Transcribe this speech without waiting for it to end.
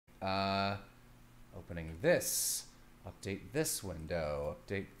Opening this. Update this window.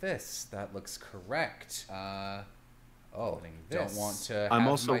 Update this. That looks correct. Opening this. Don't want to I'm have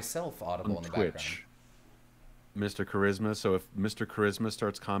also myself audible in the Twitch. background. Mr. Charisma. So if Mr. Charisma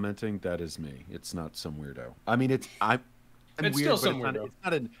starts commenting, that is me. It's not some weirdo. I mean, it's weird, still but some weirdo.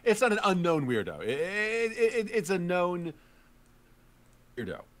 It's not an unknown weirdo. It's a known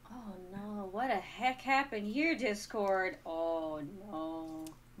weirdo. Oh no! What the heck happened here, Discord? Oh no!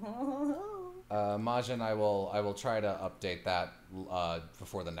 Majin, I will try to update that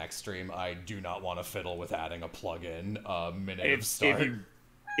before the next stream. I do not want to fiddle with adding a plugin minute of start.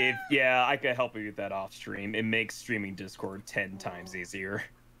 Yeah, I could help you with that off stream. It makes streaming Discord 10 times easier.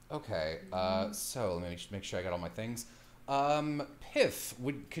 Okay, so let me make sure I got all my things. Piff,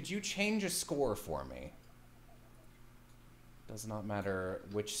 could you change a score for me? Does not matter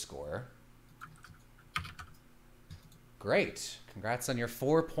which score. Great. Congrats on your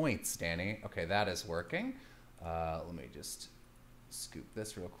 4 points, Danny. Okay, that is working. Let me just scoop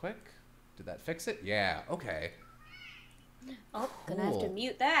this real quick. Did that fix it? Yeah, okay. Oh, cool. Gonna have to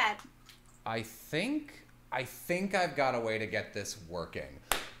mute that. I think I've got a way to get this working.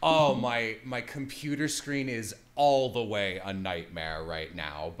 Oh, my computer screen is all the way a nightmare right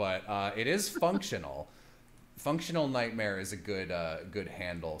now, but it is functional. Functional nightmare is a good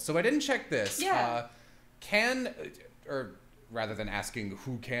handle. So I didn't check this. Yeah. Or rather than asking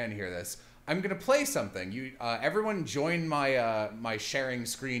who can hear this, I'm gonna play something. You, everyone, join my my sharing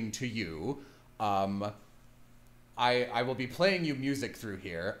screen to you. I will be playing you music through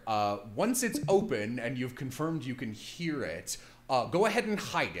here. Once it's open and you've confirmed you can hear it, go ahead and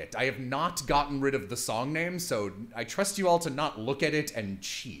hide it. I have not gotten rid of the song name, so I trust you all to not look at it and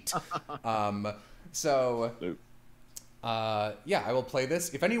cheat. Yeah, I will play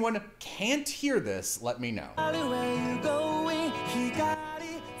this. If anyone can't hear this, let me know.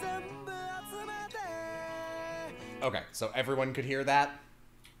 Okay, so everyone could hear that?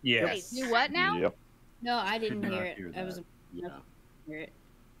 Yes. Wait, you what now? Yep. No, I didn't Could hear not it. hear I was that. Yeah. hear it.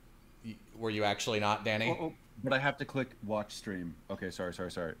 Were you actually not, Danny? Oh, but I have to click watch stream. Okay, sorry.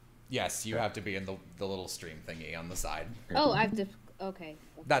 Yes, you have to be in the little stream thingy on the side. Oh, I have to. Okay.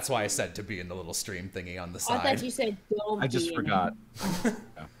 That's why I said to be in the little stream thingy on the I side. thought you said don't. I just be in forgot.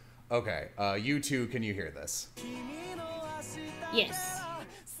 Okay, you two, can you hear this? Yes.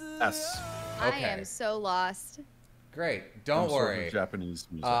 Yes. Okay. I am so lost. Great. Don't Some sort worry. of Japanese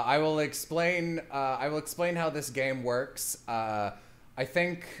music. I will explain. I will explain how this game works. I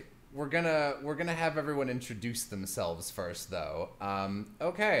think we're gonna have everyone introduce themselves first, though.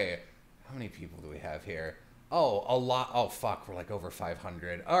 Okay. How many people do we have here? Oh, a lot. Oh, fuck. We're like over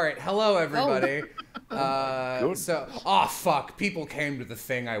 500. All right. Hello, everybody. Oh, fuck. People came to the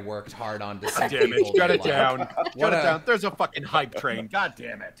thing I worked hard on to see. Damn it. Shut it down. Shut it down. There's a fucking hype train. God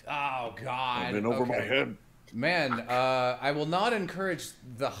damn it. Oh, God. I've been over my head. Man, I will not encourage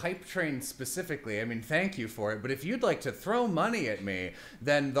the hype train specifically. I mean, thank you for it. But if you'd like to throw money at me,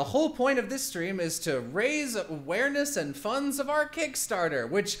 then the whole point of this stream is to raise awareness and funds of our Kickstarter,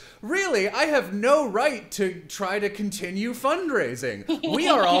 which really I have no right to try to continue fundraising. We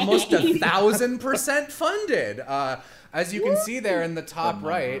are almost 1,000% funded. As you can see there in the top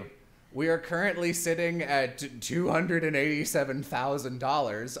right, we are currently sitting at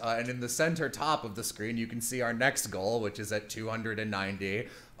 $287,000, and in the center top of the screen, you can see our next goal, which is at 290.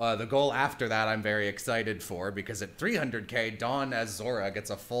 The goal after that, I'm very excited for, because at 300K, Dawn as Zora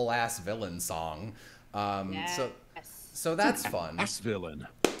gets a full-ass villain song. Yes. So that's fun. Ass villain.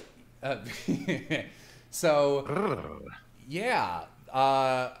 So, yeah.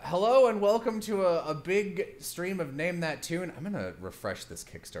 Hello and welcome to a big stream of Name That Tune. I'm gonna refresh this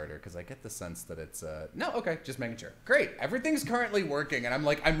Kickstarter because I get the sense that it's no, okay, just making sure. Great, everything's currently working, and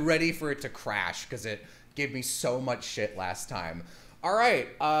I'm ready for it to crash because it gave me so much shit last time. All right,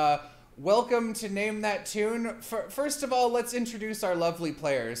 welcome to Name That Tune. First of all, let's introduce our lovely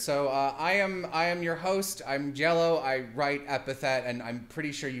players. So I am your host. I'm Jello. I write Epithet, and I'm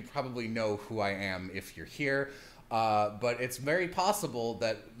pretty sure you probably know who I am if you're here. But it's very possible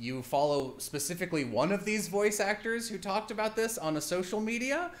that you follow specifically one of these voice actors who talked about this on a social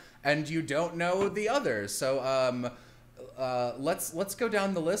media, and you don't know the others. So let's go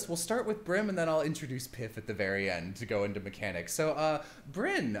down the list. We'll start with Brim, and then I'll introduce Piff at the very end to go into mechanics. So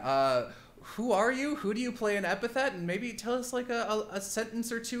Bryn, who are you? Who do you play in Epithet? And maybe tell us like a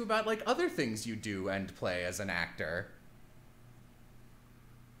sentence or two about like other things you do and play as an actor.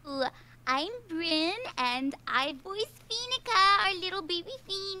 I'm Bryn, and I voice Phoenica, our little baby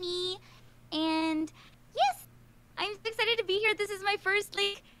Feeny. And yes, I'm so excited to be here. This is my first,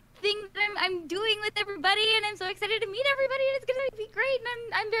 like, things that I'm doing with everybody, and I'm so excited to meet everybody, and it's gonna be great.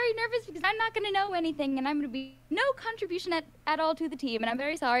 And I'm very nervous because I'm not gonna know anything, and I'm gonna be no contribution at all to the team, and I'm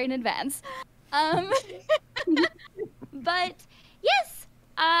very sorry in advance. But yes,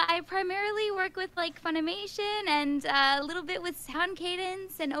 I primarily work with like Funimation and a little bit with Sound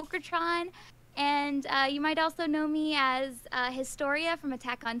Cadence and Okratron. And you might also know me as Historia from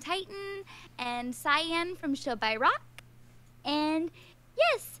Attack on Titan and Cyan from Show by Rock. And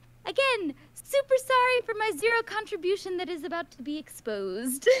yes, again, super sorry for my zero contribution that is about to be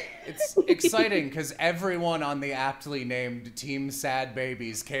exposed. It's exciting because everyone on the aptly named Team Sad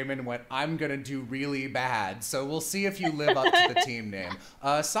Babies came in and went, I'm gonna do really bad. So we'll see if you live up to the team name.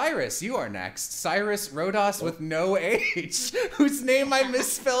 Cyrus, you are next. Cyrus Rodas with no H, whose name I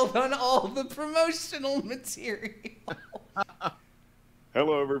misspelled on all the promotional material.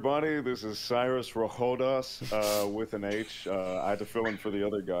 Hello, everybody. This is Cyrus Rojodas with an H. I had to fill in for the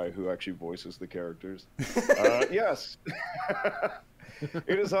other guy who actually voices the characters. Yes,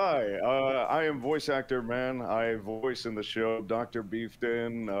 it is I. I am voice actor, man. I voice in the show Dr.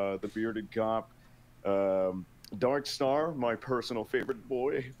 Beefton, the Bearded Cop, Dark Star, my personal favorite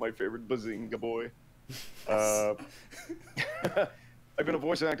boy, my favorite Bazinga boy. I've been a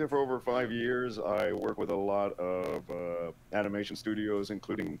voice actor for over 5 years. I work with a lot of animation studios,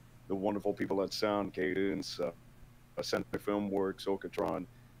 including the wonderful people at Sound Cadence, Sentai Filmworks, Okatron,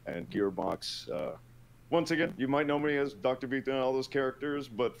 and Gearbox. Once again, you might know me as Dr. Beaton and all those characters,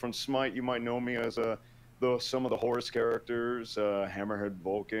 but from Smite, you might know me as some of the Horus characters, Hammerhead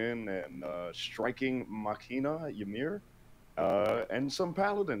Vulcan, and Striking Machina Ymir, and some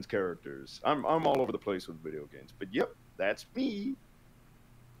Paladins characters. I'm all over the place with video games, but yep, that's me.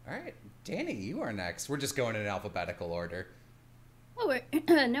 All right, Danny, you are next. We're just going in alphabetical order. Oh,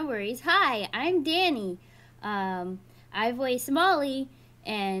 no worries. Hi, I'm Danny. I voice Molly,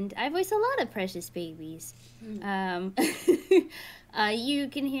 and I voice a lot of precious babies. You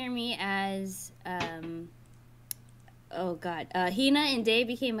can hear me as, Hina and Day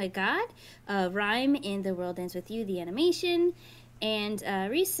Became a God, Rhyme in The World Ends With You, the animation, and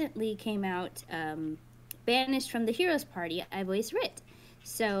recently came out, Banished from the Heroes Party, I voice Rit.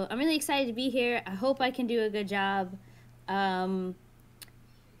 So I'm really excited to be here. I hope I can do a good job. I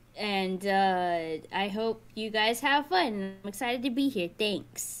hope you guys have fun. I'm excited to be here.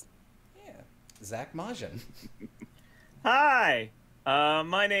 Thanks. Yeah. Zach Majin. Hi,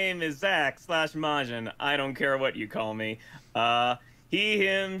 my name is Zach /Majin. I don't care what you call me. He,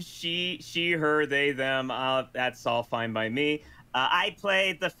 him, she, her, they, them. That's all fine by me. I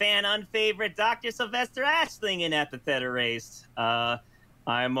played the fan-unfavorite Dr. Sylvester Ashling in Epithet Erased.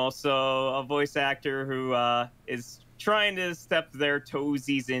 I'm also a voice actor who is trying to step their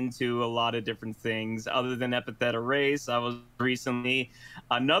toesies into a lot of different things. Other than Epithet Erased, I was recently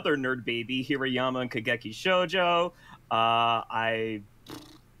another nerd baby, Hirayama and Kageki Shoujo. I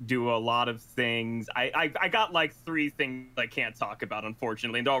do a lot of things. I got like 3 things I can't talk about,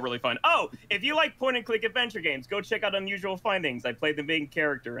 unfortunately, and they're all really fun. Oh, if you like point-and-click adventure games, go check out Unusual Findings. I played the main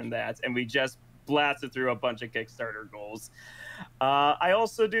character in that, and we just blasted through a bunch of Kickstarter goals. I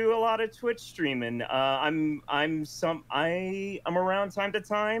also do a lot of Twitch streaming. I'm around time to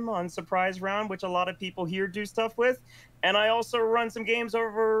time on Surprise Round, which a lot of people here do stuff with, and I also run some games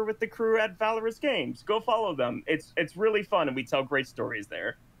over with the crew at Valorous Games. Go follow them. It's really fun, and we tell great stories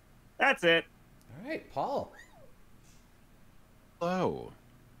there. That's it. All right, Paul. Hello.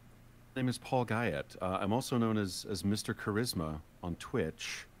 My name is Paul Guyette. I'm also known as Mr. Charisma on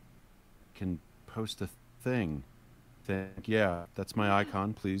Twitch. Can post a thing. Yeah, that's my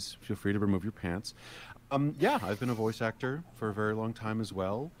icon. Please feel free to remove your pants. Yeah, I've been a voice actor for a very long time as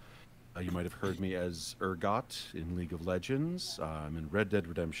well. You might have heard me as Urgot in League of Legends. I'm in Red Dead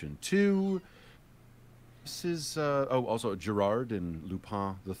Redemption 2. This is, also Gerard in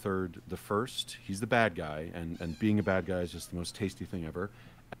Lupin the First. He's the bad guy, and being a bad guy is just the most tasty thing ever.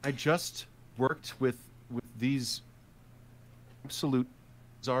 I just worked with these absolute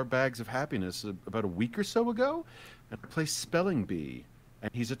bizarre bags of happiness about a week or so ago, and I play Spelling Bee, and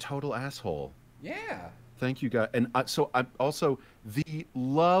he's a total asshole. Yeah. Thank you, guys. And so I'm also the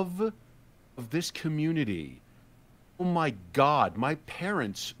love of this community. Oh my God, my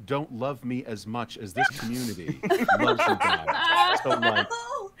parents don't love me as much as this community loves you guys. So like,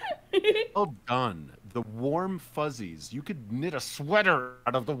 well done. The warm fuzzies. You could knit a sweater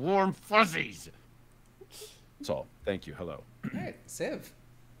out of the warm fuzzies. That's all. Thank you. Hello. All right, Civ.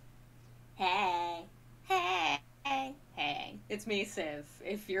 Hey. It's me, Civ.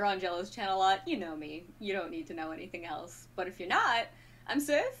 If you're on Jello's channel a lot, you know me. You don't need to know anything else. But if you're not, I'm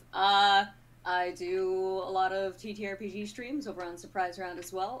Civ. I do a lot of TTRPG streams over on Surprise Round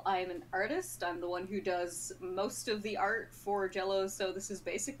as well. I am an artist. I'm the one who does most of the art for Jello, so this is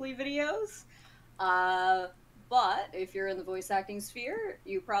basically videos. But if you're in the voice acting sphere,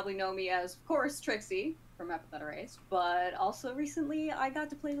 you probably know me as, of course, Trixie from Epithet, but also recently I got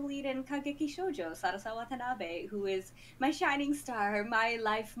to play the lead in Kageki Shoujo, Sarasa Watanabe, who is my shining star, my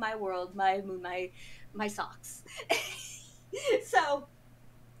life, my world, my moon, my socks. So,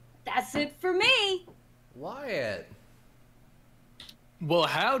 that's it for me. Wyatt. Well,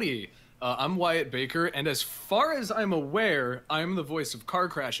 howdy. I'm Wyatt Baker, and as far as I'm aware, I'm the voice of Car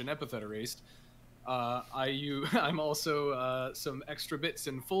Crash in Epithet Erased. I'm also some extra bits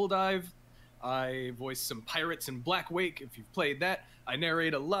in Full Dive. I voice some pirates in Black Wake, if you've played that. I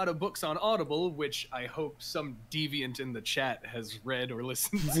narrate a lot of books on Audible, which I hope some deviant in the chat has read or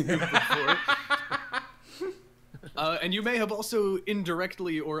listened to before. And you may have also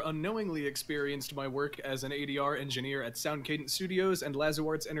indirectly or unknowingly experienced my work as an ADR engineer at Sound Cadence Studios and Lazo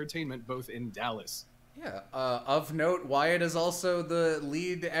Arts Entertainment, both in Dallas. Yeah, of note, Wyatt is also the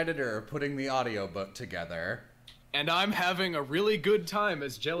lead editor putting the audiobook together. And I'm having a really good time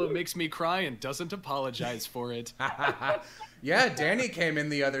as Jello makes me cry and doesn't apologize for it. Yeah, Danny came in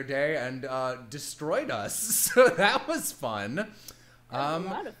the other day and destroyed us, so that was fun. That was a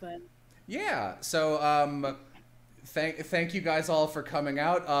lot of fun. Yeah, so thank you guys all for coming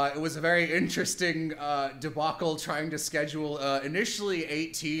out. It was a very interesting debacle trying to schedule initially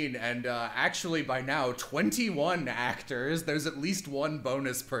 18 and actually by now 21 actors. There's at least one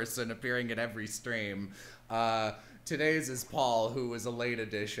bonus person appearing at every stream. Today's is Paul, who was a late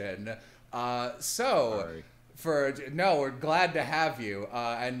addition. Sorry. We're glad to have you.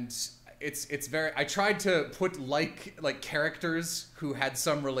 And it's very, I tried to put like characters who had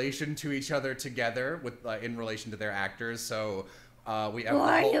some relation to each other together with in relation to their actors. So we have Who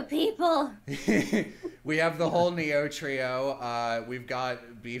are you people? we have the whole Neo trio. We've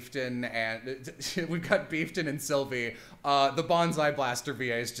got Beefton and Sylvie. The Bonsai Blaster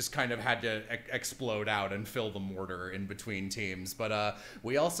VAs just kind of had to explode out and fill the mortar in between teams. But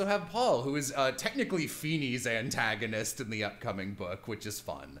we also have Paul, who is technically Feeney's antagonist in the upcoming book, which is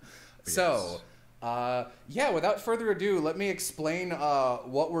fun. Yes. So, yeah, without further ado, let me explain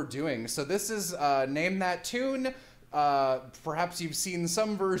what we're doing. So this is Name That Tune. Perhaps you've seen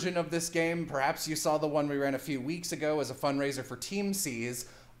some version of this game. Perhaps you saw the one we ran a few weeks ago as a fundraiser for Team C's.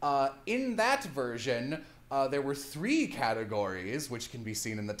 In that version, there were 3 categories, which can be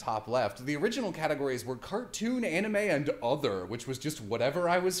seen in the top left. The original categories were cartoon, anime, and other, which was just whatever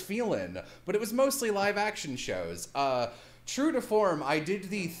I was feeling. But it was mostly live action shows. True to form, I did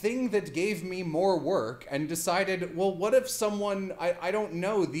the thing that gave me more work and decided, well, what if someone, I don't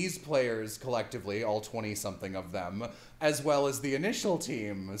know these players collectively, all 20-something of them, as well as the initial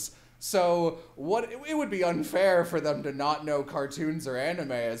teams. So it would be unfair for them to not know cartoons or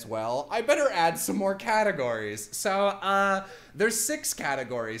anime as well. I better add some more categories. So there's 6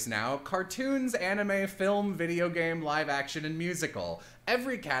 categories now: cartoons, anime, film, video game, live action, and musical.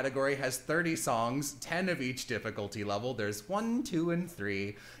 Every category has 30 songs, 10 of each difficulty level. There's 1, 2, and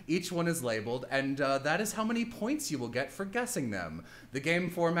 3. Each one is labeled, and that is how many points you will get for guessing them. The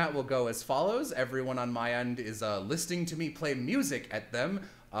game format will go as follows. Everyone on my end is listening to me play music at them.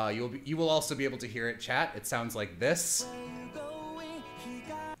 You will also be able to hear it chat. It sounds like this.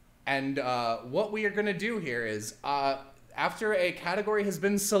 And what we are going to do here is, after a category has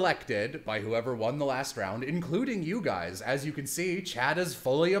been selected by whoever won the last round, including you guys, as you can see, chat is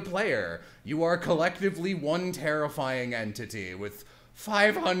fully a player. You are collectively one terrifying entity with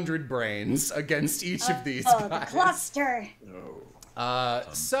 500 brains against each of these guys. The cluster.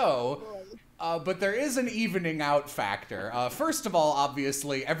 But there is an evening out factor. First of all,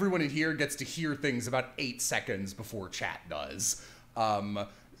 obviously, everyone in here gets to hear things about 8 seconds before chat does.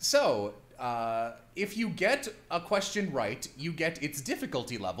 If you get a question right, you get its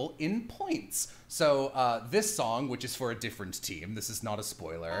difficulty level in points. So this song, which is for a different team, this is not a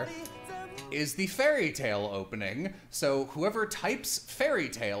spoiler, is the fairy tale opening. So whoever types fairy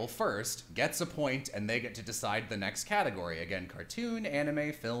tale first gets a point, and they get to decide the next category. Again, cartoon,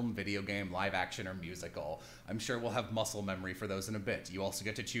 anime, film, video game, live action, or musical. I'm sure we'll have muscle memory for those in a bit. You also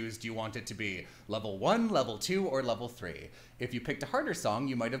get to choose, do you want it to be level 1, level 2, or level 3? If you picked a harder song,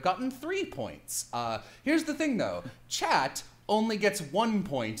 you might have gotten 3 points. Here's the thing though, chat only gets 1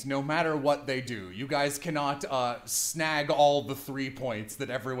 point no matter what they do. You guys cannot snag all the 3 points that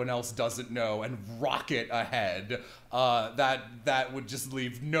everyone else doesn't know and rocket ahead. That would just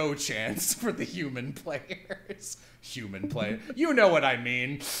leave no chance for the human players. You know what I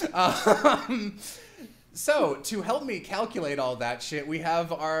mean. So, to help me calculate all that shit, we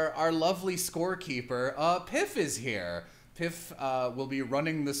have our lovely scorekeeper. Piff is here. Piff will be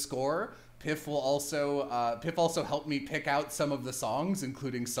running the score. Piff also help me pick out some of the songs,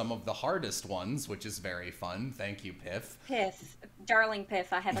 including some of the hardest ones, which is very fun. Thank you, Piff. Piff, darling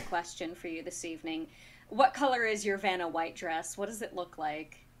Piff, I have a question for you this evening. What color is your Vanna White dress? What does it look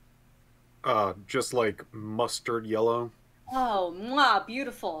like? Just like mustard yellow. Oh, mwah,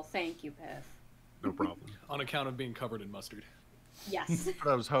 beautiful. Thank you, Piff. No problem. On account of being covered in mustard. Yes. That's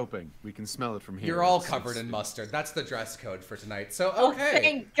what I was hoping. We can smell it from here. You're all covered in mustard. That's the dress code for tonight. So, okay. Oh,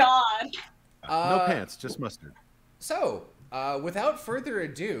 thank God. No pants, just mustard. So, without further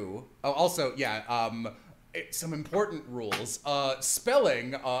ado... Oh, also, yeah, some important rules.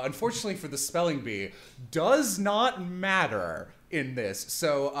 Spelling, unfortunately for the spelling bee, does not matter in this.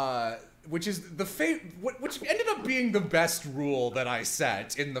 So, which is which ended up being the best rule that I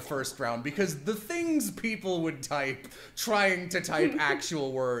set in the first round, because the things people would type trying to type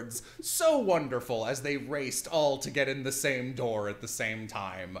actual words, so wonderful as they raced all to get in the same door at the same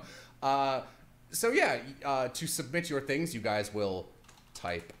time. So yeah, to submit your things, you guys will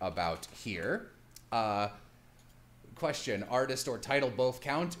type about here. Question, artist or title both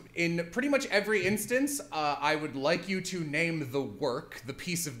count. In pretty much every instance, I would like you to name the work, the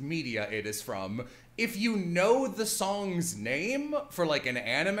piece of media it is from. If you know the song's name for like an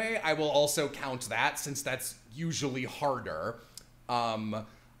anime, I will also count that, since that's usually harder.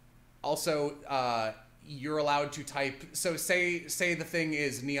 Also, you're allowed to type, so say the thing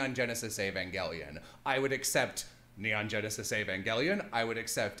is Neon Genesis Evangelion. I would accept Neon Genesis Evangelion. I would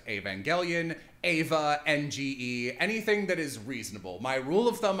accept Evangelion, Ava, NGE, anything that is reasonable. My rule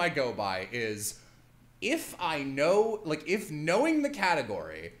of thumb I go by is, if I know, like, if knowing the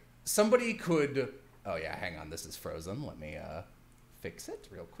category, somebody could, oh yeah, hang on, this is frozen. Let me fix it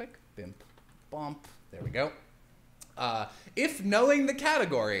real quick. Bimp, bump, there we go. If knowing the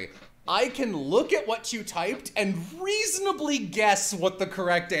category, I can look at what you typed and reasonably guess what the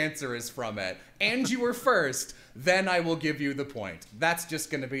correct answer is from it, and you were first, then I will give you the point. That's just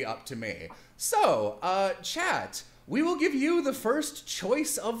going to be up to me. So, chat, we will give you the first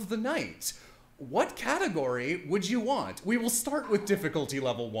choice of the night. What category would you want? We will start with difficulty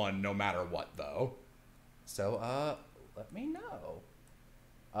level 1, no matter what, though. So, let me know.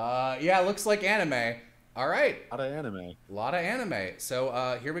 Yeah, looks like anime. All right. A lot of anime. A lot of anime.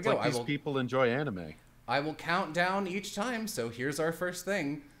 So, here we go. Like these people enjoy anime. I will count down each time, so here's our first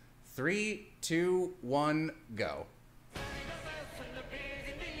thing. 3, 2, 1, go.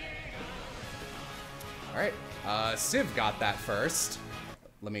 All right, Civ got that first.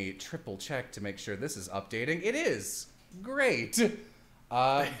 Let me triple check to make sure this is updating. It is. Great.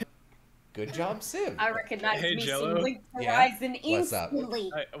 Good job, Civ. I recognize Hey, me Jello. some Link Horizon What's up?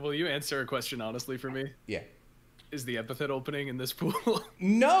 instantly. Will you answer a question honestly for me? Yeah. Is the epithet opening in this pool?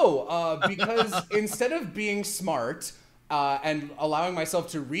 No, because instead of being smart and allowing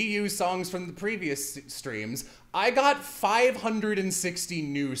myself to reuse songs from the previous streams, I got 560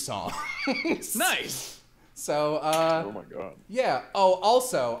 new songs. Nice. So, Oh my god. yeah. Oh,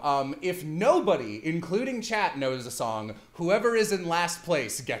 also, if nobody, including chat, knows a song, whoever is in last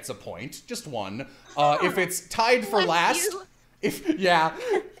place gets a point. Just one. If it's tied for last, if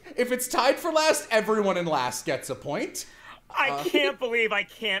it's tied for last, everyone in last gets a point. I can't believe I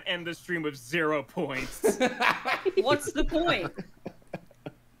can't end the stream with 0 points. What's the point?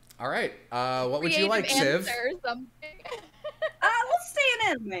 All right. What would you like, Civ? Let's stay in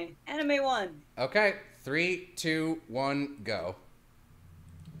anime. Anime 1. Okay. 3, 2, 1, go.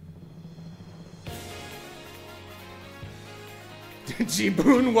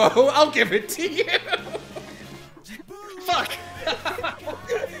 Jiboon, whoa! I'll give it to you. Fuck.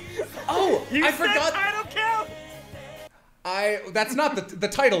 Oh, You I said forgot. title count. That's not the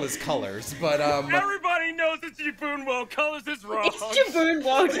title is Colors, but Everybody knows it's Jibunwo. Colors is wrong. It's Jaboon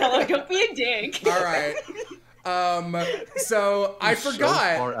Wojalo, don't be a dick. all right. So I So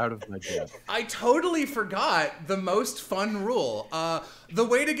forgot. far out of my depth. I totally forgot the most fun rule. The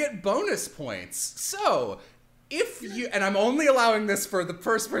way to get bonus points. So, if you, and I'm only allowing this for the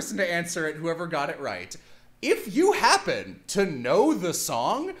first person to answer it, whoever got it right. If you happen to know the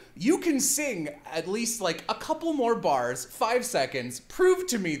song, you can sing at least like a couple more bars, 5 seconds, prove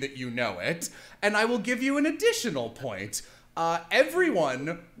to me that you know it, and I will give you an additional point.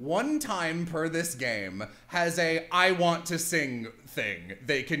 Everyone, one time per this game, has a I want to sing thing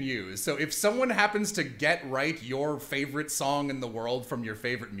they can use. So if someone happens to get right your favorite song in the world from your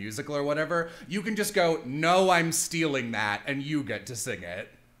favorite musical or whatever, you can just go, no, I'm stealing that, and you get to sing it.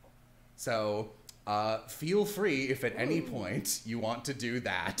 So, Feel free if at any point you want to do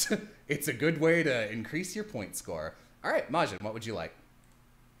that. It's a good way to increase your point score. All right, Majin, what would you like?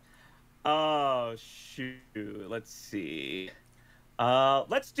 Oh, shoot. Let's see.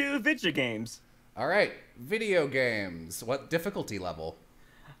 Let's do video games. All right, video games. What difficulty level?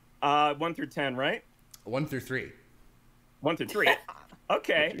 1 through 10, right? 1 through 3. 1 through 3.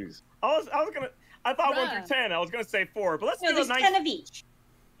 Okay. I thought 1 through 10. I was gonna say 4, but let's do a nice 10 of each.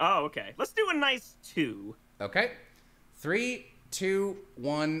 Oh, okay. Let's do a nice 2. Okay. 3, 2,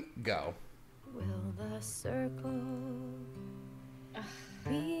 1, go. Will the circle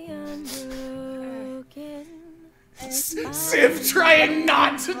be unbroken? Civ trying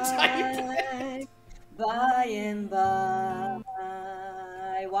not to type. By and by.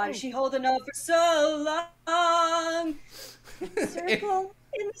 Why is she holding on for so long? Circle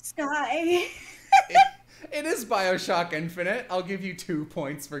in the sky. It is BioShock Infinite. I'll give you 2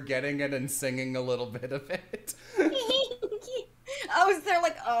 points for getting it and singing a little bit of it. I was there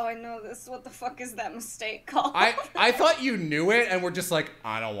like, oh, I know this. What the fuck is that mistake called? I thought you knew it, and we're just like,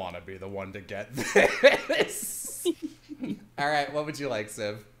 I don't want to be the one to get this. All right, what would you like,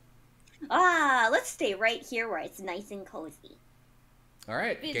 Civ? Let's stay right here where it's nice and cozy. All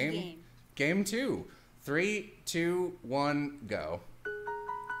right, game 2. 3, 2, 1, go.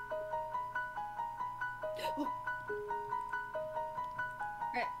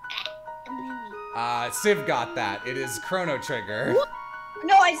 Civ got that. It is Chrono Trigger.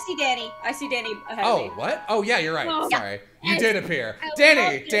 No, I see Danny. I see Danny ahead of me. What? Oh, yeah, you're right. Oh. Sorry. You did appear.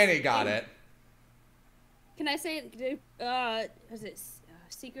 Danny got it. Can I say, is it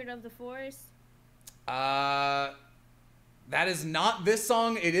Secret of the Forest? That is not this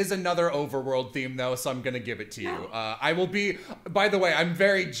song. It is another overworld theme, though, so I'm going to give it to you. I will be... By the way, I'm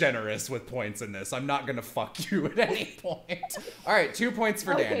very generous with points in this. I'm not going to fuck you at any point. All right, 2 points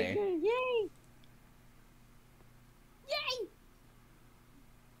for Danny. Good. Yay! Yay!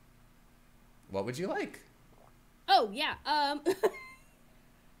 What would you like? Oh, yeah.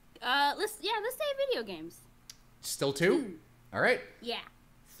 Let's say video games. Still 2? All right. Yeah.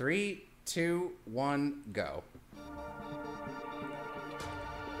 3, 2, 1, go.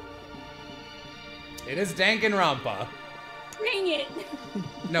 It is Danganronpa. Dang it.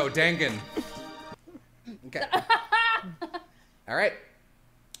 No, Dangan. Okay. All right.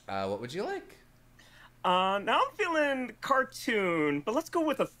 What would you like? Now I'm feeling cartoon, but let's go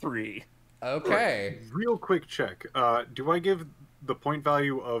with a 3. Okay. Real quick check. Do I give the point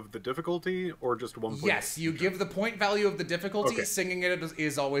value of the difficulty or just 1 point? Yes, you give the point value of the difficulty. Okay. Singing it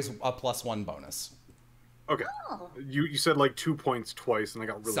is always a +1 bonus. Okay. You said like 2 points twice, and I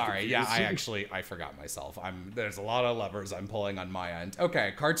got really Sorry, confused. yeah, I forgot myself. There's a lot of levers I'm pulling on my end.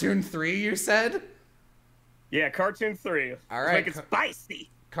 Okay, cartoon 3, you said? Yeah, cartoon 3. All right. Make it spicy.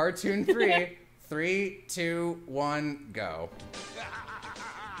 Cartoon 3. 3, 2, 1, go.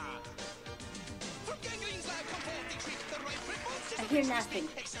 I hear nothing.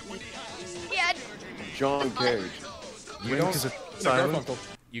 Yeah. John Cage. You don't.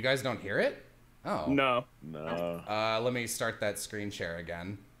 You guys don't hear it? Oh. No. Let me start that screen share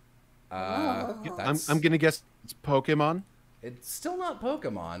again. I'm gonna guess it's Pokemon. It's still not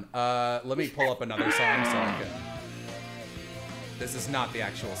Pokemon. Let me pull up another song so I can. This is not the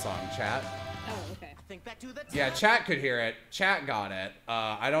actual song, chat. Oh, okay. Yeah, chat could hear it. Chat got it.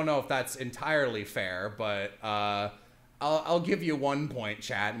 I don't know if that's entirely fair, but I'll give you 1 point,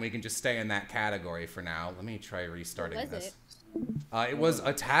 chat, and we can just stay in that category for now. Let me try restarting this. It was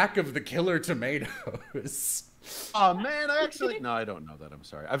Attack of the Killer Tomatoes. Oh man, no, I don't know that. I'm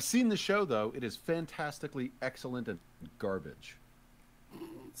sorry. I've seen the show though. It is fantastically excellent and garbage.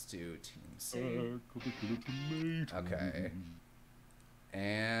 Let's do Team C. Okay.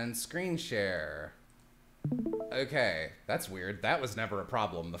 And screen share. Okay, that's weird. That was never a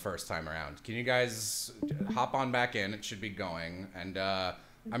problem the first time around. Can you guys hop on back in? It should be going. And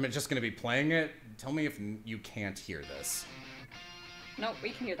I'm just going to be playing it. Tell me if you can't hear this. Nope, we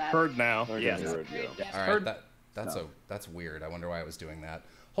can hear that. Heard now. Yes. All right, that's weird. I wonder why I was doing that.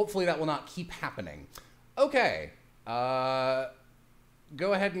 Hopefully that will not keep happening. Okay.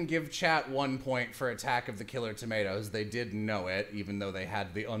 Go ahead and give chat 1 point for Attack of the Killer Tomatoes. They did know it, even though they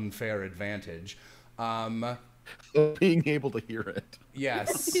had the unfair advantage. Being able to hear it.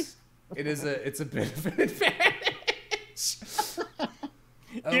 Yes. It's a bit of an advantage.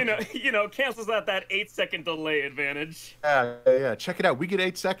 Okay. You know, cancels out that 8-second delay advantage. Yeah. Check it out. We get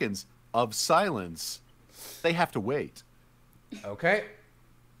 8 seconds of silence. They have to wait. Okay.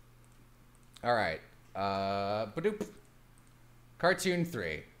 All right. Badoop. Cartoon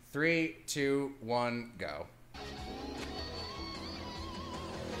 3. 3, 2, 1, go.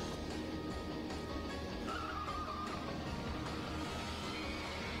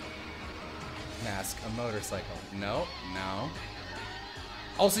 mask, a motorcycle. No, no.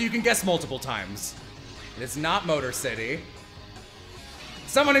 Also, you can guess multiple times. It is not Motor City.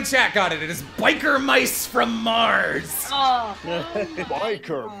 Someone in chat got it. It is biker mice from Mars. Oh.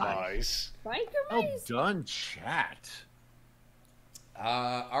 Biker mice. Biker Well mice? done, chat.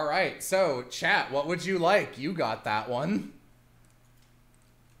 All right. So, chat, what would you like? You got that one.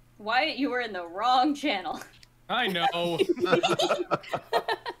 Wyatt, you were in the wrong channel. I know.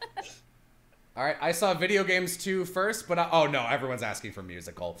 All right. I saw video games 2 first, but oh no, everyone's asking for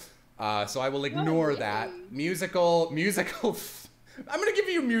musical. So I will ignore that. Musical. I'm gonna give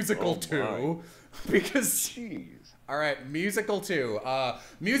you musical 2 because. Jeez. All right, musical 2.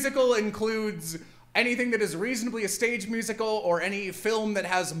 Musical includes anything that is reasonably a stage musical or any film that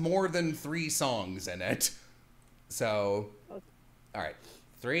has more than 3 songs in it. So, all right,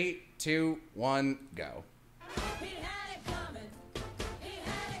 3, 2, 1, go.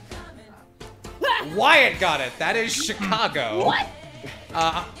 Wyatt got it. That is Chicago. What?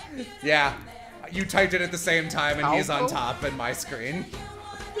 Yeah. You typed it at the same time, and he's on top in my screen.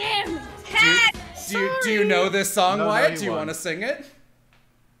 Damn. Do you know this song, No, Wyatt? you Do you won. want to sing it?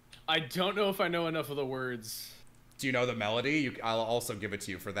 I don't know if I know enough of the words. Do you know the melody? I'll also give it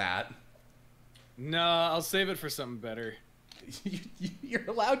to you for that. Nah, I'll save it for something better. You're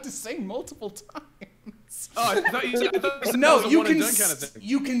allowed to sing multiple times. Oh, I thought you said No, that was a you one and can done kind of thing.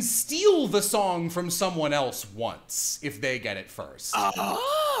 you can steal the song from someone else once if they get it first.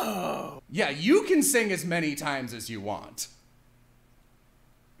 Oh. Yeah, you can sing as many times as you want.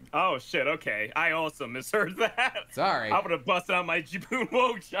 Oh shit, okay. I also misheard that. Sorry. I would have busted out my Jiboon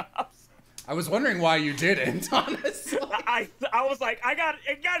Woe chops. I was wondering why you didn't, honestly. I was like,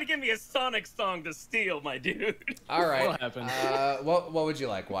 it gotta give me a Sonic song to steal, my dude. All right. What'll happen? What would you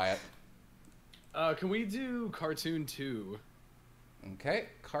like, Wyatt? Can we do cartoon 2? Okay,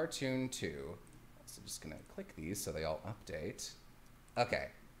 cartoon 2. So just gonna click these so they all update. Okay,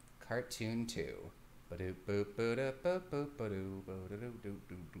 cartoon 2.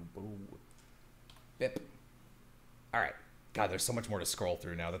 Bip. All right. God, there's so much more to scroll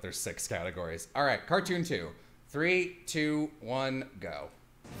through now that there's 6 categories. All right, cartoon 2. 3, 2, 1, go.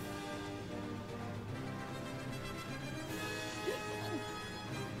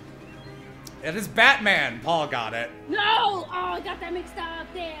 It is Batman. Paul got it. No! Oh, I got that mixed up.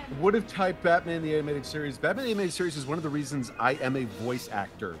 Damn. Would have typed Batman the Animated Series. Batman the Animated Series is one of the reasons I am a voice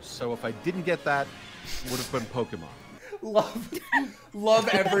actor. So if I didn't get that, would have been Pokemon. Love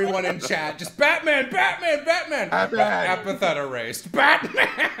everyone in chat. Just Batman. Epithet erased. Batman.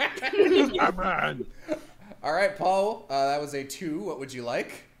 Batman. All right, Paul. That was a 2. What would you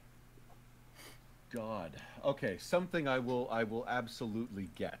like? God. Okay, something I will absolutely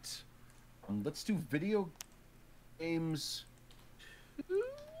get. Let's do video games.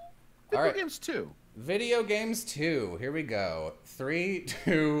 All right. Games 2. Video games 2. Here we go. 3,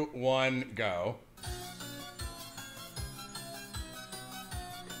 2, 1, go.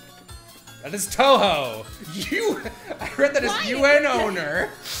 That is Toho. I read that as UN owner.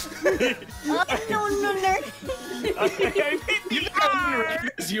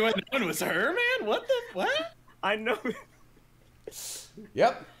 You and one was her, man? What? I know.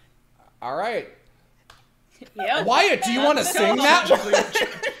 Yep. All right. Yep. Wyatt, do you want to sing that one?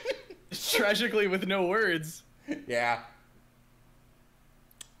 Tragically with no words. Yeah.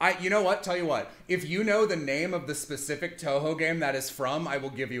 You know what? Tell you what. If you know the name of the specific Toho game that is from, I will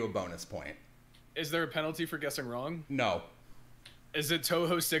give you a bonus point. Is there a penalty for guessing wrong? No. Is it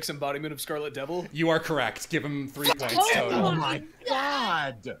Toho 6 Embodiment of Scarlet Devil? You are correct. Give him 3 points total. Oh my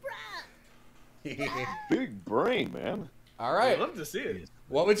God. Big brain, man. All right. I'd love to see it.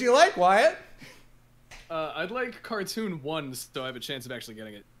 What would you like, Wyatt? I'd like cartoon 1 so I have a chance of actually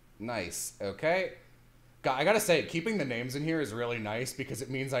getting it. Nice. Okay. I gotta say, keeping the names in here is really nice because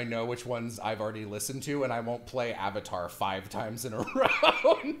it means I know which ones I've already listened to and I won't play Avatar 5 times in a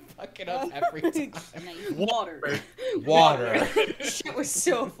row and fuck it up every time. Water. Water. Shit was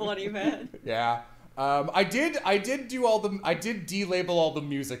so funny, man. Yeah. I did delabel all the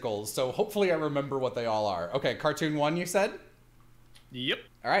musicals, so hopefully I remember what they all are. Okay, cartoon 1 you said? Yep.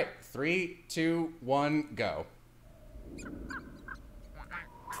 All right, 3, 2, 1, go.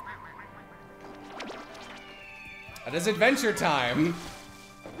 That is Adventure Time.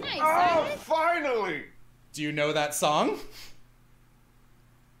 Nice. Oh, finally! Do you know that song?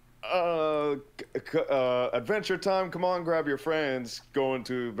 Adventure Time, come on, grab your friends, going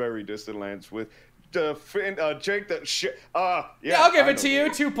to very distant lands with Jake the shit. Yeah, I'll give it to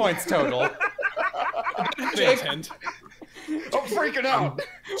you. 2 points total. Jake. I'm freaking out.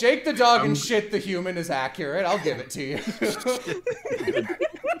 Jake the dog and shit the human is accurate. I'll give it to you.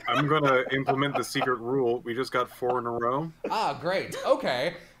 I'm I'm gonna implement the secret rule. We just got 4 in a row. Ah, great.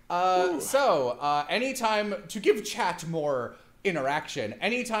 Okay. Anytime, to give chat more interaction,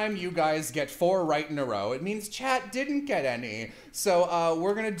 anytime you guys get 4 right in a row, it means chat didn't get any. So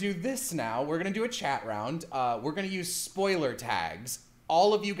we're going to do this now. We're going to do a chat round. We're going to use spoiler tags.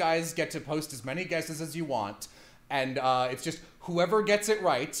 All of you guys get to post as many guesses as you want. And it's just whoever gets it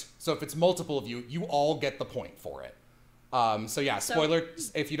right. So if it's multiple of you, you all get the point for it.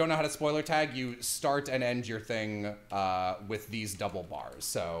 If you don't know how to spoiler tag, you start and end your thing with these double bars.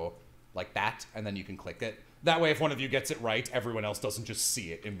 So like that, and then you can click it. That way, if one of you gets it right, everyone else doesn't just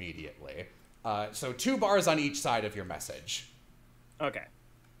see it immediately. So 2 bars on each side of your message. Okay.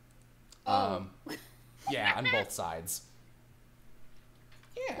 Yeah, on both sides.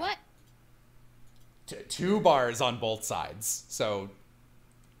 Yeah. What? 2 bars on both sides. So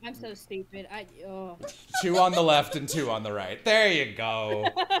I'm so stupid. 2 on the left and 2 on the right. There you go.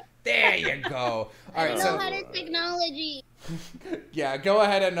 There you go. All right. I know how to technology. Yeah, go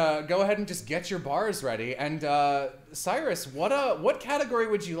ahead and just get your bars ready. And Cyrus, what category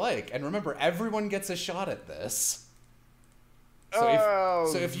would you like? And remember, everyone gets a shot at this. Video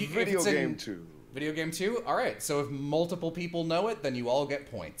game 2. Video game 2. All right. So if multiple people know it, then you all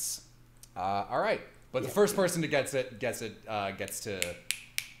get points. All right. But the first person to gets to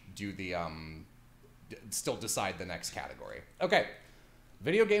do the still decide the next category. Okay.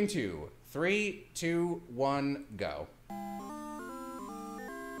 Video game 2. 3, 2, 1, go.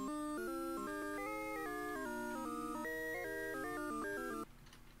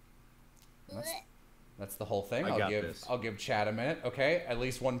 That's the whole thing. I'll give chat a minute. Okay, at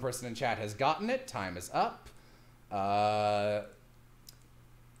least one person in chat has gotten it. Time is up.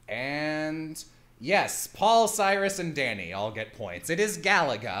 And yes, Paul, Cyrus, and Danny all get points. It is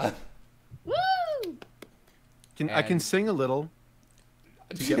Galaga. Woo! I can sing a little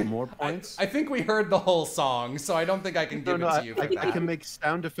to get more points. I think we heard the whole song, so I don't think I can give it to you for that. I can make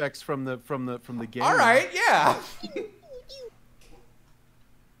sound effects from the game. All right, yeah.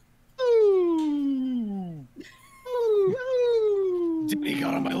 Danny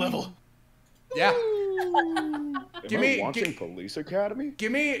got on my level. Yeah. Watching Police Academy?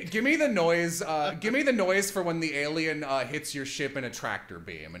 Give me the noise. Give me the noise for when the alien hits your ship in a tractor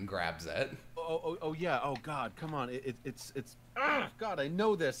beam and grabs it. Oh yeah. Oh God, come on. It's God, I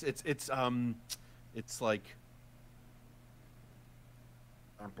know this. It's like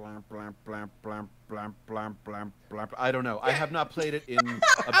I don't know. I have not played it in a bit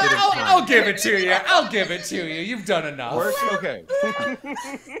of time. I'll give it to you. I'll give it to you. You've done enough. Works? Okay.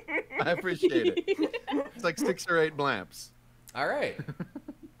 I appreciate it. It's like 6 or 8 blamps. All right.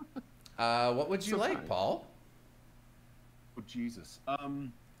 What would you like, Paul? Oh Jesus.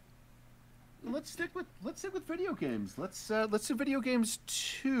 Let's stick with video games. Let's do video games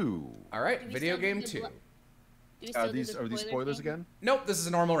 2. All right, video game 2. Are these spoilers again? Nope, this is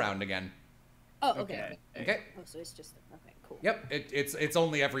a normal round again. Oh, okay. Okay. Oh, so it's just okay, cool. Yep, it's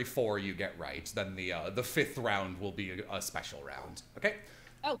only every 4 you get right. Then the 5th round will be a special round. Okay.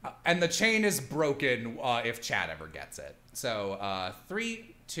 Oh. And the chain is broken if Chad ever gets it. So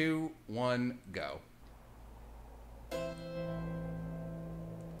 3, 2, 1, go.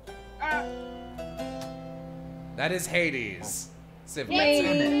 That is Hades.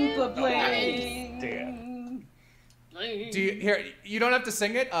 Bling, you don't have to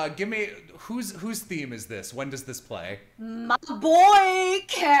sing it. Give me whose theme is this? When does this play? My boy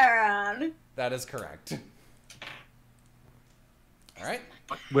Karen. That is correct. All right.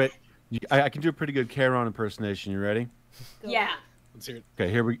 Wait, I can do a pretty good Charon impersonation. You ready? Yeah. Let's hear it. Okay,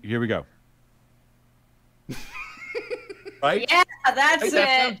 here we go. Right? Yeah, that's it.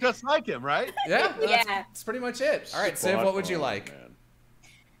 That sounds just like him, right? Yeah. Yeah. That's pretty much it. All right, Siv, what would you like?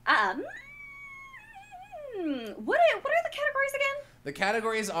 What are the categories again? The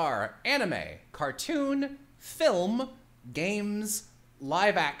categories are anime, cartoon, film, games,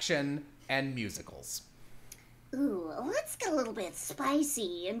 live action, and musicals. Ooh, let's get a little bit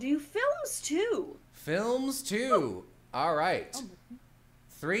spicy. And do films too. Films too. All right.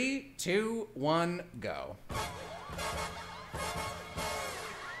 3, 2, 1, go.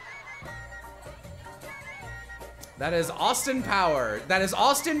 That is Austin Power. That is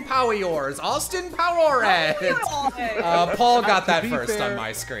Austin Powers. Austin Power. Paul got that first on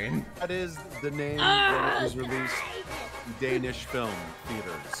my screen. That is the name that was released in Danish film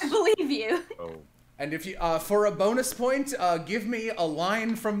theaters. I believe you. Oh. And if you, for a bonus point, give me a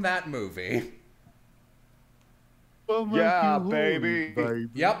line from that movie. Yeah, baby.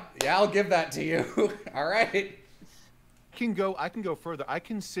 Yep. Yeah, I'll give that to you. All right. can go further. I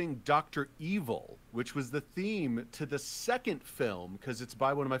can sing Dr. Evil, which was the theme to the second film, because it's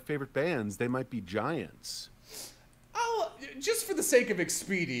by one of my favorite bands. They Might Be Giants. Just for the sake of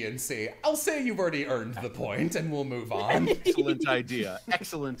expediency, I'll say you've already earned the point, and we'll move on. Excellent idea.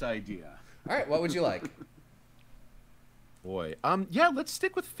 Excellent idea. All right, what would you like? Boy, yeah, let's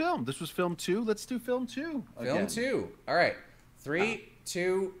stick with film. This was film 2. Let's do film 2. Film 2. All right, 3,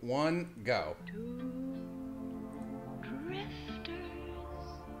 2, 1, go.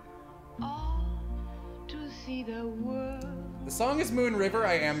 See the world. The song is Moon River.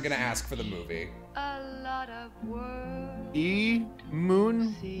 I am gonna ask for the movie. A lot of world.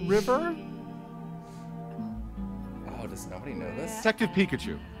 Moon River? Oh, does nobody know this? Detective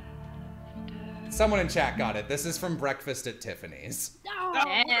Pikachu. Someone in chat got it. This is from Breakfast at Tiffany's.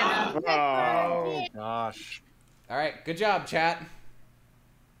 Oh, gosh. All right, good job, chat.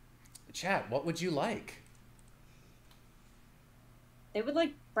 Chat, what would you like? They would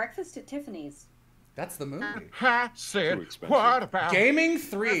like Breakfast at Tiffany's. That's the movie. I said, what about Gaming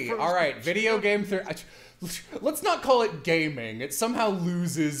 3. All right, video game 3. Let's not call it gaming. It somehow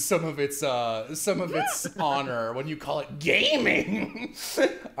loses some of its honor when you call it gaming.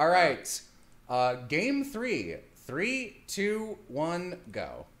 All right, game 3. 3, 2, 1,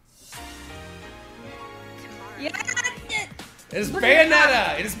 go. Yeah. It is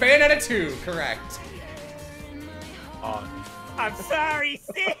Bayonetta. It is Bayonetta 2. Correct. I'm sorry,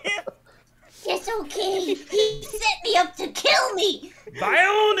 Sid. It's okay. He set me up to kill me.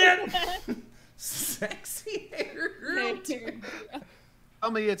 Bayonetta. Sexy hair girl.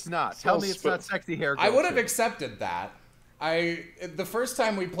 Tell me it's not. Tell me it's not sexy hair girl. I would have accepted that. The first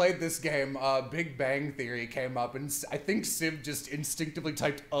time we played this game, Big Bang Theory came up, and I think Sim just instinctively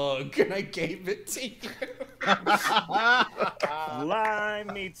typed "ugh," and I gave it to you. Fly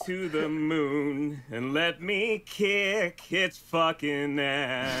me to the moon and let me kick its fucking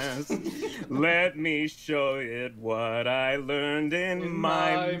ass. Let me show it what I learned in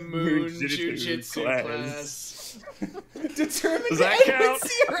my moon jiu-jitsu class. Determined Does to that end count?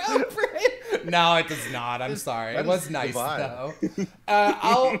 with zero brain. No, it does not. I'm sorry. It was nice though.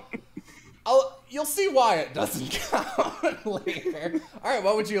 You'll see why it doesn't count later. All right,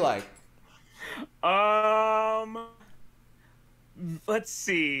 what would you like? Let's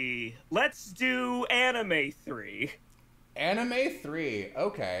see. Let's do anime 3. Anime 3.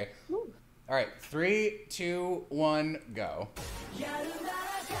 Okay. All right, 3, 2, 1, go.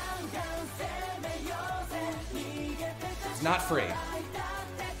 It's not free.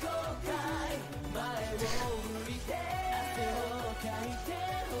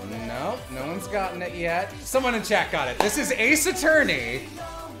 No, no one's gotten it yet. Someone in chat got it. This is Ace Attorney.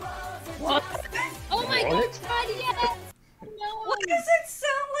 What? Oh my God, yes! No. Why does it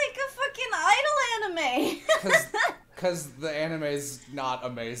sound like a fucking Idol anime? Because the anime's not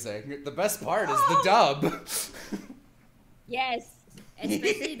amazing. The best part is the dub. Yes,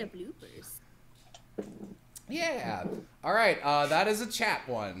 especially the bloopers. Yeah. All right, that is a chat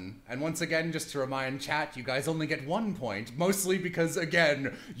one. And once again, just to remind chat, you guys only get 1 point, mostly because,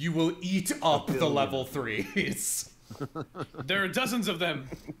 again, you will eat up the level 3s. There are dozens of them.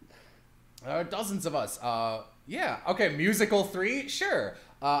 Dozens of us. Yeah, okay, musical 3, sure.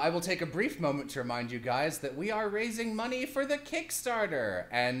 I will take a brief moment to remind you guys that we are raising money for the Kickstarter.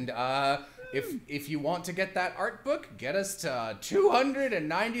 And if you want to get that art book, get us to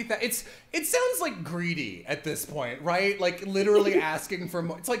 290,000. It sounds like greedy at this point, right? Like literally asking for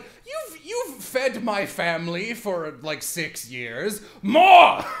more. It's like you've fed my family for like 6 years.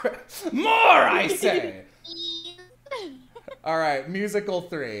 More, more, I say. All right, musical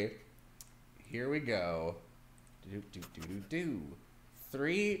 3. Here we go. Do do do do do.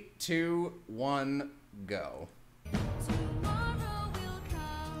 3, 2, 1, go.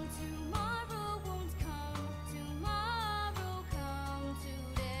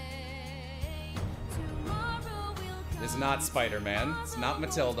 It's not Spider-Man. It's not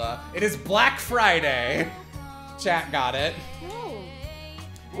Matilda. It is Black Friday. Chat got it. Oh.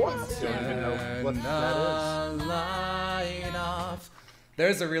 What? Don't even know what that is. Light off.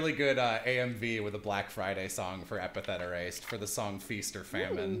 There's a really good AMV with a Black Friday song for Epithet Erased for the song Feast or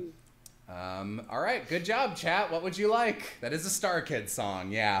Famine. All right, good job, chat. What would you like? That is a Star Kids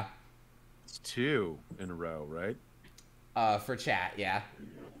song, yeah. It's 2 in a row, right? For chat, yeah.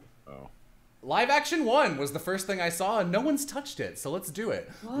 Oh. Live Action 1 was the first thing I saw, and no one's touched it, so let's do it.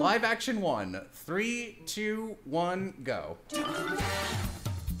 What? Live Action 1. 3, 2, 1, go.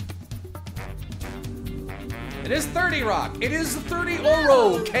 It is 30 Rock. It is 30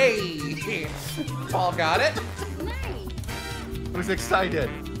 Oro K. Paul got it. Nice. I was excited.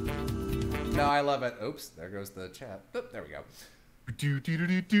 No, I love it. Oops, there goes the chat. Oop, there we go.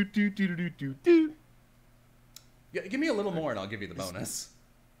 Yeah, give me a little more and I'll give you the bonus.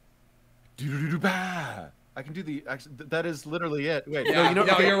 I can do the. Actually, that is literally it. Wait, yeah, no,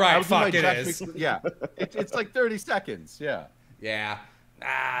 you're right. Fuck, it is. Yeah, it's like 30 seconds. Yeah. Yeah.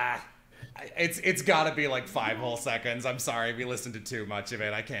 It's got to be like 5 whole seconds. I'm sorry, we listened to too much of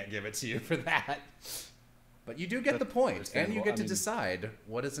it. I can't give it to you for that. But you do get the point, and you get to decide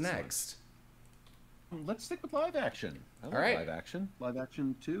what is next. Let's stick with live action. I love live action. Live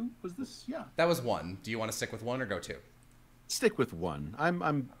action 2 was this? Yeah. That was 1. Do you want to stick with 1 or go 2? Stick with 1. I'm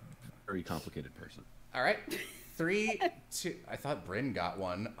a very complicated person. All right. 3, 2. I thought Bryn got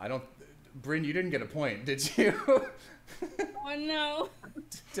 1. Bryn, you didn't get a point, did you? Oh no.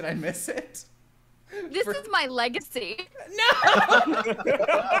 Did I miss it? This is my legacy. No.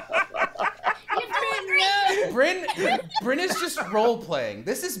 Bryn is just role playing.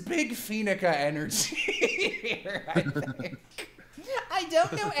 This is big Phoenica energy here, I think. I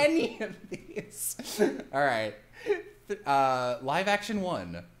don't know any of these. All right. Live action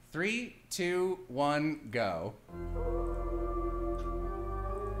 1. 3, 2, 1, go.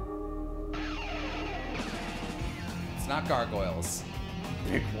 It's not gargoyles.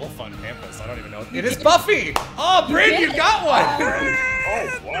 Big wolf on campus. I don't even know. It is Buffy. Oh, Bryn, you got one.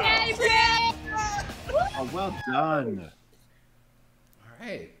 Oh, wow. Oh, well done. All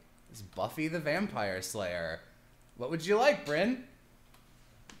right. It's Buffy the Vampire Slayer. What would you like, Bryn?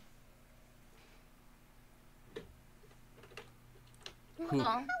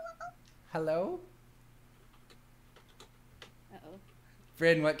 Hello? Uh-oh.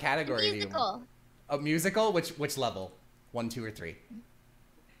 Bryn, what category do you Musical. want? A musical? Which level? 1, 2, or 3?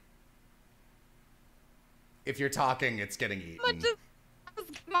 If you're talking, it's getting eaten. Just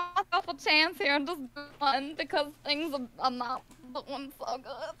give myself a chance here and just do one because things are not doing so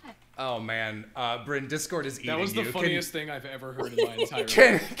good. Oh man, Bryn, Discord is eating you. That was the funniest thing I've ever heard in my entire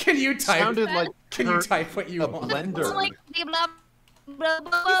life. Can you type? Sounded like can you type what you want? Blender. Like, blah, blah,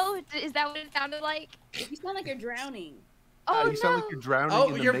 blah. Is that what it sounded like? You sound like you're drowning. Oh, you sound like you're drowning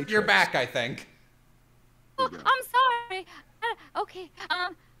in the Matrix. You're back, I think. Oh, I'm sorry. Okay.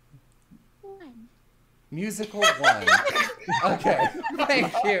 1. Musical 1. Okay,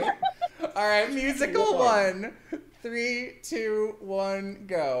 thank you. All right, musical 1. 3, 2, 1,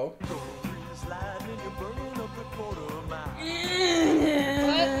 go. What?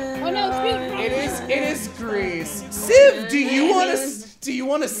 Oh no, shoot. It is Grease. Civ, do you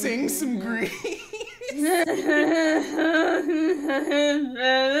want to sing some Grease?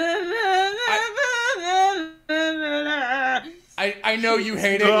 I know you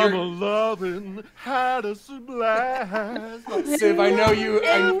hate it. Summer loving had us a blast. Civ, I know you. It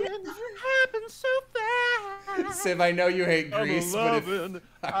happened so fast. Civ, I know you hate Grease, but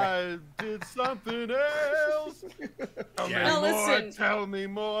I did something else. Tell me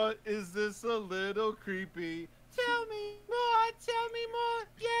more. Is this a little creepy? Tell me more.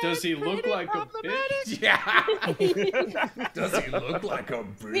 Yeah, Does he look like a bitch? Yeah. Does he look like a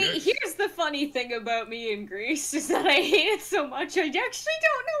bitch? Here's the funny thing about me in Greece is that I hate it so much I actually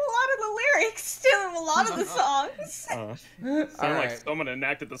don't know a lot of the lyrics to a lot of the songs. Sound like someone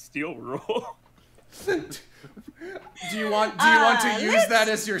enacted the steel rule. Do you want to use that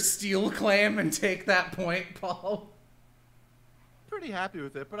as your steel claim and take that point, Paul? Pretty happy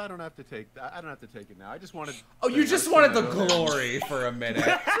with it, but I don't have to take that. I don't have to take it now. I just wanted. Oh, you just wanted the glory for a minute.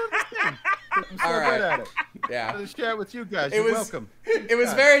 I'm so good at it. Yeah. To share it with you guys. You're welcome. It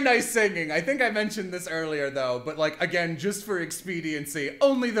was very nice singing. I think I mentioned this earlier though, but like again, just for expediency,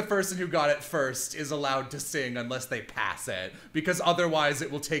 only the person who got it first is allowed to sing unless they pass it, because otherwise it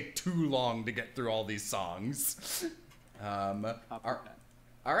will take too long to get through all these songs. All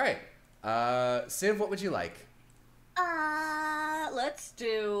right. Civ, what would you like? Let's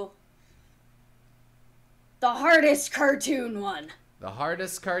do the hardest cartoon one. The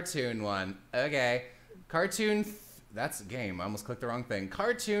hardest cartoon one. Okay. That's a game. I almost clicked the wrong thing.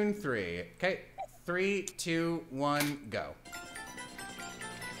 Cartoon 3. Okay. 3, 2, 1, go.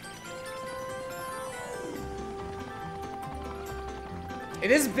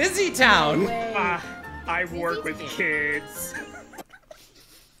 It is Busy Town. I work with kids.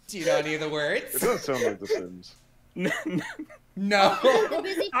 Do you know any of the words? It does sound like The Sims. No. The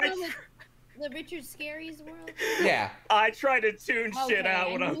Busy Town with the Richard Scarry's world? Yeah. I try to tune shit out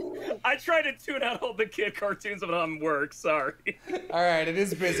Okay. when I try to tune out all the kid cartoons when I'm work. Sorry. All right, it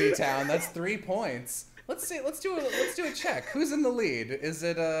is Busy Town. That's 3 points. Let's see. Let's do a check. Who's in the lead? Is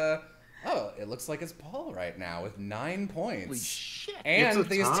it Oh, it looks like it's Paul right now with 9 points. Holy shit. And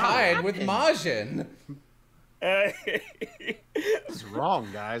he's tied with Majin. This is wrong,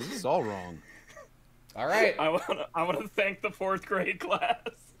 guys. This is all wrong. All right. I wanna thank the 4th grade class.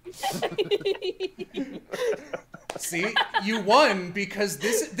 See, you won because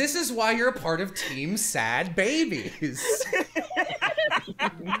this is why you're a part of Team Sad Babies.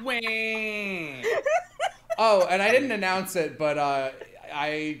 Oh, and I didn't announce it, but I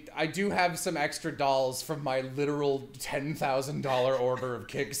do have some extra dolls from my literal $10,000 order of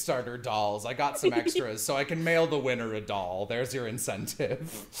Kickstarter dolls. I got some extras, so I can mail the winner a doll. There's your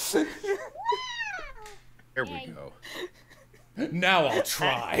incentive. There we go. Now I'll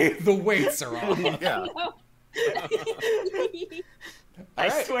try. The weights are off. Yeah. I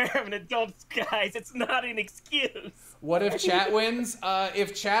swear I'm an adult, guys. It's not an excuse. What if chat wins?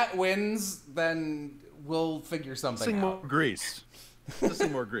 If chat wins, then we'll figure something Sing out. more Grease. Just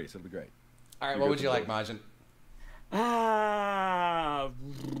sing more Grease. It'll be great. All right, what would you like, Majin?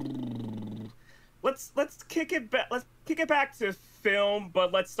 Let's kick it back. Let's kick it back to film,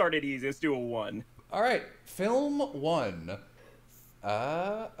 but let's start it easy. Let's do a 1. All right, film 1.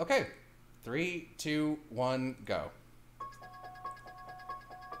 Okay. 3, 2, 1, go.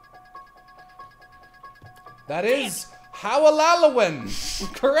 That is Howlalawin.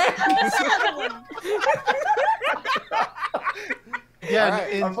 Correct. Yeah,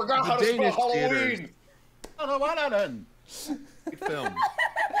 right. in I forgot how the to Danish spell theaters. Halloween. Good film.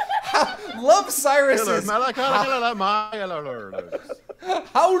 Love Cyrus's Howlugan.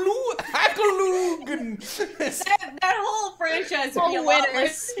 That whole franchise would be a lot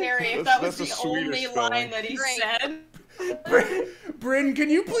less scary if that was the only line that he said. Bryn, can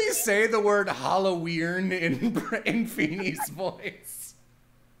you please say the word Halloween in Feeney's voice?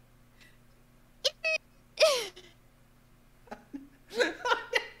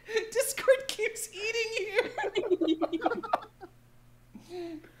 Discord keeps eating you.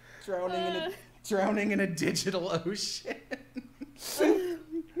 Drowning in a digital ocean.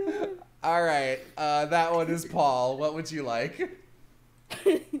 All right, that one is Paul. What would you like?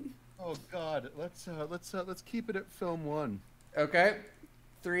 Oh God, let's keep it at film 1. Okay,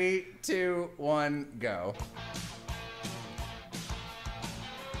 3, 2, 1, go.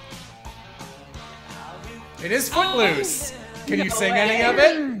 It is Footloose. Can you sing any of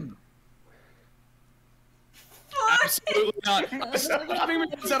it? Absolutely not. I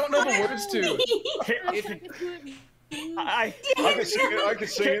don't know the words to. I can sing it. I can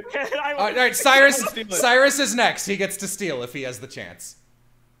sing it. All right, Cyrus is next. He gets to steal if he has the chance.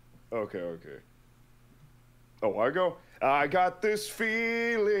 Okay. Oh, I go. I got this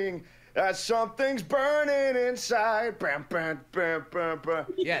feeling that something's burning inside. Bam, bam, bam, bam, bam.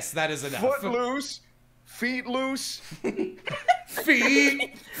 Yes, that is enough. Foot loose. Feet loose. Feet.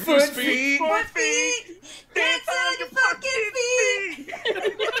 Foot feet. Dance on your fucking feet.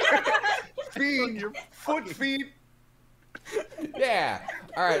 Feet. Foot feet. Yeah.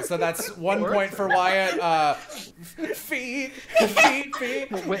 All right, so that's 1 point for Wyatt. Feet.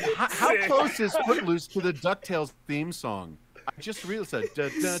 Wait, how close is Footloose to the DuckTales theme song? I just realized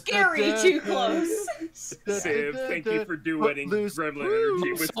that. Scary too close. Sim, thank you for duetting Gremlin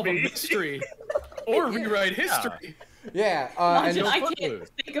Energy with Solve a me. mystery. Or rewrite history. Yeah. Imagine, I can't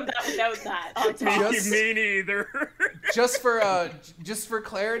think of that without that. Me neither. Just for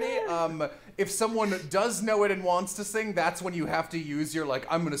clarity, if someone does know it and wants to sing, that's when you have to use your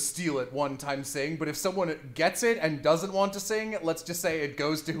I'm gonna steal it one time sing. But if someone gets it and doesn't want to sing, let's just say it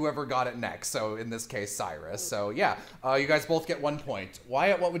goes to whoever got it next. So in this case, Cyrus. So yeah, you guys both get 1 point.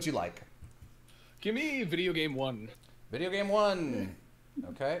 Wyatt, what would you like? Give me video game 1. Video game 1.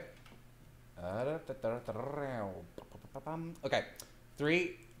 Okay. Okay.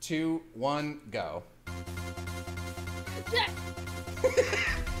 3, 2, 1, go.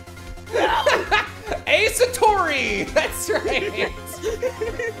 Ace Attorney! That's right!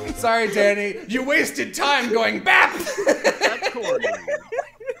 Sorry, Danny. You wasted time going BAP! That's Corey.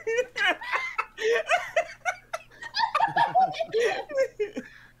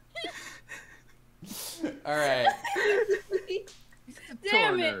 All right.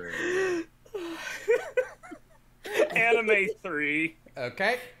 Damn it. Anime 3.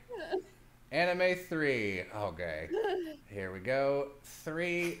 Okay. Anime 3. Okay. Here we go.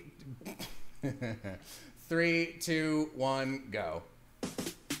 3, 2, 1, go.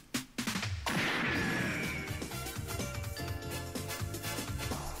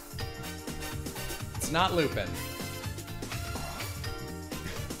 It's not Lupin.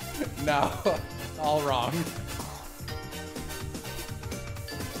 No. All wrong.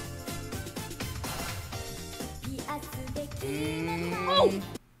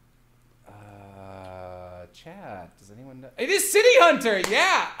 chat? Does anyone know? It is City Hunter.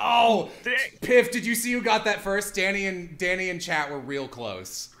 Yeah. Oh, Piff, did you see who got that first? Danny and chat were real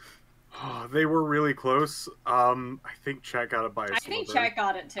close. They were really close. I think chat got it by a I think sliver. chat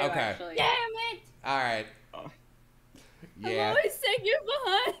got it too, Okay. actually. Damn it! All right. I'm Yeah. always saying you're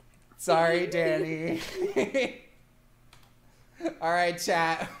behind. Sorry, Danny. All right,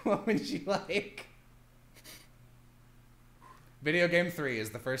 chat. What would you like? Video game 3 is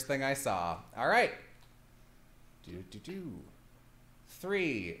the first thing I saw. All right.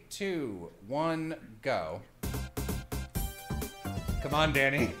 3, 2, 1, go. Come on,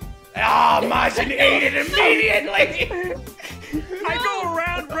 Danny. Ah, oh, Majin ate it immediately. I go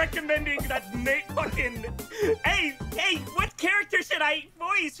around recommending that fucking. Hey, what character should I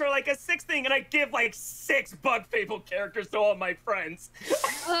voice for like a 6 thing? And I give like 6 Bug Fable characters to all my friends.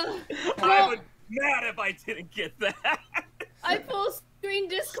 I would be mad if I didn't get that. I full screen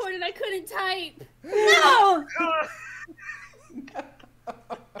Discord and I couldn't type. No!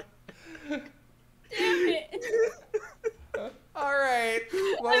 Damn it. All right.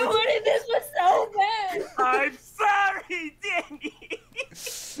 I wanted this one so bad. I'm sorry, Danny.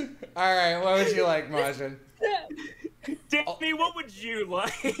 All right. What would you like, Majin? Danny, what would you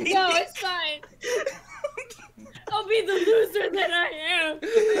like? No, it's fine. I'll be the loser that I am.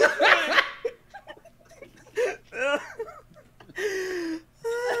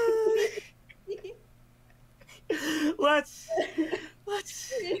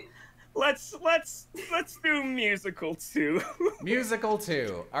 Let's do musical 2. Musical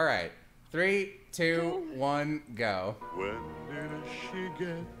 2. All right. 3, 2, 1, go. When did she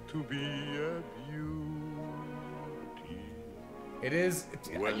get to be a beauty? It is.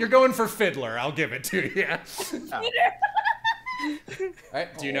 You're going for Fiddler. I'll give it to you. All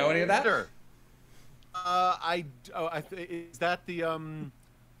right. Do you know any of that? Sure. Is that the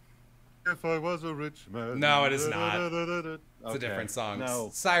If I was a rich man. No, it is not. It's a different song. No.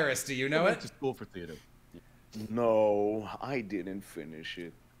 Cyrus, do you know I went it? to school for theater. No, I didn't finish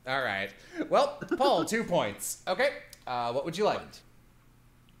it. All right. Well, Paul, 2 points. Okay. What would you like?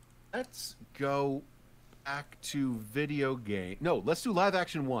 Let's go back to video game. No, let's do live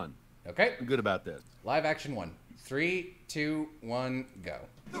action 1. Okay. I'm good about this. Live action 1. 3, 2, 1, go.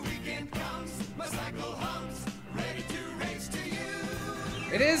 The weekend comes, my cycle hums, ready to race to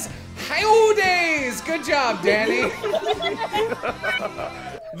you. It is Hi-O Days! Good job, Danny.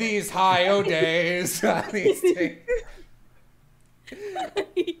 These Hi-O Days. These days.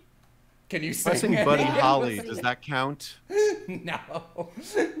 Can you sing? I sing any? Buddy Holly. Does that count? No.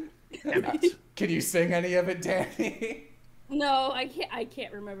 Can you sing any of it, Danny? No, I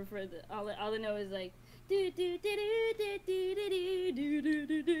can't remember for the all I know is like I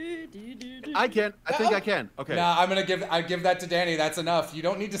can. I think I can. Okay. No, I give that to Danny. That's enough. You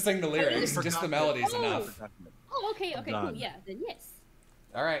don't need to sing the lyrics. Just the melody's enough. Oh, okay, cool. Yeah, then yes.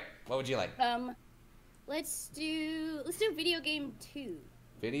 All right. What would you like? Let's do video game 2.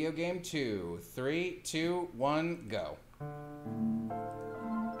 Video game 2. 3, 2, 1, go.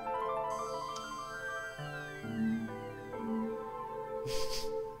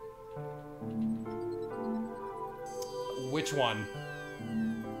 Which one?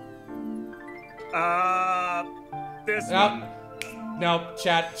 This Nope. one. Nope.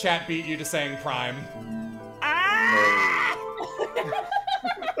 Chat beat you to saying Prime.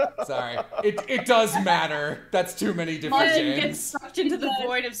 Sorry. It does matter. That's too many different Martin games. gets sucked into the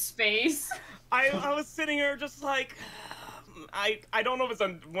void of space. I was sitting here just like, I don't know if it's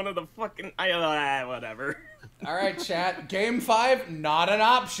on one of the fucking, whatever. All right, chat. Game 5, not an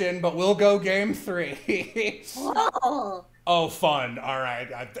option, but we'll go game 3. Whoa. Oh, fun. All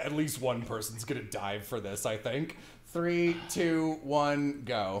right. At least one person's going to dive for this, I think. 3, 2, 1,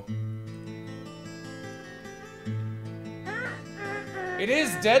 go. It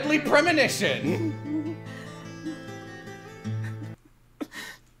is Deadly Premonition.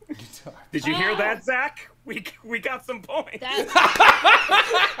 Did you hear that, Zach? We got some points.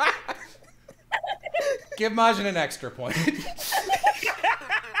 Give Majin an extra point.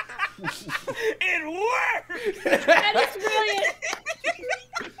 It worked! That is brilliant.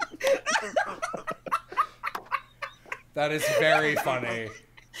 That is very funny.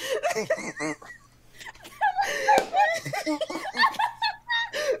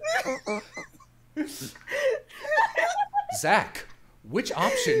 Zach, which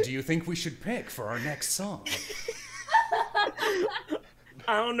option do you think we should pick for our next song?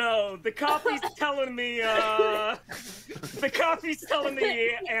 I don't know. The coffee's telling me,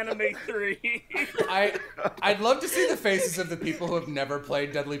 Anime 3. I'd love to see the faces of the people who have never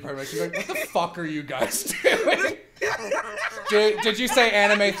played Deadly Premonition. Like, what the fuck are you guys doing? Did you say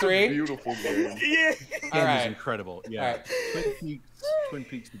anime 3? Beautiful game. Yeah. All right. Incredible. Yeah. All right. Twin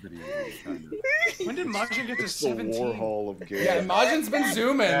Peaks the video game, kind of. When did Majin get to The 17? Warhol of games. Yeah, Majin's been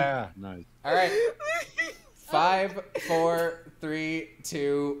zooming. Yeah, nice. All right. 5, 4, 3,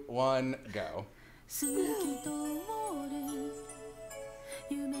 2, 1, go.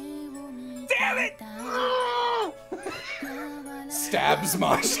 Damn it! Stabs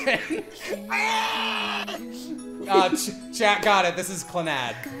Majin. Chat got it. This is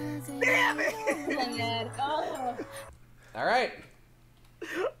Clannad. Damn it! Clannad. Oh. All right.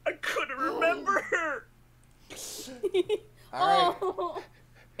 I couldn't remember. All right.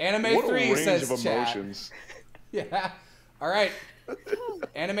 Anime What a 3 range says of chat. emotions. Yeah. All right.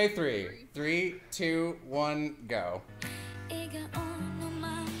 Anime 3. 3, 2, 1, go.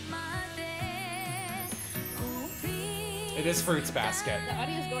 It is Fruits Basket. The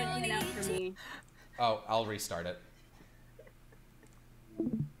audio's going in and out for me. Oh, I'll restart it.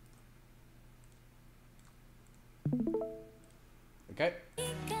 Okay.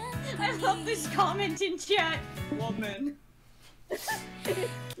 I love this comment in chat. Woman.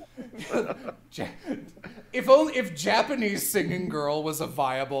 If Japanese singing girl was a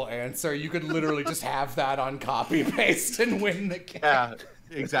viable answer, you could literally just have that on copy paste and win the game. Yeah,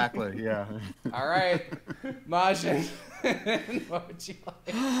 exactly. Yeah. All right, Majin. What would you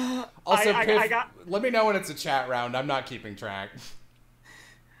like? Also, Piff, let me know when it's a chat round. I'm not keeping track.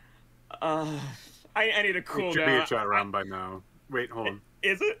 I need a cool It should be a chat round by now. Wait, hold on.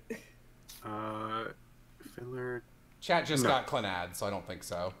 Is it? Fiddler. Chat just got Clannad, so I don't think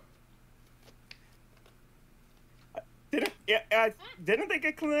so. Didn't they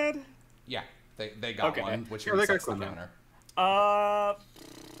get Clannad? Yeah, they got one, which is the counter.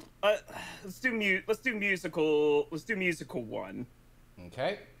 Let's do musical. Let's do musical 1.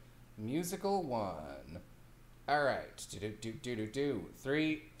 Okay, musical 1. All right, do.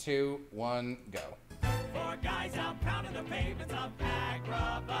 3, 2, 1, go. For guys out pounding the pavements of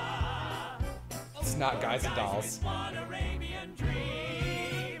Agrabah. It's not Guys and Dolls. One Arabian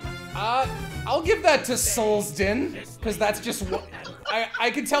dream. I'll give that to Soul's Din, because that's just what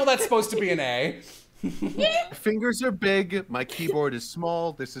I can tell that's supposed to be an A. My fingers are big. My keyboard is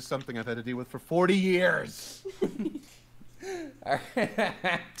small. This is something I've had to deal with for 40 years. Do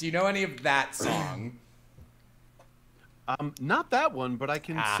you know any of that song? Not that one, but I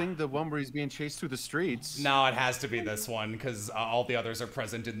can sing the one where he's being chased through the streets. No, it has to be this one, because all the others are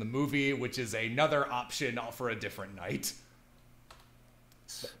present in the movie, which is another option for a different night.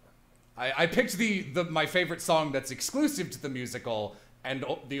 I picked my favorite song that's exclusive to the musical, and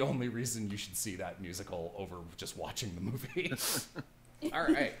the only reason you should see that musical over just watching the movie. All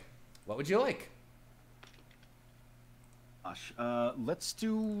right. What would you like? Gosh, let's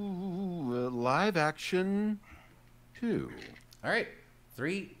do live action 2. All right.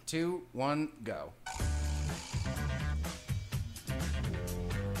 3, 2, 1, go.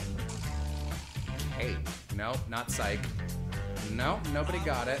 Hey, no, not Psych. No, nobody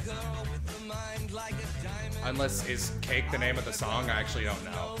got it. Unless, is Cake the name of the song? I actually don't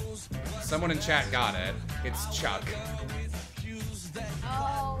know. Someone in chat got it. It's Chuck.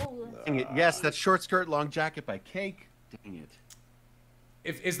 Oh. Dang it. Yes, that's Short Skirt, Long Jacket by Cake. Dang it.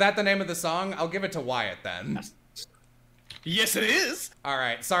 Is that the name of the song? I'll give it to Wyatt then. Yes, it is. All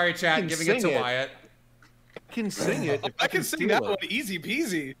right. Sorry, chat. Giving it to Wyatt. I can sing it. I can sing that one easy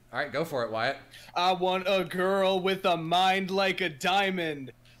peasy. All right, go for it, Wyatt. I want a girl with a mind like a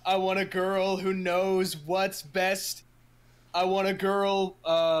diamond. I want a girl who knows what's best. I want a girl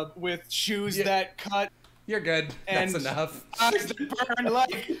with shoes that cut. You're good. That's enough. Eyes that burn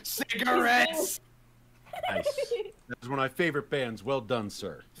like cigarettes. Nice. That's one of my favorite bands. Well done,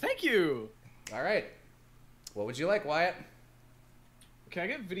 sir. Thank you. All right. What would you like, Wyatt? Can I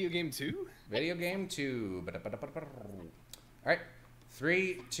get video game 2? Video game 2. All right.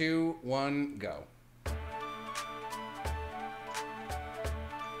 3, 2, 1, go.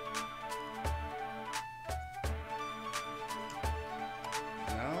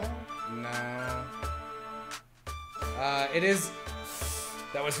 No. It is.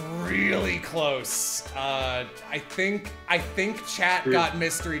 That was really close. I think chat got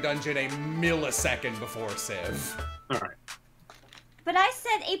Mystery Dungeon a millisecond before Civ. All right. But I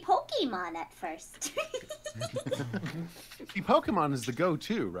said a Pokemon at first. See, Pokemon is the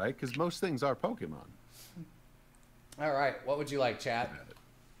go-to, right? Because most things are Pokemon. All right. What would you like, chat?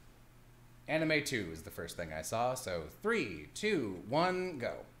 Anime 2 is the first thing I saw. So 3, 2, 1,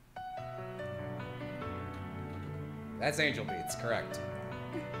 go. That's Angel Beats, correct.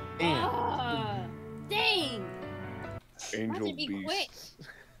 Dang. Angel Beats.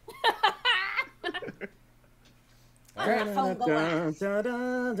 I found the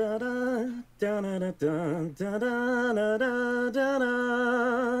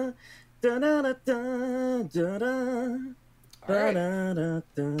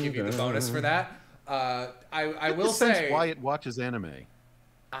Give you the bonus for that. I will say Wyatt watches anime.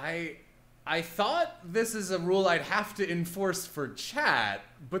 I thought this is a rule I'd have to enforce for chat,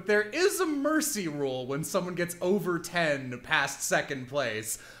 but there is a mercy rule when someone gets over 10 past second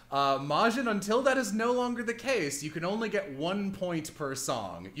place. Majin, until that is no longer the case, you can only get 1 point per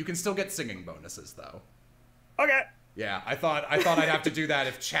song. You can still get singing bonuses, though. Okay. Yeah, I thought I'd have to do that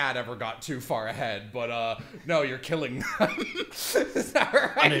if chat ever got too far ahead, but no, you're killing them. Is that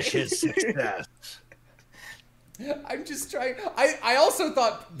right? Punish his success. I'm just trying. I also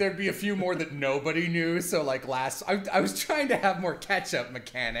thought there'd be a few more that nobody knew. So like I was trying to have more catch-up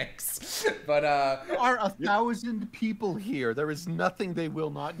mechanics, but there are 1,000 people here. There is nothing they will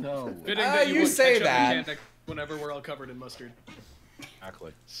not know. Fitting that you would say catch up that. mechanic whenever we're all covered in mustard.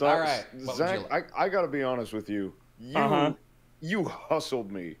 Exactly. So, all right, Zach, I gotta be honest with you. You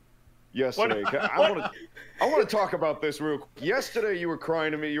hustled me yesterday. I want to talk about this real quick. Yesterday, you were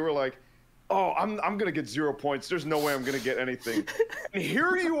crying to me. You were like, "Oh, I'm gonna get 0 points. There's no way I'm gonna get anything." And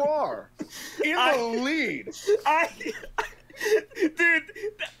here you are, in the lead. Dude,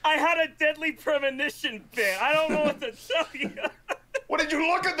 I had a deadly premonition bit. I don't know what to tell you. What, did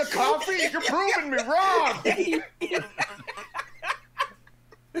you look at the coffee? You're proving me wrong.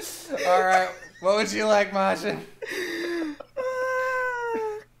 all right. What would you like, Majin?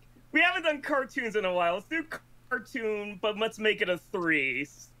 We haven't done cartoons in a while. Let's do cartoon, but let's make it a 3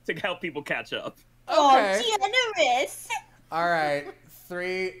 to help people catch up. Okay. Oh, generous! All right.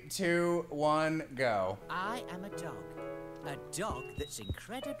 3, 2, 1, go. I am a dog that's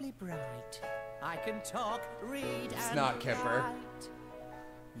incredibly bright. I can talk, read, It's and not Kipper. write.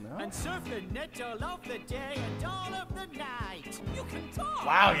 No. And surf the net all of the day and all of the night. You can talk.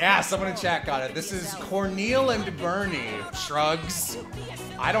 Wow, yeah, someone in chat got it. This is Cornel and Bernie. Shrugs.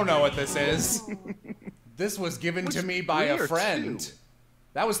 I don't know what this is. This was given to me by a friend. 2?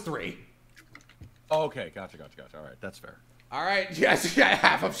 That was 3. Oh, okay, gotcha. All right, that's fair. All right, yes, yeah,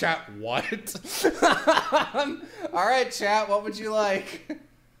 half of chat. What? All right, chat, what would you like?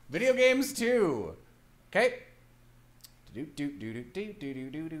 Video games 2. Okay.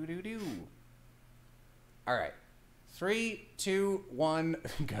 All right. 3, 2, 1,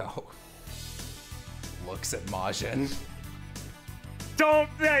 go. Looks at Majin. Don't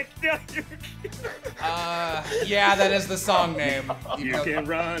Yeah, that is the song name. You can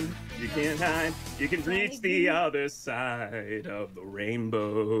run, you can hide, you can reach the other side of the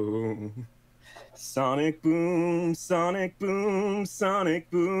rainbow. Sonic boom, sonic boom, sonic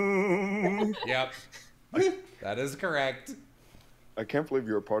boom. Yep. That is correct. I can't believe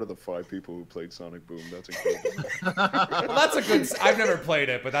you're a part of the 5 people who played Sonic Boom. That's incredible. Well, that's a good. I've never played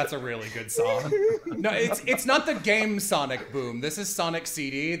it, but that's a really good song. No, it's not the game Sonic Boom. This is Sonic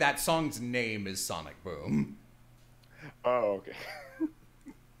CD. That song's name is Sonic Boom. Oh, okay.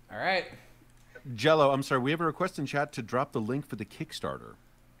 All right. Jello, I'm sorry. We have a request in chat to drop the link for the Kickstarter.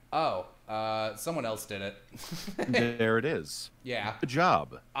 Oh, someone else did it. There it is. Yeah. Good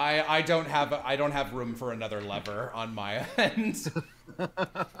job. I don't have room for another lever on my end.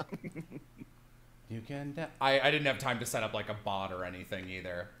 You can. I didn't have time to set up like a bot or anything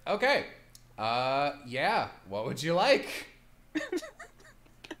either. Okay. Yeah. What would you like?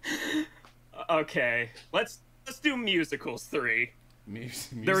 Okay, let's do musicals 3.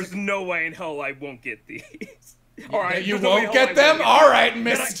 There's no way in hell I won't get these. All right, you won't get them? All right,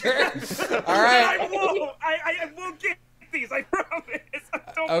 mister. All right. I won't get these, I promise. I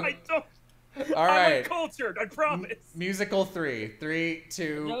don't. All right. I'm uncultured, I promise. Musical 3. 3,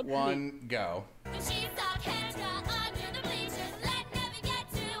 2, 1, go. It's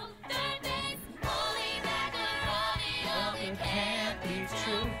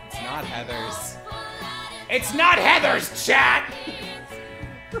not Heather's. It's not Heather's, chat!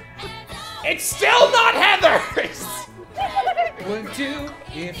 It's still not Heather's! Would do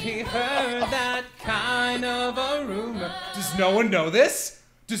if he heard that kind of a rumor. Does no one know this?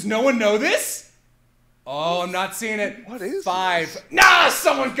 Does no one know this? Oh, I'm not seeing it. What is 5. this? Nah,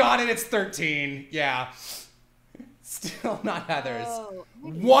 someone got it. It's 13. Yeah. Still not Heather's. Oh.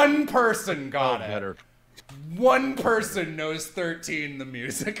 One person got it. Better. One person knows 13 the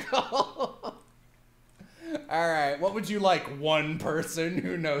musical. All right, what would you like? One person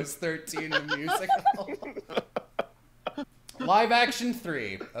who knows 13 the musical. Live action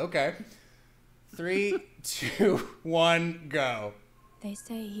 3. Okay. 3, 2, 1, go. They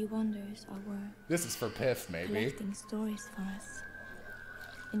say he wanders our world, This is for Piff, maybe. collecting stories for us.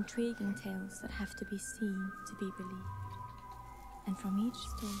 intriguing tales that have to be seen to be believed. And from each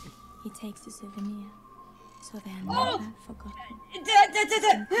story, he takes a souvenir, so they are never forgotten.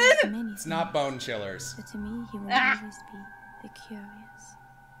 It's not Bone Chillers. But to me, he will always be the curious.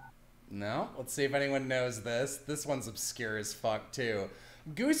 No, let's see if anyone knows this. This one's obscure as fuck, too.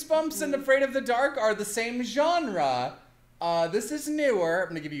 Goosebumps and Afraid of the Dark are the same genre. This is newer. I'm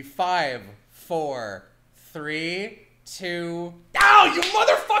gonna give you 5, 4, 3, 2... Ow, you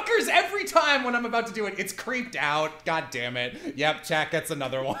motherfuckers! Every time when I'm about to do it, it's creeped out. God damn it. Yep, chat gets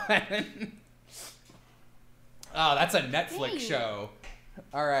another one. Oh, that's a Netflix show.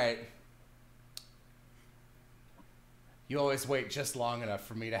 All right. You always wait just long enough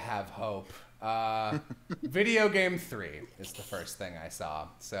for me to have hope. Video Game 3 is the first thing I saw.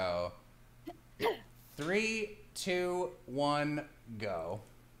 So, 3, 2, 1, go.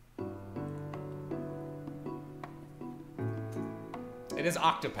 It is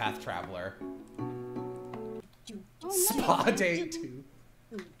Octopath Traveler. Spa Day 2.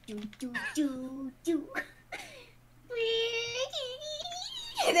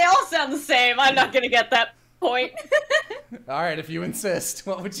 They all sound the same. I'm not gonna get that point. All right, if you insist,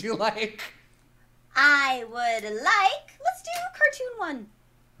 what would you like? I would like. Let's do cartoon 1.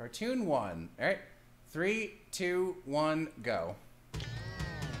 Cartoon 1. All right, 3, 2, 1, go.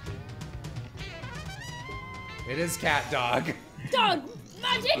 It is Cat Dog. Dog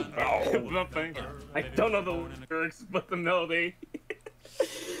magic. I don't know the lyrics, but the melody.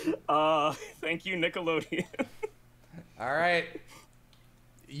 Thank you, Nickelodeon. All right,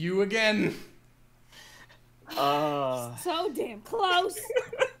 you again. So damn close.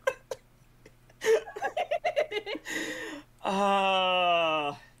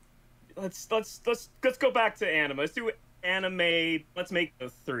 Let's go back to anime. Let's do anime. Let's make the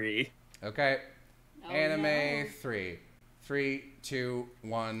 3. Okay. Anime 3. 3, 2,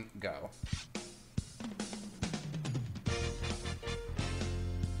 1, go.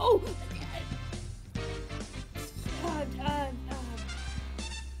 Oh.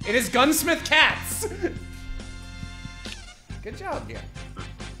 It is Gunsmith Cats. Good job, yeah.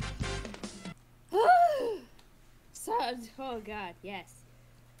 So, oh god, yes.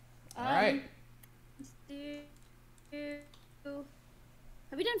 All right.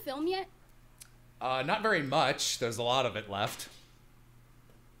 Have we done film yet? Not very much. There's a lot of it left.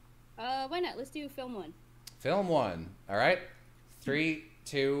 Why not? Let's do film 1. Film 1. All right. 3,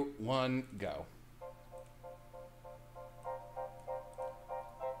 2, 1, go.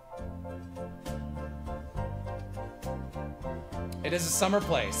 It is a summer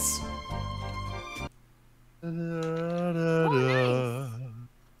place.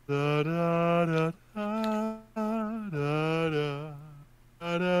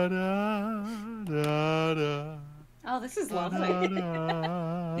 Oh, this is lovely.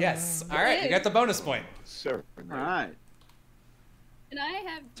 Yes. All right, you got the bonus point. Sure. All right. And I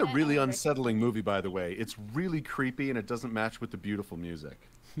have. It's a really unsettling movie, by the way. It's really creepy, and it doesn't match with the beautiful music.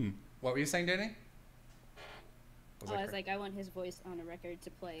 What were you saying, Danny? I was like, I want his voice on a record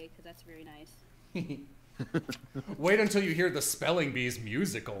to play because that's very nice. Wait until you hear the Spelling Bee's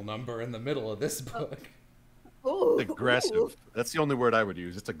musical number in the middle of this book. Oh. It's aggressive. That's the only word I would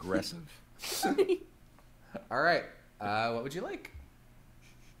use. It's aggressive. All right. What would you like?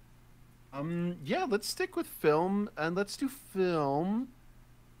 Yeah, let's stick with film, and let's do film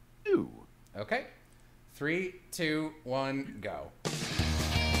 2. Okay. 3, 2, 1, go.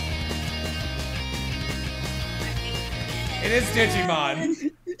 It is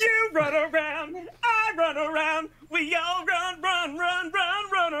Digimon. You run around, I run around, we all run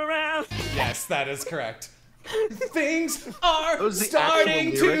around. Yes, that is correct. Things are Those are the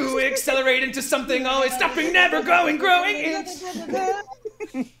starting actual to lyrics. accelerate into something always stopping, never growing. It's...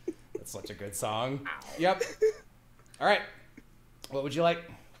 That's such a good song. Yep. All right. What would you like?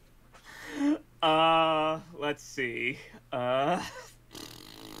 Let's see.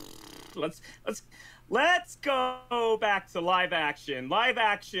 Let's go back to live action. Live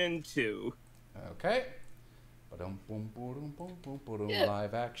action 2. Okay.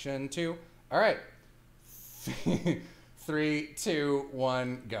 Live action 2. All right. 3, 2,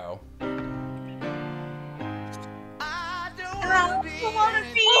 1, go. I don't wanna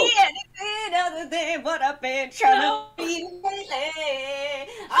be anything other than what I've been trying to be lately.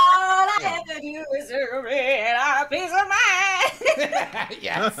 All I have to do is surrender our peace of mind.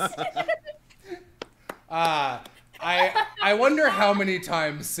 Yes. I wonder how many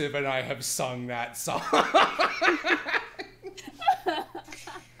times Siv and I have sung that song.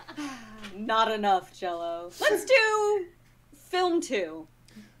 Not enough, Jello. Let's do film 2.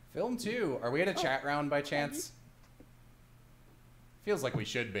 Film 2. Are we at a chat round by chance? Feels like we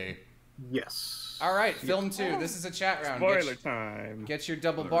should be. Yes. All right, film 2. This is a chat round. Spoiler time. Get your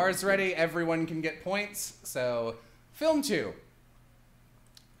double bars ready. Everyone can get points. So, film 2.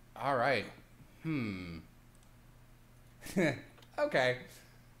 All right. Okay.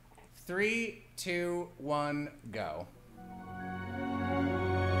 3, 2, 1, go.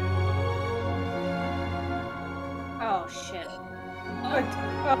 Oh shit. Oh,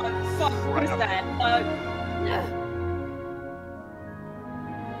 fuck, what is that?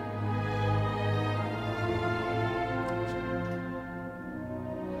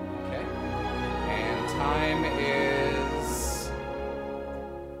 Okay. And time is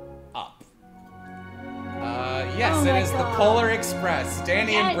up. Yes, Oh it my is the God. Polar Express.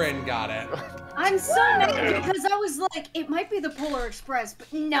 Danny and Yes. Bryn got it. I'm so mad because I was like, it might be the Polar Express,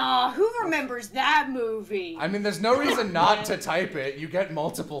 but nah, who remembers that movie? I mean, there's no reason not to type it. You get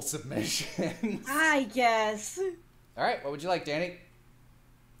multiple submissions. I guess. All right, what would you like, Danny?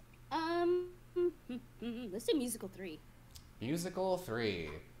 Let's do musical 3. Musical 3.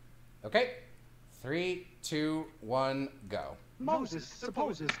 Okay. 3, 2, 1, go. Moses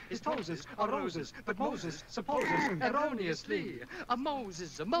supposes his toes are roses, but Moses supposes erroneously a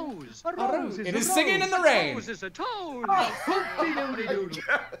Moses, a Mose, a rose. It is Singing in the Rain. Moses, a toad. All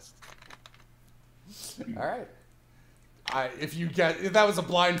right. If that was a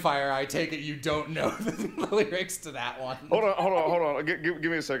blind fire, I take it you don't know the lyrics to that one. Hold on. Give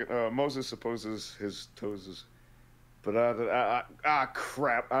me a second. Moses supposes his toes is, but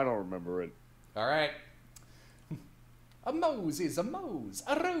crap, I don't remember it. All right. A Mose is a Mose.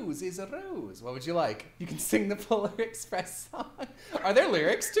 A rose is a rose. What would you like? You can sing the Polar Express song. Are there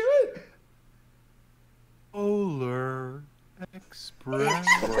lyrics to it? Polar Express.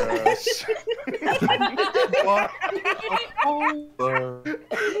 What? Polar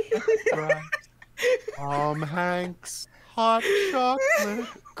Express. Tom Hanks. Hot chocolate.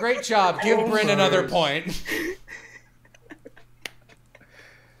 Great job. Give Bryn another point.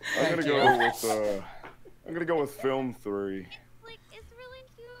 I'm gonna go with film 3. Like, it's really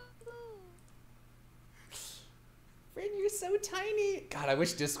cute. Bryn, you're so tiny. God, I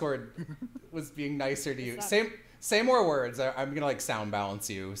wish Discord was being nicer to you. Say more words. I'm gonna like sound balance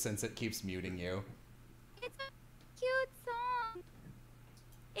you since it keeps muting you. It's a cute song.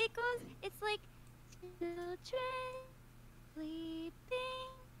 It's like children sleeping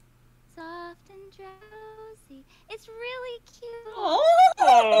soft and drowsy. It's really cute.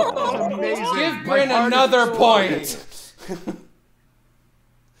 Oh, amazing. Give Bryn another point.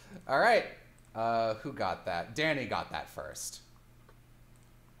 All right. Who got that? Danny got that first.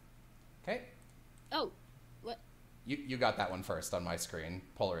 Okay. Oh, what? You got that one first on my screen,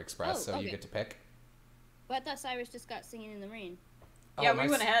 Polar Express, so you get to pick. But I thought Cyrus just got Singing in the Rain. Yeah, we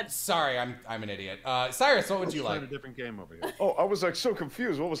went ahead. Sorry, I'm an idiot. Cyrus, what would you like? A different game over here. Oh, I was like so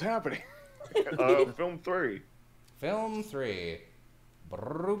confused. What was happening? Film 3. Film 3.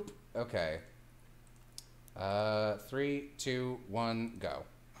 Broop. Okay. 3, 2, 1, go.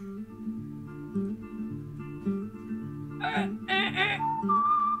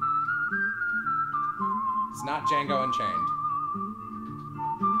 It's not Django Unchained.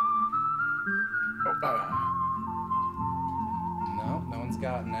 No, no one's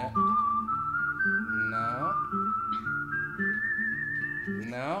gotten it.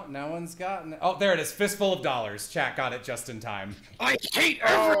 No one's gotten it. Oh, there it is. Fistful of Dollars. Chat got it just in time. I hate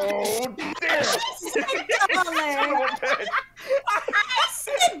everything. Oh, damn! I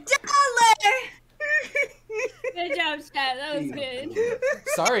said dollar. Good job, chat. That was good.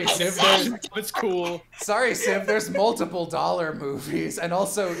 Sorry, Civ. It's cool. Sorry, Civ. There's multiple dollar movies, and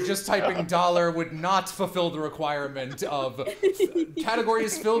also just typing dollar would not fulfill the requirement of category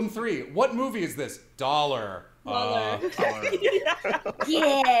is film 3. What movie is this? Dollar. Yeah.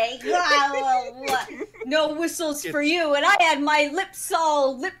 No whistles for you, and I had my lips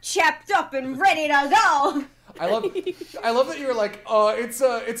all lip chapped up and ready to go. I love that you were like, it's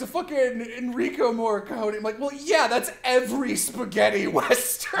a fucking Enrico Morricone. I'm like, well, yeah, that's every spaghetti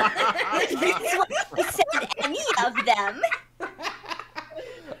western. I said any of them.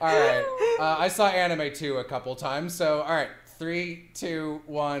 All right, I saw anime too a couple times, so all right, 3, 2,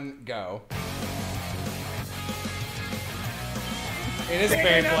 1, go. It is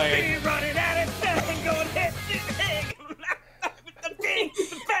Beyblade. Running at it, going head to head. The bang,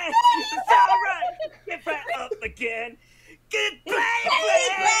 the bang, it's all right. Get right up again. Good play.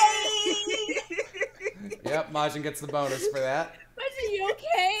 Yep, Majin gets the bonus for that. Majin, you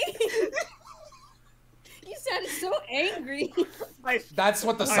okay? You sounded so angry. That's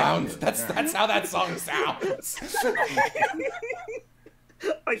what the sound. That's how that song sounds.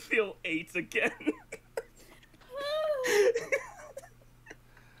 I feel 8 again.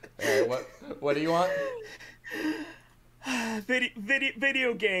 What do you want?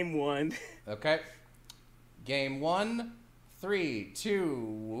 Video game 1. Okay. Game 1. 3, 2.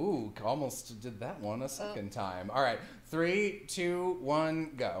 Ooh, almost did that one a second time. All right. 3, 2,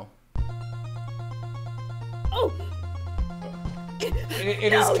 1, go. Oh.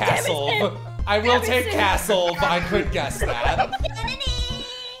 It is Castle. I will take Castle. I could guess that.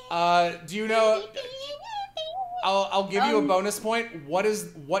 Do you know? I'll give you a bonus point.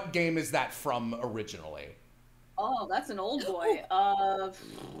 What game is that from originally? Oh, that's an old boy. Simon's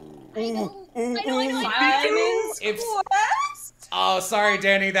Quest? Oh, sorry,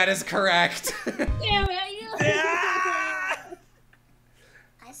 Danny. That is correct. Damn it!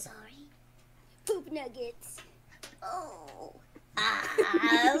 I'm sorry. Poop nuggets. Oh.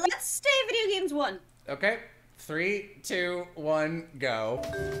 Let's stay video games 1. Okay. 3, 2, 1, go.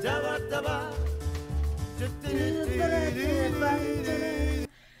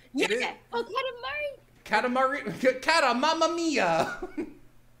 Yeah. Oh, Cata Mamma Mia.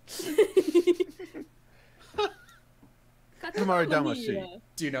 Katamari Damacy.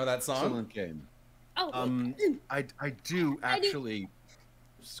 Do you know that song? Excellent game. Oh. I do actually.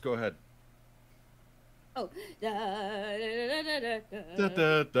 Just go ahead. Oh.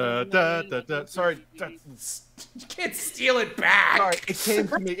 Sorry. You can't steal it back. Sorry, it came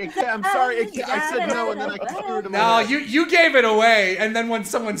to me. I'm sorry. I said no, and then I threw it away. No, you gave it away, and then when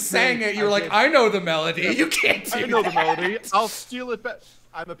someone sang it, you were like, I know the melody. You can't do that. I know the melody. I'll steal it back.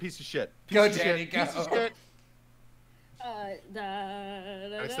 I'm a piece of shit. Go, Danny, go. Piece of shit.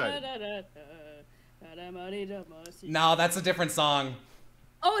 No, that's a different song.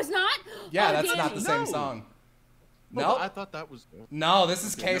 Oh, it's not? Yeah, oh, that's Danny. not the same song. No, I thought that was. No, this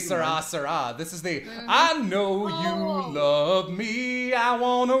is Que Sera Sera. This is the I know you love me. I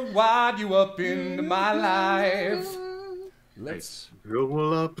wanna wind you up into my life. Let's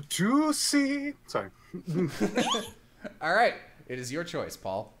roll up to see. Sorry. All right, it is your choice,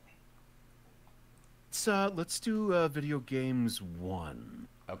 Paul. Let's do video games 1.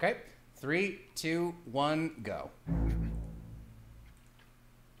 Okay, 3, 2, 1, go.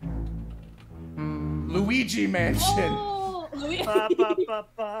 Luigi Mansion. Oh, Luigi. Ba ba ba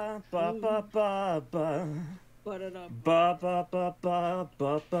ba ba ba ba ba. Ba ba ba ba ba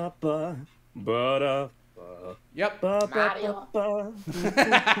ba ba ba. Ba ba. Yep. Ba ba ba.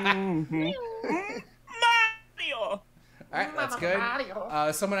 Mario. All right, that's good.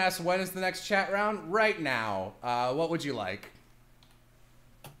 Someone asked, when is the next chat round? Right now. What would you like?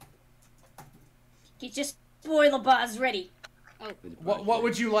 Get your spoiler bars ready. Oh. What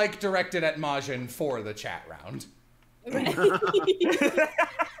would you like directed at Majin for the chat round?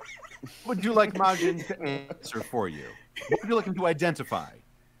 Would you like Majin to answer for you? What would you like him to identify?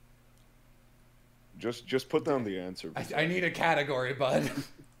 Just put down the answer. I need a category, bud.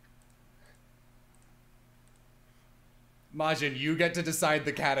 Majin, you get to decide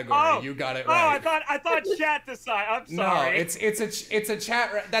the category. Oh, you got it Oh, right. I thought chat decide. I'm sorry. No, it's a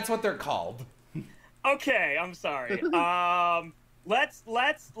chat. That's what they're called. Okay, I'm sorry. Let's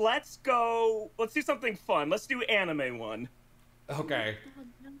go. Let's do something fun. Let's do anime 1. Okay.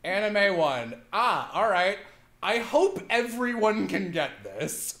 Anime 1. All right. I hope everyone can get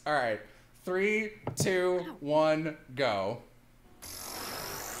this. All right. 3, 2, 1, go.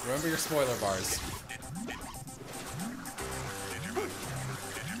 Remember your spoiler bars.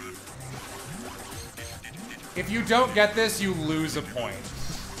 If you don't get this, you lose a point.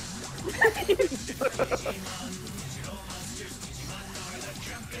 I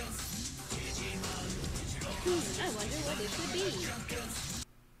wonder what it could be.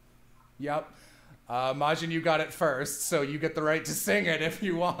 Yep. Majin, you got it first, so you get the right to sing it if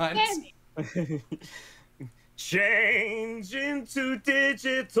you want. Change into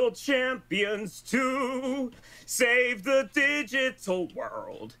digital champions to save the digital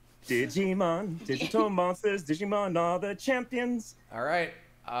world. Digimon, digital monsters, Digimon are the champions. All right.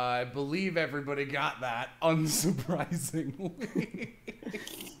 I believe everybody got that, unsurprisingly.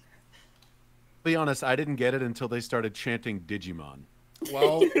 Be honest, I didn't get it until they started chanting Digimon.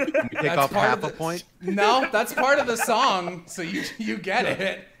 Well, you take off half a point? No, that's part of the song, so you get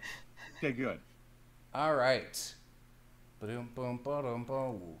it. Okay, good. All right.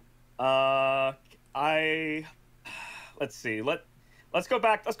 Let's see. Let's go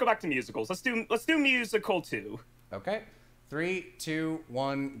back to musicals. Let's do musical 2. Okay. 3, 2,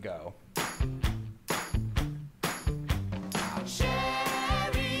 1, go.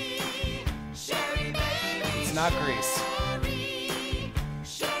 It's not Grease.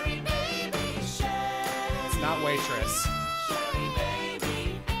 It's not Waitress.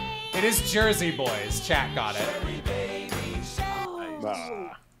 It is Jersey Boys. Chat got it.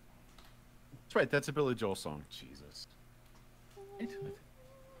 That's right. That's a Billy Joel song. Jesus.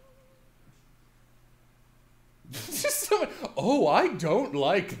 Just someone, oh, I don't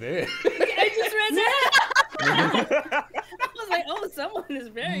like this. I just read that. I was like, oh, someone is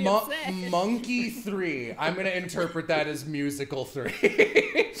very upset. Monkey 3. I'm gonna interpret that as musical 3.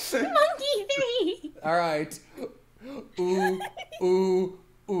 Monkey 3. All right. Ooh, ooh,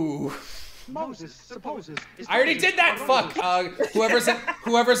 ooh. Moses supposes. I already did that. Fuck.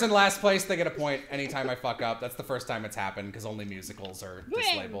 Whoever's in last place, they get a point anytime I fuck up. That's the first time it's happened because only musicals are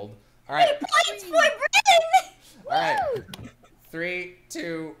mislabeled. All right. Points for Britain! All right. 3,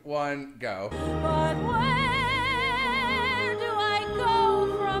 2, 1, go. But where do I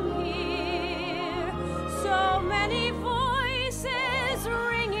go from here? So many voices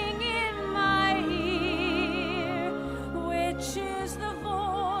ringing in my ear. Which is the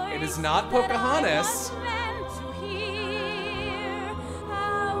voice? It is not Pocahontas.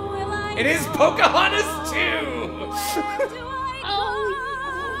 It is Pocahontas 2.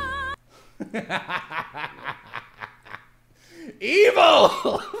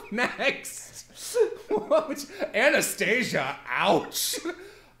 Evil! Next! Anastasia, ouch!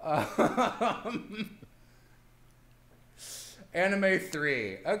 Anime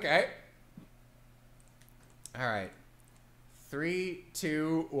 3, okay. Alright. 3,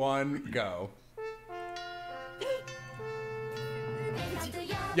 2, 1, go.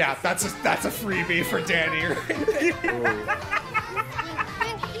 Yeah, that's a freebie for Danny.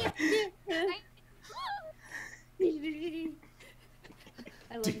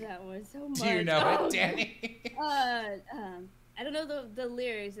 I love that one so much. Do you know it, Danny? I don't know the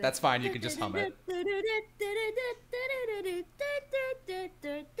lyrics. That's fine, you can just hum it.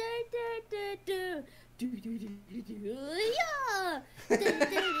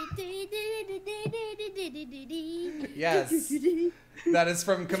 Yes, that is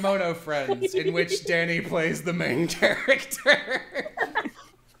from Kimono Friends, in which Danny plays the main character.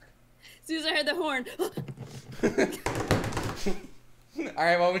 As soon as I heard the horn. All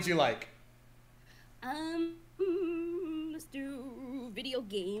right, what would you like? Let's do video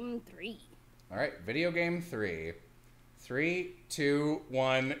game 3. All right, video game 3. 3, 2,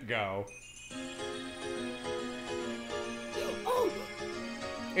 1, go. Oh!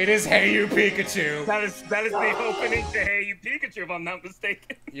 It is Hey You Pikachu. That is the opening to Hey You Pikachu, if I'm not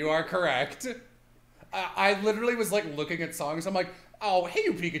mistaken. You are correct. I literally was like looking at songs. I'm like, oh, Hey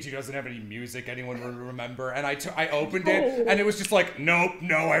You Pikachu doesn't have any music anyone would remember. And I opened it, and it was just like, nope,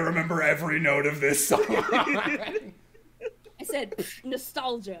 no, I remember every note of this song. I said,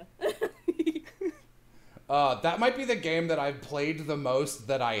 nostalgia. That might be the game that I've played the most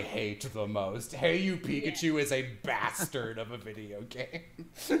that I hate the most. Hey You Pikachu is a bastard of a video game.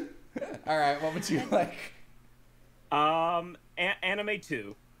 All right, what would you like? Anime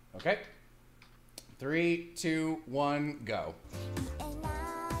 2. Okay. 3, 2, 1, go.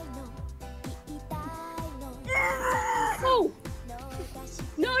 Oh!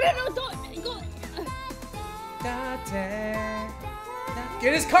 No, don't go.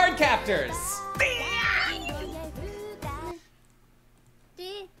 Get his card captors!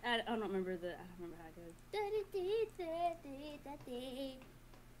 I don't remember how it goes.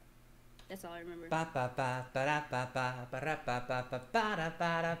 That's all I remember.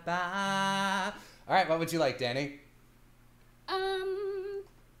 All right, what would you like, Danny?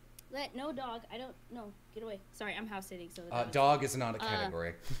 Let no dog. I don't know. Get away. Sorry, I'm house sitting, so. Dog is not a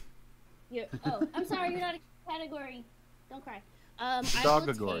category. Oh, I'm sorry. You're not a category. Don't cry.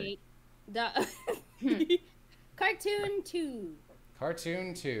 Dogagory. Cartoon 2.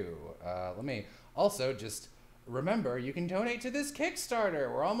 Cartoon 2. Let me also just remember you can donate to this Kickstarter.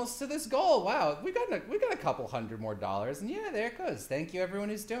 We're almost to this goal. Wow, we got a couple $100 more, and yeah, there it goes. Thank you everyone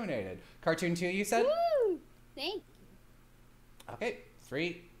who's donated. Cartoon 2, you said? Woo! Thank you. Okay,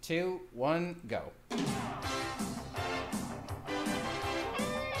 3, 2, 1, go. What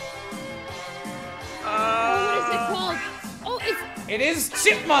is it called? Oh, it is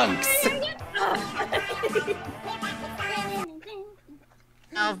Chipmunks.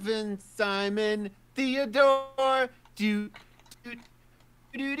 Alvin, Simon, Theodore,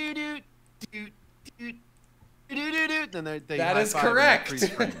 That is correct.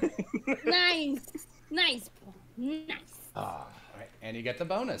 Nice, Paul. Nice. All right, and you get the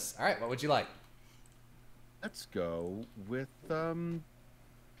bonus. All right, what would you like? Let's go with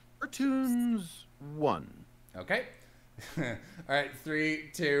Cartoons 1. Okay. All right, 3,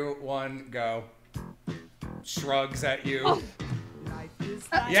 2, 1, go. Shrugs at you. Oh.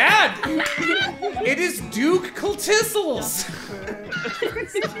 Yeah! It is Duke Cultistles!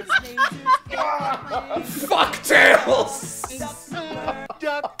 Fuck Tails!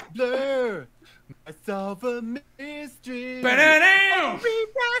 Blur! solve a mystery. Ba-da-dam! Read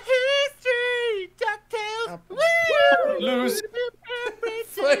that history. DuckTales. Woo! Lose.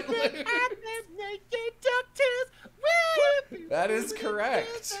 That is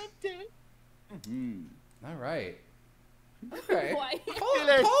correct. All right. Okay.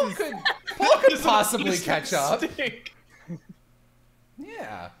 Paul could possibly catch up.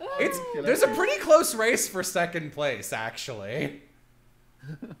 Yeah. There's a pretty close race for second place, actually.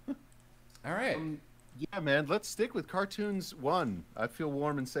 All right. Yeah, man. Let's stick with cartoons 1. I feel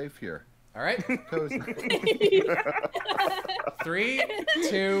warm and safe here. All right. Cozy. 3,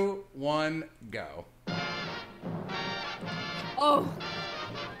 2, 1, go. Oh.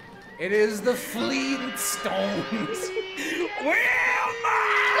 It is the Flintstones.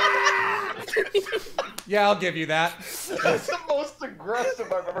 Yeah, I'll give you that. That's the most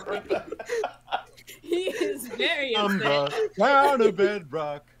aggressive I've ever heard that. He is very From upset. the town of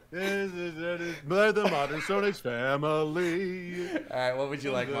Bedrock is the modern Stone Age family. All right, what would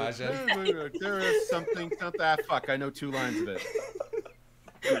you like, Maja? There is something. Ah, fuck! I know 2 lines of it.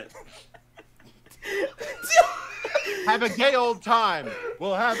 Have a gay old time.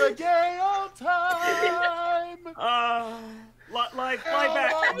 We'll have a gay old time.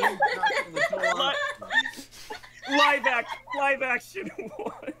 Live action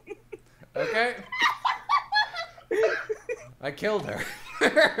 1. Okay. I killed her.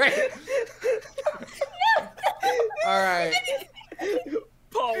 All right.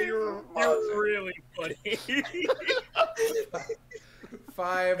 Paul, you're really funny.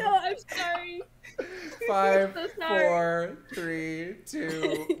 5. No, I'm sorry. 5, I'm so sorry. 4, 3,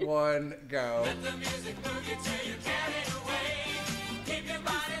 2, 1, go.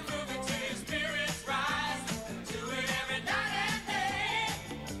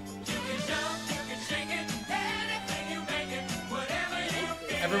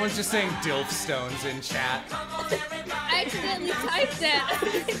 Everyone's just saying DILF stones in chat. I accidentally typed that.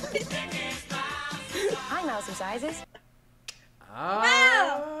 I know some sizes.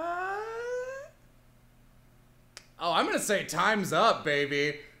 Oh, I'm gonna say time's up,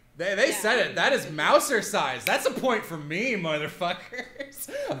 baby. They said it. That is Mouser size. That's a point for me, motherfuckers.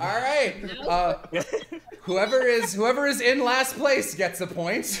 All right. Whoever is in last place gets a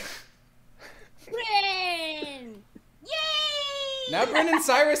point. Bryn! Yay! Now Bryn and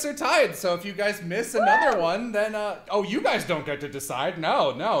Cyrus are tied. So if you guys miss another one, then oh, you guys don't get to decide.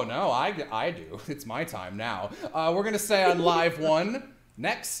 No, I do. It's my time now. We're gonna say on live 1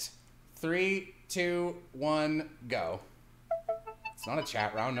 next. 3, 2, 1, go. It's not a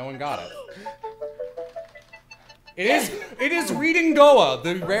chat round. No one got it. It is reading Goa,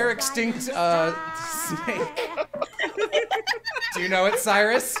 the rare extinct snake. Do you know it,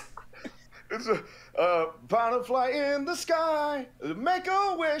 Cyrus? It's a butterfly in the sky. Make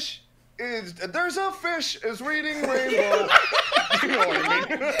a wish. There's a fish is reading rainbow. You know what I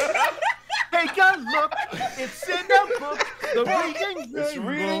mean? Take a look. It's in the book. The reading rainbow. It's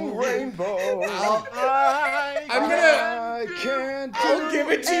reading rainbow. I'll give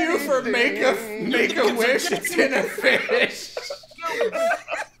it to you for make a wish. It's in a fish.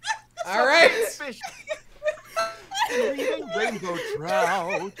 All right. Reading rainbow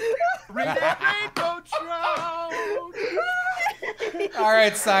trout. Reading rainbow trout. All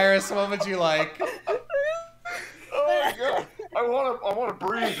right, Cyrus, what would you like? Oh my god. I want to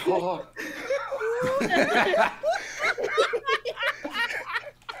breathe. Hold on.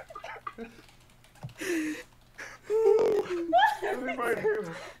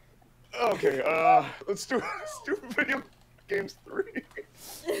 Okay, let's do video games 3.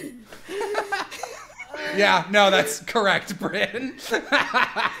 Yeah, no, that's correct, Bryn.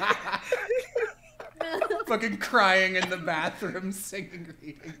 Fucking crying in the bathroom, singing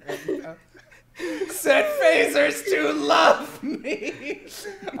Reading Rainbow. Set phasers to love me.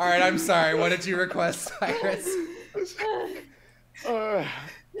 All right, I'm sorry. What did you request, Cyrus?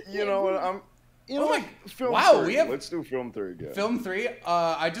 You know what? Film wow, 3. Let's do film 3 again. Film 3.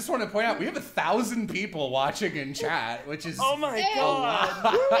 I just want to point out we have 1,000 people watching in chat, which is oh my god!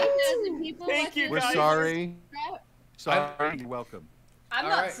 1,000 people. Thank you, We're guys. sorry. Sorry. You're welcome. I'm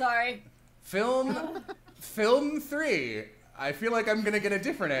All not right. sorry. Film 3. I feel like I'm gonna get a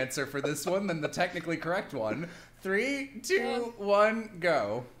different answer for this one than the technically correct one. 3, 2, 1,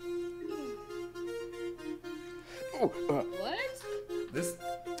 go. What?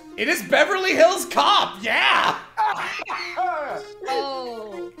 It is Beverly Hills Cop. Yeah.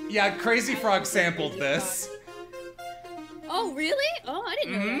 Oh. Yeah, Crazy Frog sampled this. Oh, really? Oh, I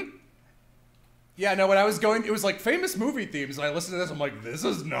didn't know that. Yeah, no, when I was going, it was like famous movie themes, and I listened to this, I'm like, this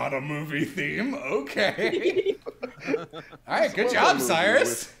is not a movie theme. Okay. All right, good job,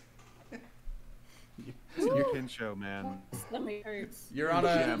 Cyrus. It's your pin show, man. Stomach hurts. You're on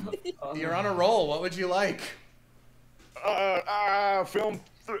a roll. What would you like? Film.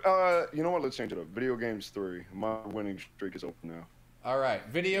 You know what? Let's change it up. Video games 3. My winning streak is open now. All right.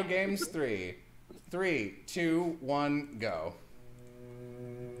 Video games 3. 3, 2, 1, go.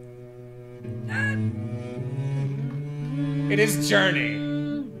 It is Journey.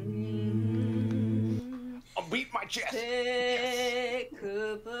 I'll beat my chest. Yeah,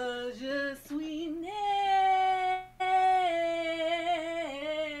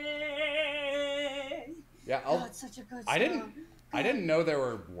 it's such a good song. I didn't know there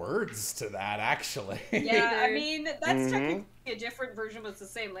were words to that, actually. Yeah, I mean, that's technically a different version, but it's the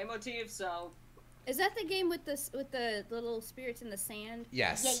same leitmotif, so... Is that the game with the little spirits in the sand?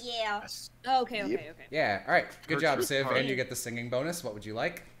 Yes. Yeah. Oh, okay, okay, okay. Yeah, all right. Good job, Kurt's Civ, hard. and you get the singing bonus. What would you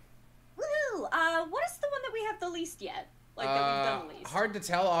like? Woohoo! What is the one that we have the least yet? Like, that we've done the least? Hard to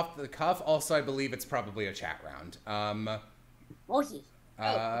tell off the cuff. Also, I believe it's probably a chat round.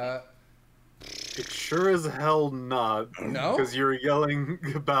 It sure as hell not. No? Because you're yelling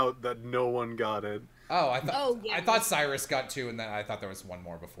about that no one got it. Oh, I thought Cyrus got 2, and then I thought there was one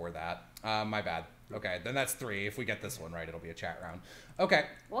more before that. My bad. Okay, then that's 3. If we get this one right, it'll be a chat round. Okay.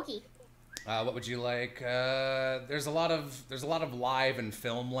 What would you like? There's a lot of live and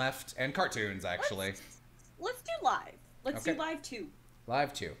film left, and cartoons actually. Let's do live. Let's do live 2.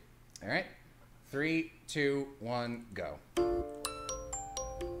 Live 2. All right. 3, 2, 1, go.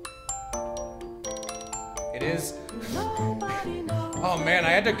 It is. Oh man, I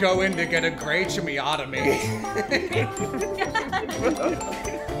had to go in to get a tracheotomy.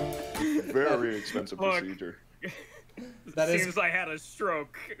 Very expensive procedure. Seems I had a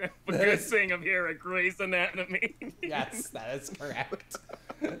stroke. Good thing I'm here at Grey's Anatomy. Yes, that is correct.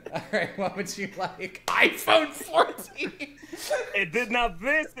 All right, what would you like? iPhone 14. It did now.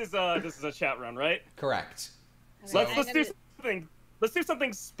 This is a chat round, right? Correct. So let's do something. Let's do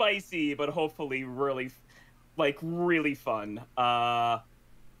something spicy, but hopefully really fun.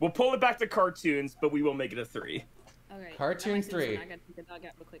 We'll pull it back to cartoons, but we will make it a 3. Okay. Cartoon 3. I gotta take the dog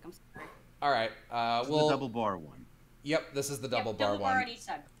out real quick. I'm sorry. All right. We'll the double bar one. Yep, this is the double bar double one. bar on each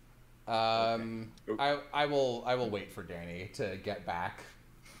side. I will wait for Danny to get back,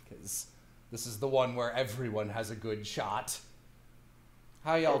 because this is the one where everyone has a good shot.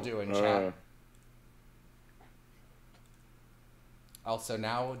 How y'all doing, chat? Also,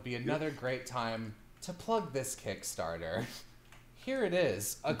 now would be another great time to plug this Kickstarter. Here it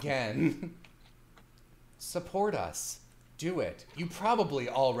is, again. Support us. Do it. You probably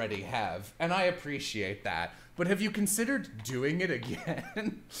already have, and I appreciate that. But have you considered doing it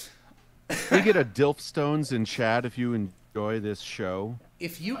again? We get a Dilf Stones in chat if you enjoy this show.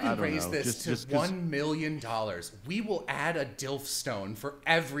 If you can raise this to $1 million, we will add a Dilf Stone for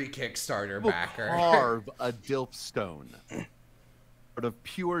every Kickstarter backer. Carve a Dilf Stone. Out of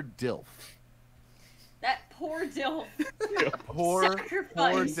pure Dilf. That poor Dilf. Poor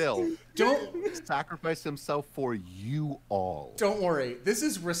Dilf. Don't sacrifice himself for you all. Don't worry. This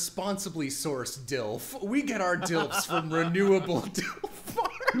is responsibly sourced Dilf. We get our Dilfs from renewable Dilf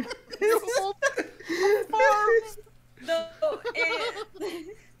farms. No,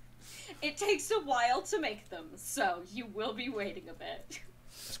 it takes a while to make them, so you will be waiting a bit.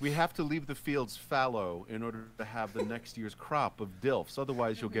 We have to leave the fields fallow in order to have the next year's crop of Dilfs.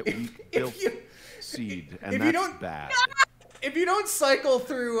 Otherwise, you'll get weak Dilf seed, and that's bad. If you don't cycle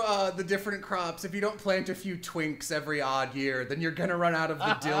through the different crops, if you don't plant a few twinks every odd year, then you're gonna run out of the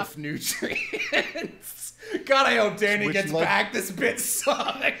Dilf nutrients. God, I hope Danny gets back. This bit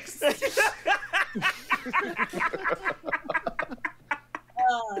sucks.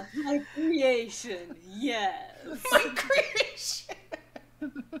 My creation, yes. My creation.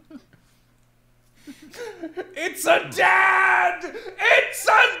 It's a dad! It's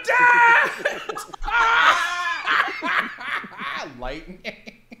a dad!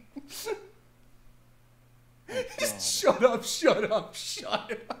 Lightning. Shut up, shut up,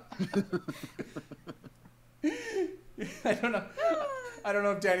 shut up. I don't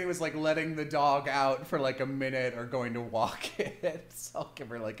know if Danny was like letting the dog out for like a minute or going to walk it. So I'll give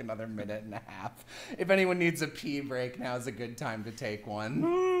her like another minute and a half. If anyone needs a pee break, now's a good time to take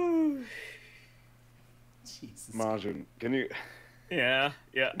one. Jesus. Majin, can you? Yeah.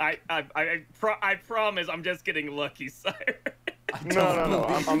 I promise I'm just getting lucky, sire. No.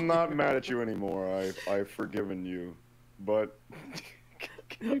 I'm not mad at you anymore. I've forgiven you, but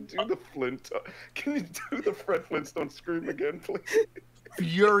can you do the Can you do the Fred Flintstone scream again, please?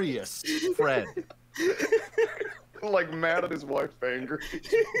 Furious, Fred. Like mad at his wife's anger.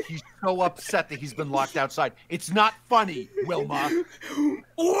 He's so upset that he's been locked outside. It's not funny, Wilma.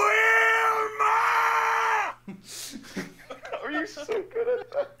 Wilma! Are you so good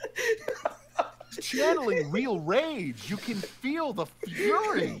at that? Channeling real rage. You can feel the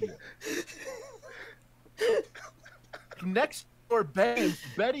fury. Next door,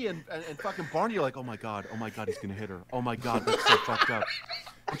 Betty and fucking Barney are like, oh my god, he's gonna hit her. Oh my god, that's so fucked up.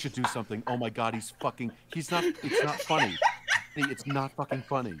 We should do something. Oh my god, it's not funny. It's not fucking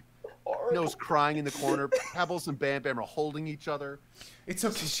funny. No's crying in the corner. Pebbles and Bam Bam are holding each other. It's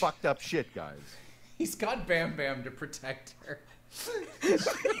okay. This is fucked up shit, guys. He's got Bam Bam to protect her.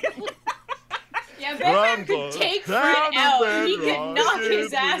 Yeah, Bam Bam could take Fred out. He could knock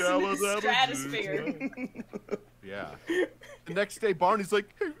his ass in the stratosphere. Yeah. The next day, Barney's like,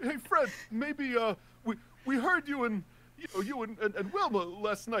 hey Fred, maybe we heard you and Wilma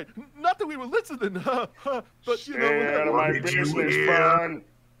last night. Not that we were listening, but you know. Out of my business, Fern.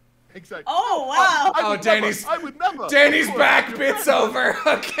 Exactly. Oh wow! Oh, Danny's. I would never. Danny's back. Bit's over.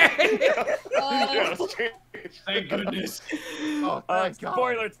 Okay. Thank goodness. Oh, thank God.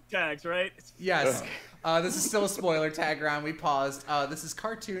 Spoiler tags, right? Yes. This is still a spoiler tag round. We paused. This is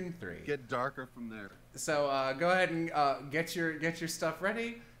cartoon 3. Get darker from there. So go ahead and get your stuff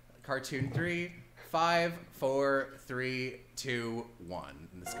ready. Cartoon 3. 5, 4, 3, 2, 1.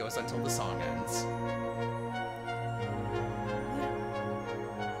 And this goes until the song ends.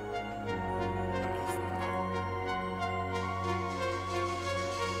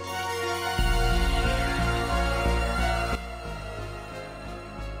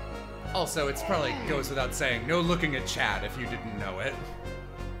 Also, it's probably goes without saying, no looking at chat if you didn't know it.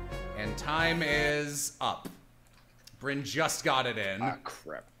 And time is up. Bryn just got it in. Ah,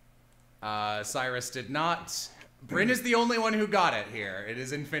 crap. Cyrus did not. Bryn is the only one who got it here. It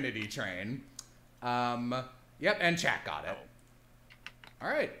is Infinity Train. Yep, and chat got it. All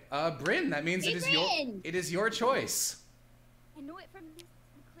right, Bryn, that means it is your choice. I know it from this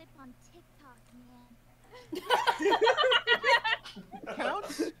clip on TikTok, man.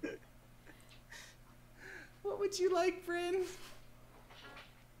 Counts? What would you like, Bryn?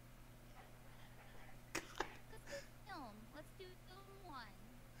 Let's do film 1.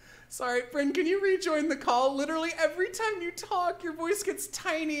 Sorry, Bryn, can you rejoin the call? Literally every time you talk, your voice gets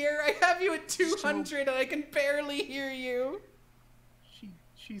tinier. I have you at 200 and I can barely hear you.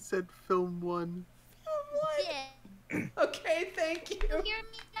 She said film 1. Yeah. Okay, thank you. You hear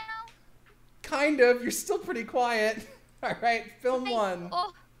me now? Kind of. You're still pretty quiet. All right, film 1.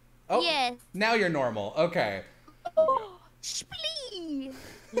 Oh, yes. Now you're normal. Okay. Oh, please.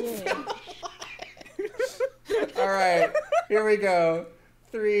 Yeah. All right, here we go.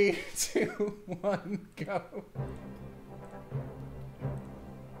 3, 2, 1, go.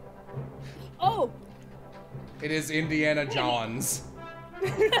 Oh. It is Indiana Jones.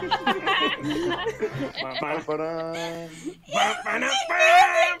 Wilma!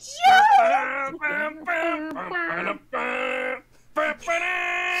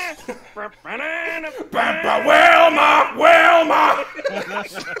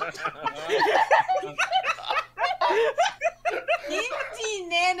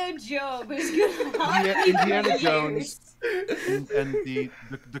 Indiana Jones is gonna Indiana Jones and the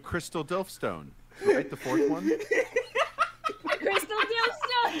Crystal Dilfstone, right? The fourth one. Crystal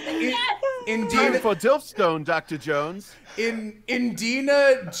Dilfstone. Yes. Time for Dilfstone, Dr. Jones.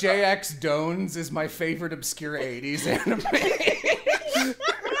 Indina JX Dones is my favorite obscure 80s anime.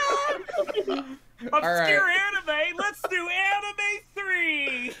 Obscure anime. Let's do anime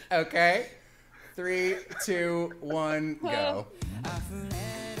 3. Okay. 3, 2, 1, go.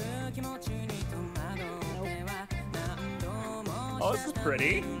 Oh, this is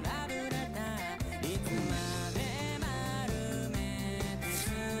pretty.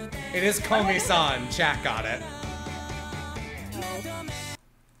 It is Komi-san. Chat got it.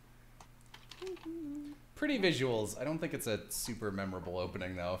 Pretty visuals. I don't think it's a super memorable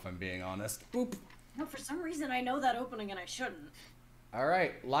opening, though, if I'm being honest. Boop. No, for some reason I know that opening and I shouldn't. All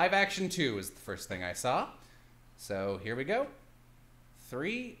right, live action 2 is the first thing I saw. So here we go.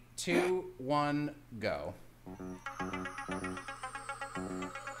 3, 2, 1, go.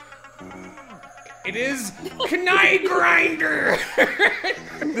 It is Knight Grinder.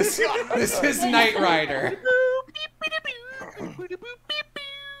 This is Knight Rider.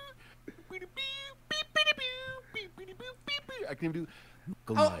 I can do.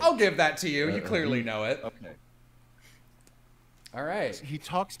 I'll give that to you. You clearly know it. Okay. All right. He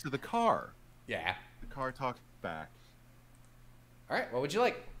talks to the car. Yeah. The car talks back. All right. What would you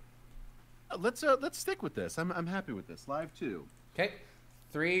like? Let's stick with this. I'm happy with this. Live 2. Okay.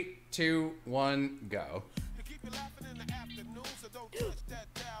 3, 2, 1, go.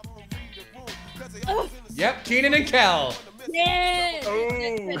 Yep, Keenan and Kel. Yeah.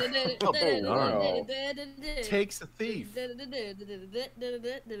 Takes a thief. I don't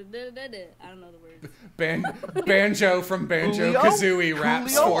know the words. Banjo from Banjo Kazooie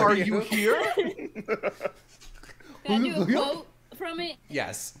raps Julio, for are you. you here? Can I do a quote from it?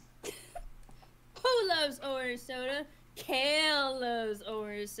 Yes. Who loves orange soda? Kale loves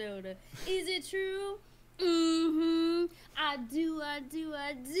orange soda. Is it true? Mm-hmm. I do.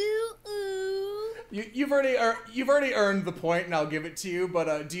 Ooh. You've already earned the point, and I'll give it to you.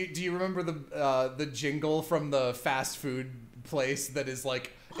 But do you remember the jingle from the fast food place that is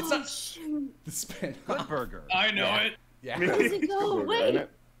like it's not the spin Good Burger. I know it. Yeah. How does it go? Wait.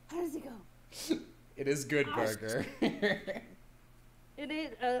 How does it go? It is Good Burger. It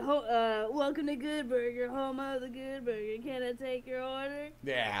is. Welcome to Good Burger, home of the Good Burger. Can I take your order?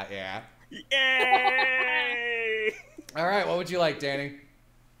 Yeah. Yay! All right. What would you like, Danny?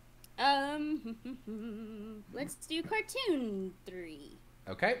 Let's do cartoon 3.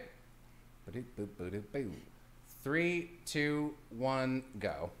 Okay. 3, 2, 1,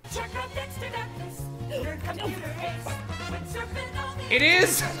 go. It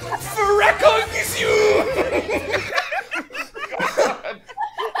is Freckles you!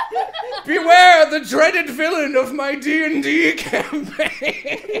 Beware the dreaded villain of my D&D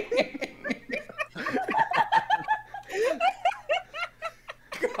campaign.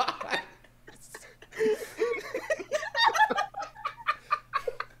 God.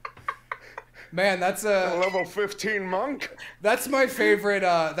 Man, that's a level 15 monk. That's my favorite.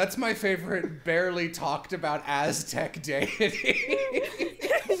 That's my favorite. Barely talked about Aztec deity.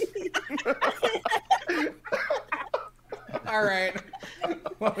 All right.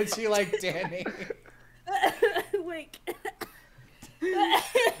 What would you like, Danny? Wait.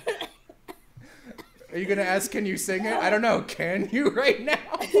 Are you gonna ask? Can you sing it? I don't know. Can you right now?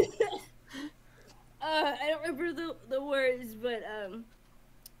 I don't remember the words, but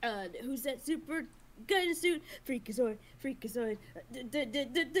who's that super gun suit? Freakazoid, Freakazoid,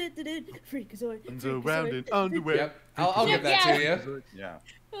 Freakazoid. Around in underwear. Yep. I'll give that to you. Yeah.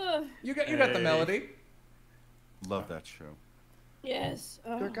 You got the melody. Love that show. Yes.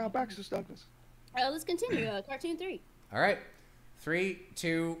 Check out Baxter's Douglas. Let's continue. Cartoon 3. All right. 3,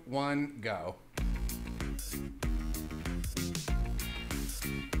 2, 1, go.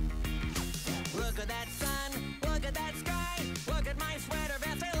 Look at that sun, look at that sky, look at my sweater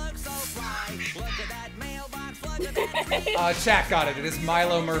vest, I look so fly. Look at that mailbox, look at that tree. Chat got it. It is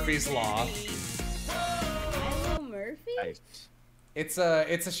Milo Murphy's Law. Milo Murphy? Nice. It's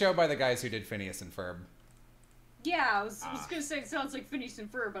a show by the guys who did Phineas and Ferb. Yeah, I was gonna say it sounds like Phineas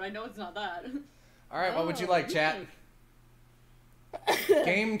and Ferb, but I know it's not that. All right, what would you like, chat?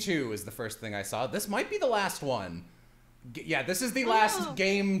 Game 2 is the first thing I saw. This might be the last one. Yeah, this is the last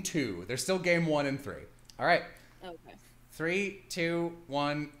Game 2. There's still Game 1 and 3. All right. Okay. 3, 2,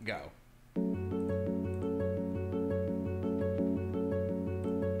 1, go.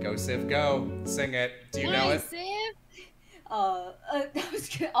 Go, Civ, go. Sing it. Do you know it? Civ? That was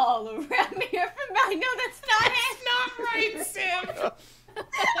all around me. I know that's not it. Not right, Civ.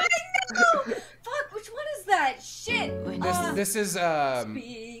 I know. Fuck, which one is that? Shit. This is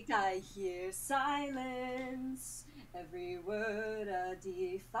Speak, I hear silence. Every word a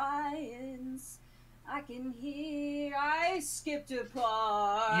defiance. I can hear. I skipped a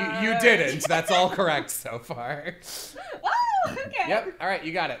part. You didn't. That's all correct so far. Oh, okay. Yep. All right,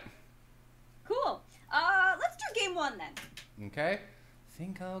 you got it. Cool. Let's do game 1 then. Okay.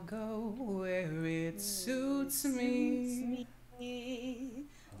 Think I'll go where it suits me.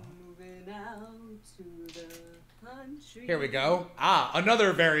 Moving out to the country. Here we go.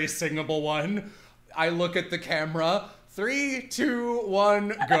 Another very singable one. I look at the camera. 3, 2,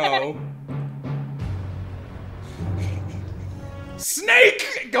 1, go.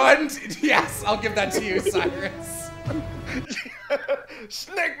 Snake! Go ahead and... Yes, I'll give that to you, Cyrus.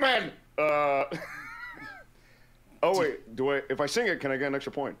 Snake Man! Oh wait, if I sing it, can I get an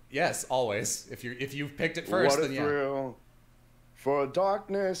extra point? Yes, always. If you've picked it first, what a then yeah. thrill. For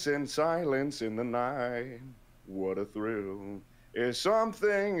darkness and silence in the night. What a thrill. Is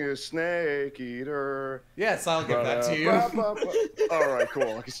something a snake eater. Yes, I'll give that to you. Alright,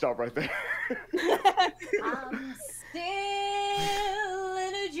 cool. I can stop right there. I'm still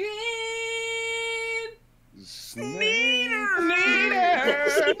in a dream. Snake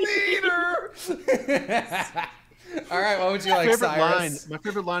All right, what would you like, Cyrus? My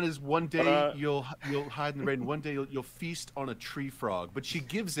favorite line is one day you'll hide in the rain, one day you'll feast on a tree frog. But she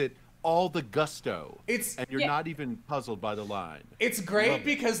gives it all the gusto. And you're not even puzzled by the line. It's great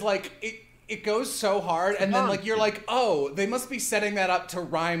because like it goes so hard, and then like you're like, oh, they must be setting that up to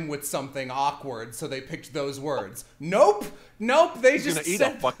rhyme with something awkward, so they picked those words. Nope. They He's just gonna eat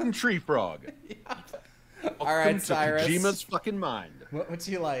a fucking tree frog. Yeah. All right, Cyrus. Kojima's fucking mind. What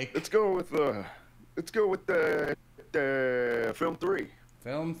do you like? Let's go with the film 3.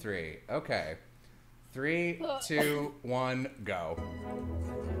 Film 3. Okay. 3, 2, 1, go.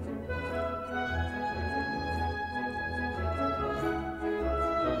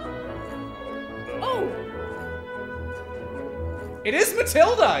 Oh! It is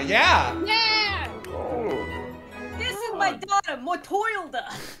Matilda, yeah! Yeah! Oh. This is my daughter,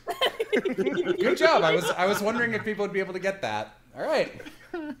 Matilda. Good job. I was wondering if people would be able to get that. All right.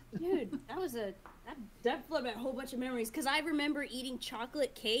 Dude, that flooded a whole bunch of memories because I remember eating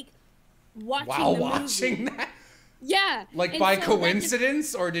chocolate cake watching watching that? Yeah. Like and by so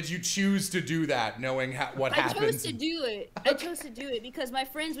coincidence, or did you choose to do that knowing what happens? I chose to do it. I chose to do it because my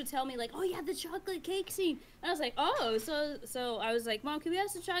friends would tell me like, "Oh yeah, the chocolate cake scene." And I was like, "Oh, so I was like, Mom, can we have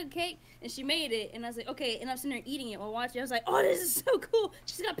some chocolate cake?" And she made it, and I was like, "Okay." And I'm sitting there eating it while watching. I was like, "Oh, this is so cool.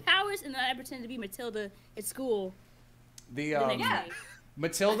 She's got powers." And then I pretended to be Matilda at school. The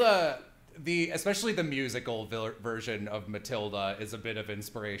Matilda, especially the musical version of Matilda is a bit of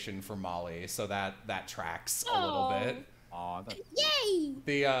inspiration for Molly, so that tracks a little bit. Aw, Yay!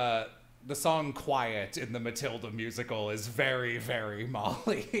 The song "Quiet" in the Matilda musical is very, very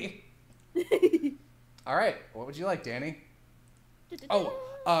Molly. All right, what would you like, Danny? Oh,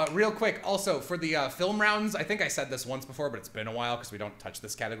 real quick, also for the film rounds, I think I said this once before, but it's been a while because we don't touch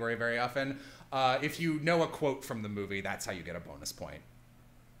this category very often. If you know a quote from the movie, that's how you get a bonus point.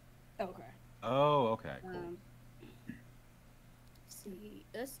 Okay. Oh, okay. Cool.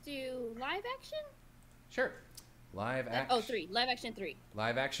 Let's do live action. Sure. Live action. Oh, 3. Live action 3.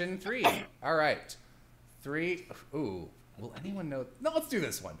 Live action 3. All right. 3. Ooh. Will anyone know? No, let's do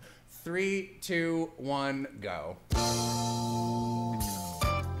this one. 3, 2, 1, go.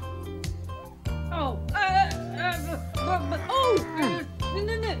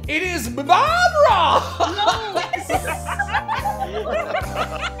 It is Barbara!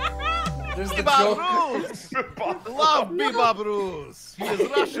 There's the joke. Love Bebop Bruce. He is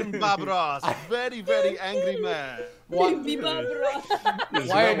Russian Barbaros. Very, very angry man. What? Isn't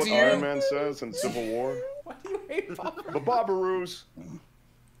that what Iron Man says in Civil War? Why do you hate Barbara? The Barbaroos.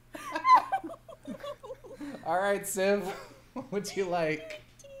 All right, Civ. What would you like?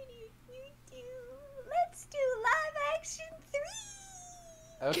 Let's do live action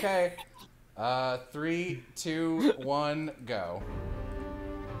 3. Okay. 3, 2, 1, go.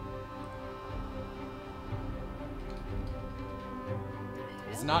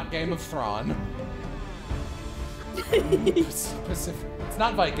 It's not Game of Thrones. Pacific. It's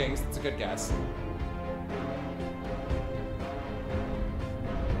not Vikings. It's a good guess.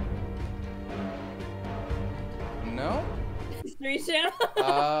 No? Three channel.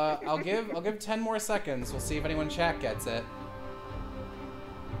 I'll give 10 more seconds. We'll see if anyone in chat gets it.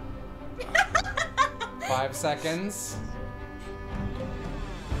 5 seconds.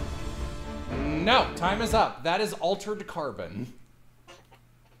 No, time is up. That is Altered Carbon.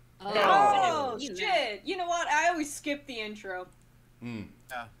 Oh, shit. You know what? I always skip the intro.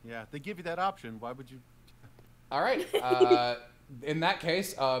 Yeah. They give you that option. Why would you? All right. In that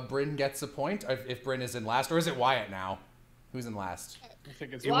case, Bryn gets a point if Bryn is in last, or is it Wyatt now? Who's in last? I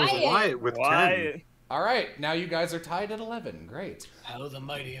think it's Wyatt with 10. All right, now you guys are tied at 11. Great. How the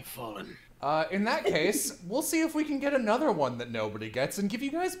mighty have fallen. In that case, we'll see if we can get another one that nobody gets and give you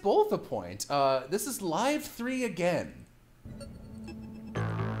guys both a point. This is Live 3 again.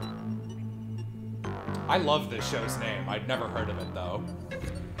 I love this show's name. I'd never heard of it, though.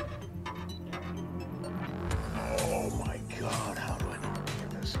 Oh my god, how do I know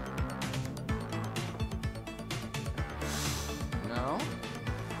this? No?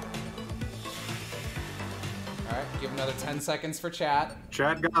 Alright, give another 10 seconds for chat.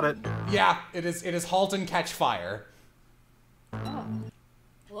 Chat got it. Yeah, it is Halt and Catch Fire. Oh.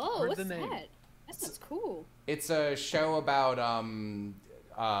 Whoa, what's that? That sounds cool. It's a show about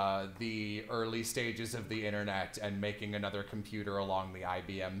the early stages of the internet and making another computer along the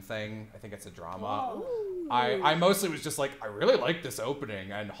IBM thing. I think it's a drama. I mostly was just like, I really like this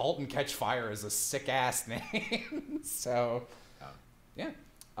opening, and Halt and Catch Fire is a sick-ass name. So, yeah.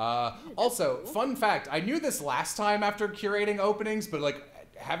 Also, fun fact, I knew this last time after curating openings, but like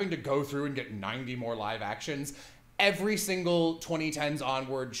having to go through and get 90 more live actions, every single 2010s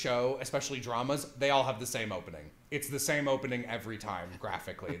onward show, especially dramas, they all have the same opening. It's the same opening every time,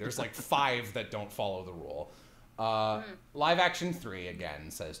 graphically. There's like 5 that don't follow the rule. Live action 3 again,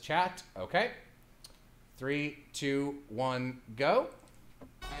 says chat. Okay. 3, 2, 1, go.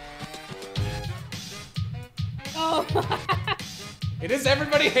 Oh. It is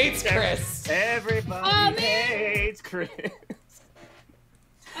Everybody Hates Chris. Everybody hates Chris.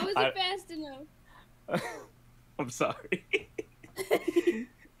 I wasn't fast enough. I'm sorry.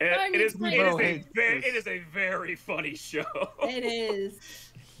 Darn, It is a very funny show. It is.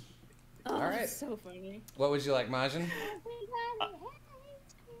 Oh, All right. That's so funny. What would you like, Majin?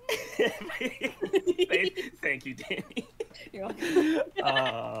 Thank you, Danny. You're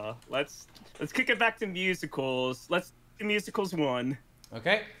welcome. Let's kick it back to musicals. Let's do musicals 1.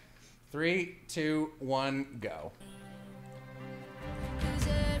 Okay. 3, 2, 1, go.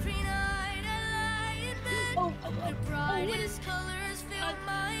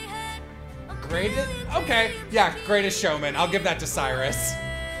 Greatest? Okay. Yeah, Greatest Showman. I'll give that to Cyrus.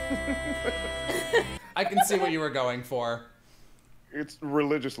 I can see what you were going for. It's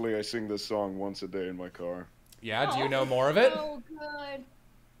religiously, I sing this song once a day in my car. Yeah, do you know more of it? Oh, good.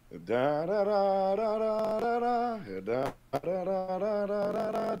 Da da da da da da da da da da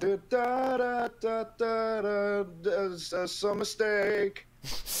da da da da some mistake.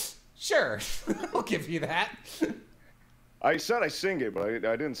 Sure, I'll give you that. I said I sing it, but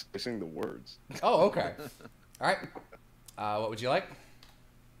I didn't sing the words. Oh, okay. All right. What would you like?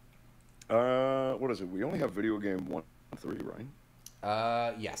 What is it? We only have video game 1 3,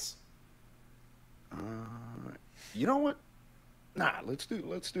 right? Yes. You know what? Nah, let's do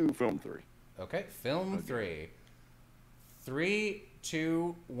film 3. Okay, film 3. 3,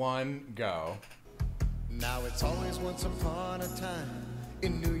 2, 1, go. Now it's always once upon a time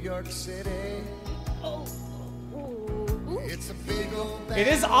in New York City. Oh. It's a big old It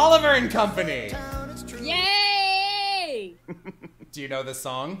is Oliver and Company. Yay! Do you know this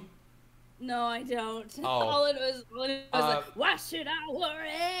song? No, I don't. Oh. All it was like, why should I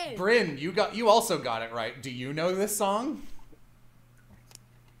worry? Bryn, you also got it right. Do you know this song?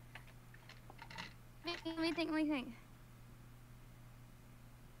 Let me think. I can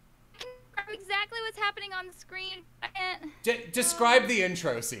describe exactly what's happening on the screen. I can't. Describe the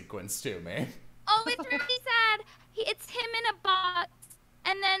intro sequence to me. Oh, it's really sad. It's him in a box,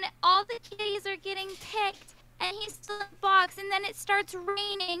 and then all the kitties are getting picked, and he's still in the box, and then it starts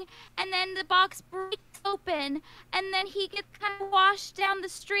raining, and then the box breaks open, and then he gets kind of washed down the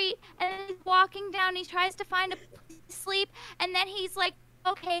street, and then he's walking down, he tries to find a place to sleep, and then he's like,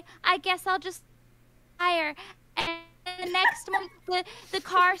 okay, I guess I'll just tire. And the next moment, the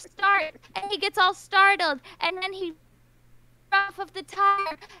car starts, and he gets all startled, and then he off of the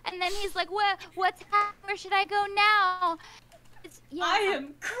tire, and then he's like, what's happening? Where should I go now? Yeah. I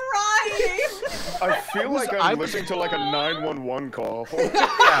am crying. I feel like I'm listening to like a 911 call.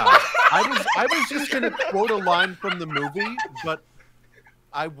 Yeah, I was just gonna quote a line from the movie, but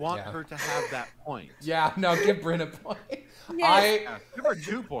I want her to have that point. Yeah, no, give Bryn a point. Yes. Give her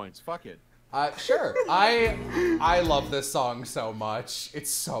 2 points. Fuck it. Sure. I love this song so much. It's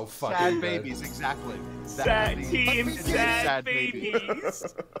so fucking Sad good. babies, exactly. Sad teams, sad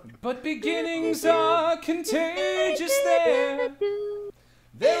babies. But beginnings are contagious there.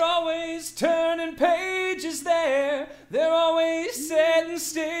 They're always turning pages there. They're always setting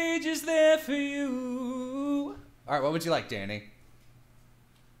stages there for you. All right, what would you like, Danny?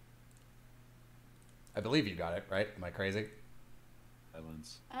 I believe you got it, right? Am I crazy?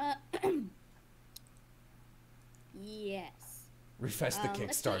 Silence. Yes. Refresh the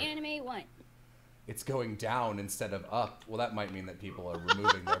Let's do Kickstarter. anime 1. It's going down instead of up. Well, that might mean that people are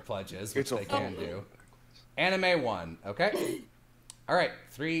removing their pledges, which they can do. Anime 1, okay? All right,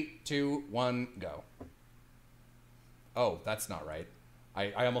 3, 2, 1, go. Oh, that's not right.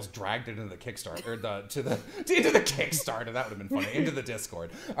 I almost dragged it into the Kickstarter, into the Kickstarter. That would have been funny. Into the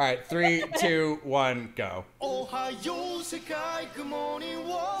Discord. All right, 3, 2, 1, go. Ohio Sekai Kumoni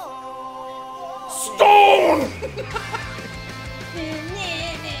wa Stone!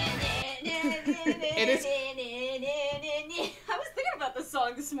 It is. I was thinking about this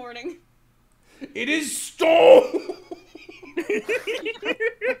song this morning. It is Stone!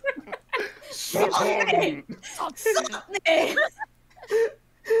 Stop me!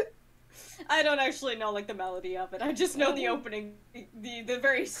 I don't actually know like the melody of it. I just know the opening, the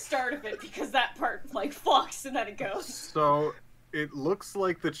very start of it, because that part like flux and then it goes. So it looks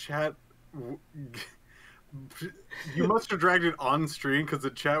like the chat. You must have dragged it on stream because the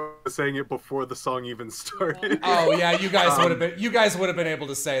chat was saying it before the song even started. Oh yeah, you guys would have been. You guys would have been able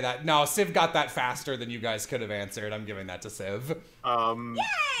to say that. No, Civ got that faster than you guys could have answered. I'm giving that to Civ. Yay!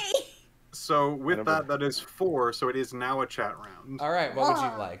 So with that is 4. So it is now a chat round. All right, what would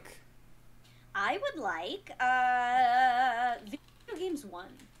you like? I would like video games 1.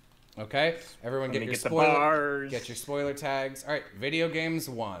 Okay, everyone get your spoiler tags. All right, video games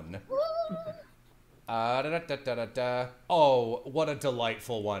 1. Oh, what a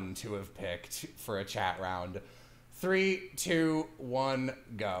delightful one to have picked for a chat round. 3, 2, 1,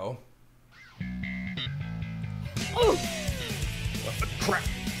 go. Oh! Crap.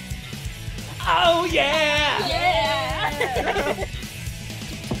 Oh, yeah! Yeah!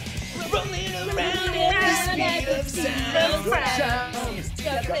 Rolling around at the speed of sound.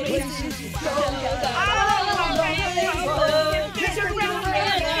 Got places to go.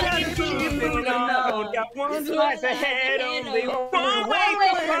 Got one slice ahead, only one way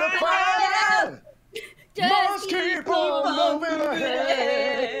to find. Must keep on moving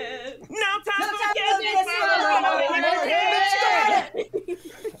ahead. No time for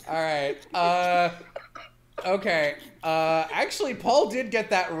All right. Okay. Actually, Paul did get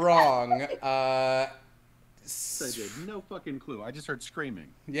that wrong. I did. No fucking clue. I just heard screaming.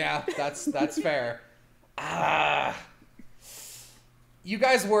 Yeah, that's fair. You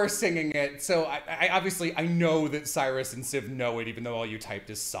guys were singing it, so I obviously I know that Cyrus and Civ know it, even though all you typed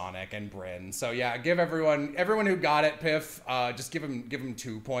is Sonic and Bryn. So yeah, give everyone who got it, Piff, just give him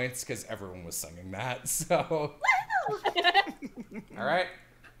 2 points because everyone was singing that. So. All right.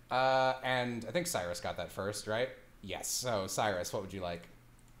 And I think Cyrus got that first, right? Yes. So Cyrus, what would you like?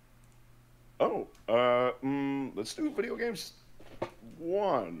 Oh, let's do video games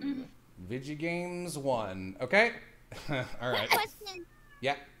 1. Video games 1. Okay. All right. Quick question.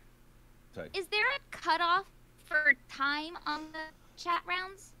 Yeah. Is there a cutoff for time on the chat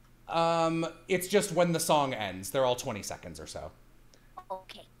rounds? It's just when the song ends. They're all 20 seconds or so.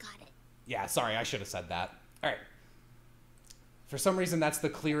 Okay, got it. Yeah, sorry, I should have said that. All right. For some reason, that's the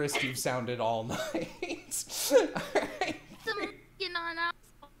clearest you've sounded all night. All right.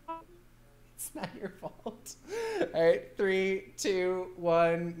 It's not your fault. All right, 3, 2,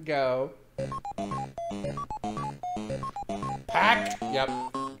 1, go. Pack. Yep.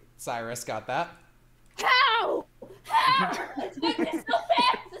 Cyrus got that. How? How? It's moving so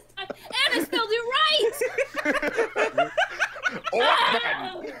fast this time. Anna spelled it right!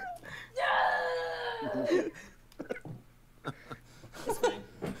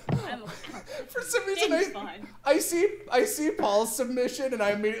 For some reason, I see Paul's submission and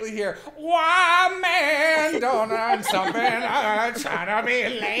I immediately hear, "Why man don't learn something? I'm trying to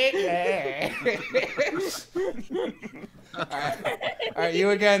be lately." All right,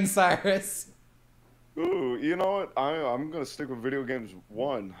 you again, Cyrus. Ooh, you know what? I'm gonna stick with video games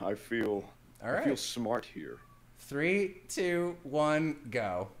 1. I feel smart here. 3, 2, 1,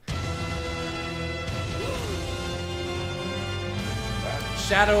 go.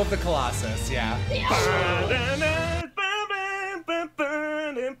 Shadow of the Colossus, yeah.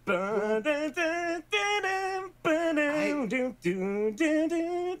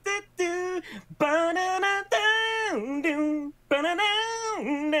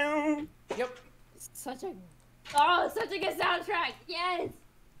 Yep. Such a good soundtrack. Yes.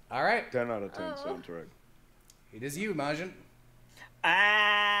 All right. 10 out of 10 soundtrack. It is you, Majin.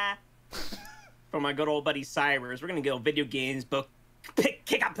 For my good old buddy Cyrus, we're gonna go video games, but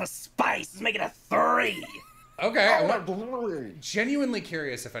kick up the spice. Let's make it a 3. Okay, I'm genuinely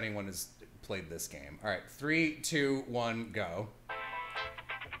curious if anyone has played this game. All right, 3, 2, 1, go.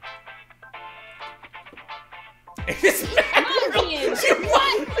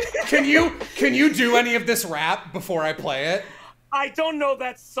 What? Can you do any of this rap before I play it? I don't know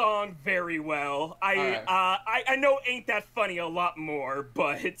that song very well. I know "Ain't That Funny" a lot more,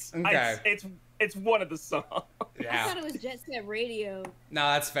 but it's one of the songs. Yeah. I thought it was Jet Set Radio. No,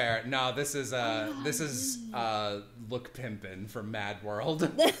 that's fair. No, this is Look Pimpin' from Mad World.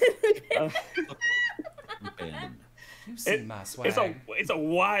 It's a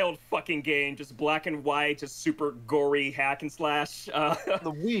wild fucking game, just black and white, just super gory hack and slash. The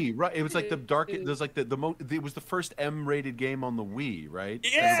Wii, right? It was like the dark. There's like it was the first M-rated game on the Wii, right?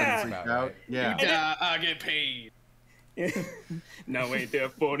 Yeah. Right. Yeah. I get paid. No, ain't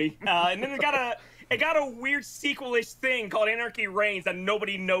that funny? And then it got a weird sequel-ish thing called Anarchy Reigns that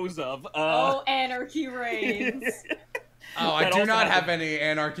nobody knows of. Anarchy Reigns. Oh, I do not have any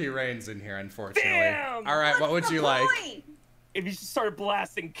Anarchy Reigns in here, unfortunately. Damn! All right, what would you like? If you just started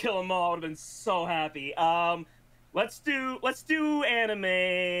blasting Kill 'Em All, I would have been so happy. Let's do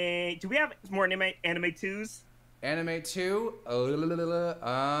anime. Do we have more anime 2s? Anime 2?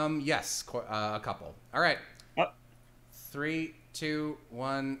 Yes, a couple. All right. 3, 2,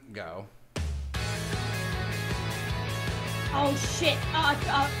 1, go. Oh shit!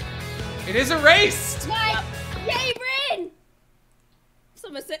 It is erased. Nice! Yay, Bryn!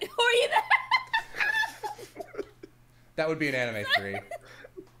 Someone said, "Who are you there?" That would be an anime 3.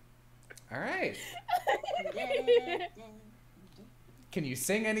 All right. Can you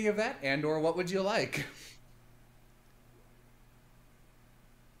sing any of that, and/or what would you like?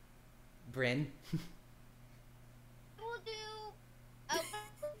 Bryn? We'll do a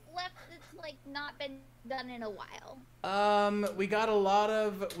left that's like not been done in a while. We got a lot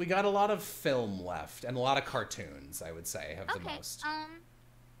of film left, and a lot of cartoons, I would say, have the most. Film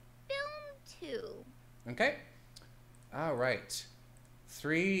 2. Okay. All right.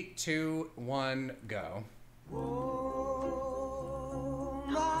 3, 2, 1, go.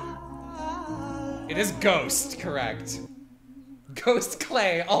 It is Ghost, correct. Ghost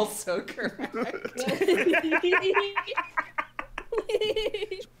Clay, also correct.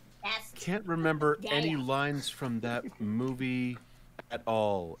 Can't remember any lines from that movie at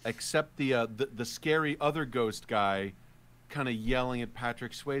all, except the scary other ghost guy kind of yelling at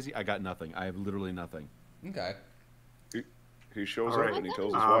Patrick Swayze. I got nothing. I have literally nothing. Okay. He shows up and he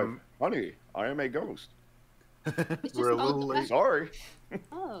tells his wife, "Honey, I am a ghost." We're a little late. Sorry.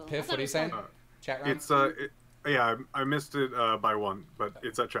 Oh. Piff, what are you saying? Chat round? It's yeah, I missed it by one, but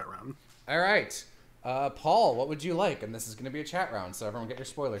it's a chat round. All right. Paul, what would you like? And this is going to be a chat round, so everyone get your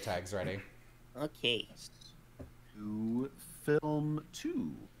spoiler tags ready. Okay. To film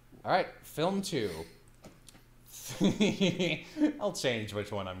 2. All right, film 2. I'll change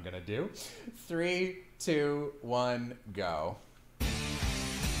which one I'm going to do. 3, 2, 1, go.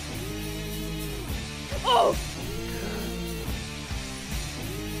 Oh!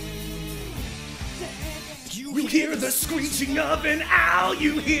 You hear the screeching of an owl,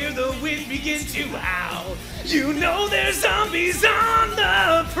 you hear the wind begin to howl. You know there's zombies on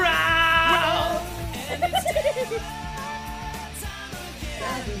the prowl.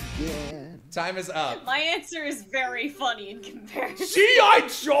 Time is up. My answer is very funny in comparison. G.I.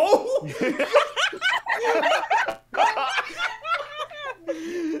 Joe!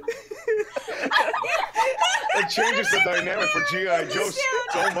 It changes the dynamic for G.I. Joe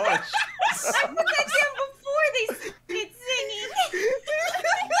so much. Before they started singing.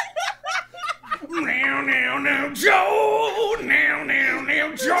 Now, Joe!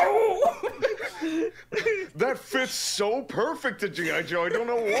 Now, Joe! That fits so perfect to G.I. Joe. I don't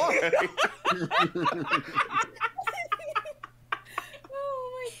know why. Oh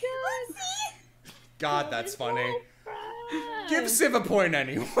my god. God, that's funny. Give Civ a point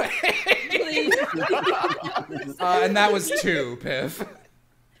anyway. Please. And that was 2, Piff.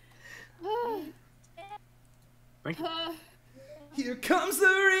 Here comes the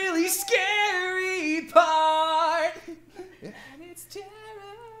really scary part. And it's terror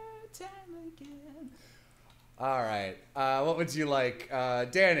time again. All right. What would you like,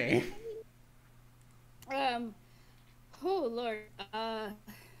 Danny? Oh Lord.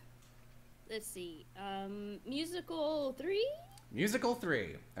 Let's see. Musical 3? Musical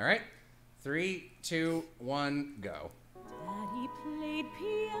 3. All right. 3, 2, 1, go. Daddy played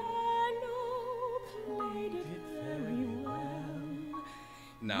piano, played it very well.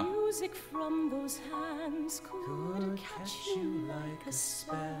 No. Music from those hands could catch you like a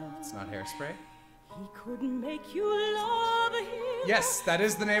spell. It's not Hairspray. He could make you love him. Yes, that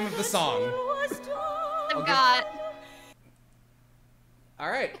is the name of the song. I've got. All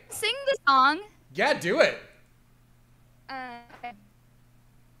right. Sing the song. Yeah, do it.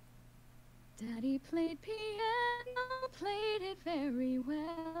 Daddy played piano, played it very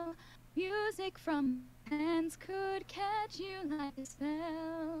well. Music from hands could catch you like a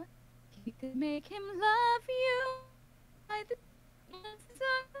spell. He could make him love you by the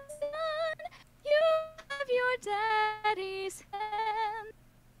sun. You have your daddy's hand.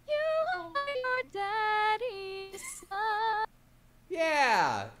 You are your daddy's son.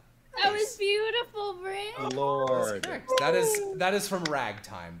 Yeah. That was beautiful, Bryn. Lord. That is from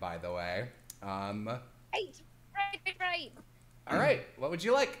Ragtime, by the way. Right. All right. What would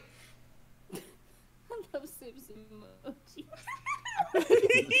you like? I love Civ's emoji.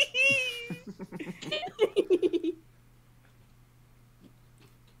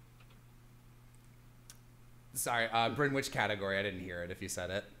 Sorry, Bryn, which category? I didn't hear it if you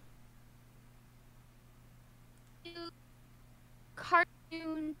said it.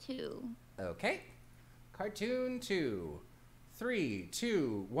 Cartoon 2. Okay. Cartoon 2. 3,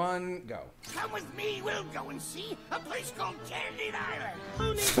 2, 1, go. Come with me, we'll go and see a place called Candid Island.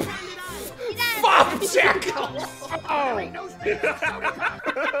 Who needs Candid Island? Bob Jackal!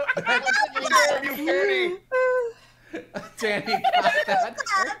 You Danny got that.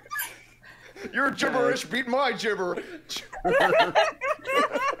 Your gibberish beat my gibberish.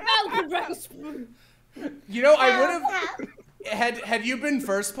 You know, I Had you been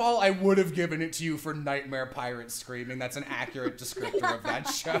first, Paul, I would have given it to you for Nightmare Pirate Screaming. That's an accurate descriptor of that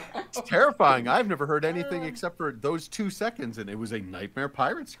show. It's terrifying. I've never heard anything except for those 2 seconds, and it was a Nightmare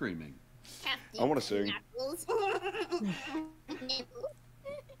Pirate Screaming. I want to sing.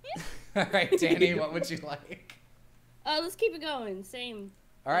 All right, Danny, what would you like? Let's keep it going. Same.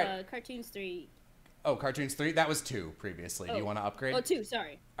 All right. Cartoons 3. Oh, Cartoons 3? That was 2 previously. Do you want to upgrade? Oh, 2,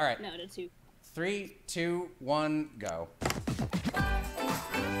 sorry. All right. No, 2. 3, 2, 1, go.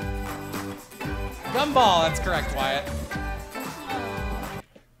 Gumball, that's correct, Wyatt.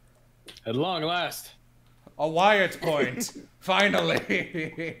 At long last. A Wyatt point. Finally.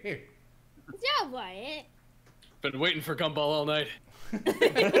 Good job, Wyatt. Been waiting for Gumball all night.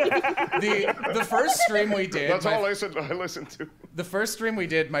 The first stream we did. That's all I listened to. The first stream we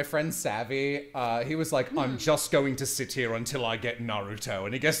did, my friend Savvy, he was like, I'm just going to sit here until I get Naruto.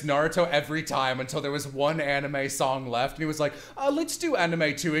 And he gets Naruto every time until there was one anime song left. And he was like, let's do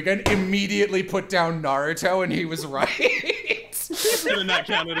anime 2 again. Immediately put down Naruto, and he was right. Should have not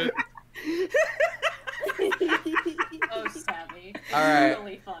counted it. Oh, Savvy. All right.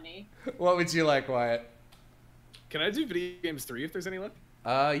 Really funny. What would you like, Wyatt? Can I do Video Games 3 if there's any left?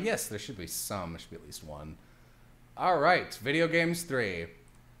 Yes, there should be some. There should be at least one. All right, Video Games 3.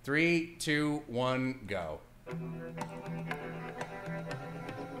 3, 2, 1, go.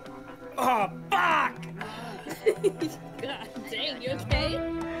 Oh, fuck! God dang, you okay?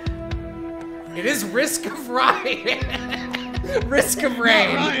 It is Risk of Ryan. Risk of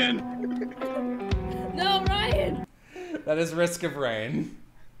Rain. Not Ryan. No, Ryan. That is Risk of Rain.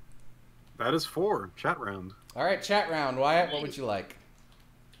 That is 4. Chat round. All right, chat round. Wyatt, what would you like?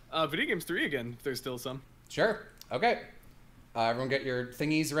 Video Games 3 again, if there's still some. Sure. Okay. Everyone get your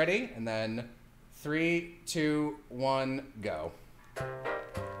thingies ready, and then 3, 2, 1, go.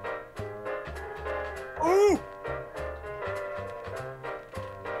 Ooh!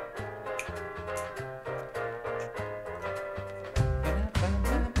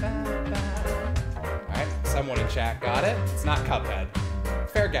 Alright, someone in chat got it. It's not Cuphead.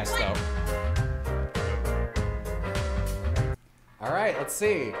 Fair guess, though. Alright, let's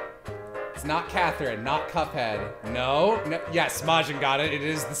see. It's not Catherine, not Cuphead. No. Yes, Majin got it. It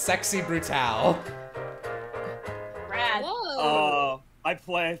is the Sexy Brutale. Rad. Whoa. I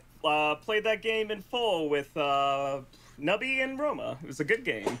played that game in full with Nubby and Roma. It was a good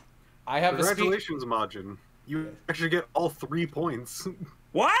game. I have Congratulations, Majin. You actually get all 3 points.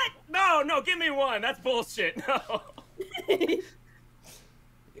 What? No, give me 1. That's bullshit. No.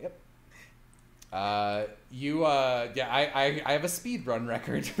 Yep. Yeah, I have a speed run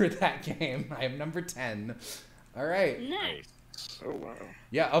record for that game. I am number 10. All right. Nice. Oh, wow.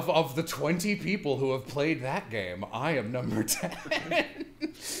 Yeah, of the 20 people who have played that game, I am number 10.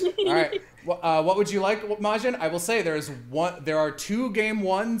 All right. What would you like, Majin? I will say there are 2 game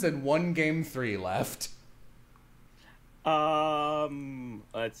 1s and 1 game 3 left.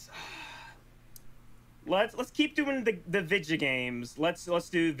 Let's keep doing the Vidya games. Let's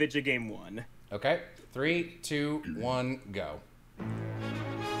do Vidya game 1. Okay. 3, 2, 1, go.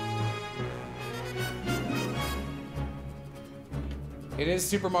 It is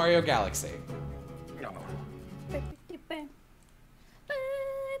Super Mario Galaxy.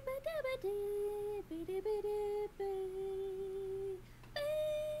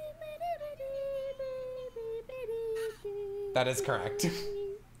 That is correct.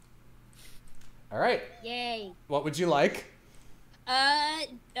 All right. Yay. What would you like?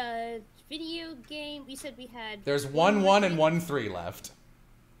 Video game. We said we had. There's 1, 1, and 1, 3 left.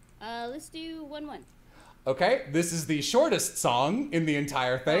 Let's do 1, 1. Okay, this is the shortest song in the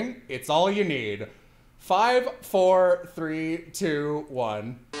entire thing. It's all you need. 5, 4, 3, 2,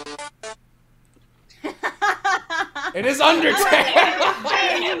 1. It is Undertale!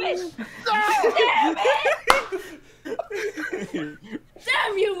 Damn it! Damn it!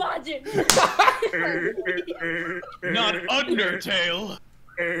 Damn you, Majin! Not Undertale!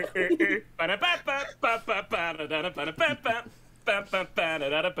 Well,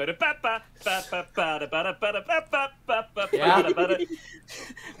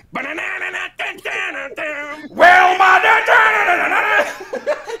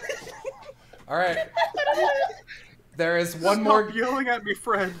 all right. There is one more. Stop yelling at me,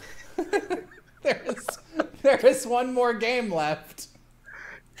 friend. There is one more game left.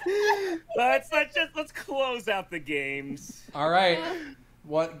 Let's close out the games. All right.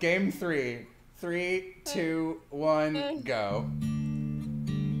 What game 3? 3, 2, 1, go.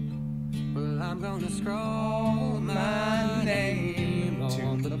 Well, I'm gonna scroll my name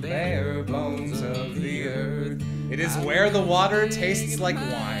To the bare bones of the earth. It is where the water tastes like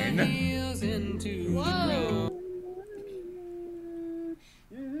wine. Whoa.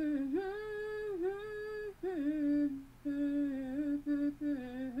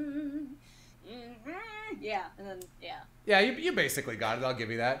 Yeah, you basically got it. I'll give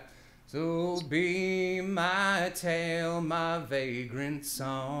you that. So be my tale, my vagrant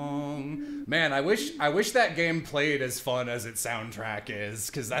song. Man, I wish that game played as fun as its soundtrack is,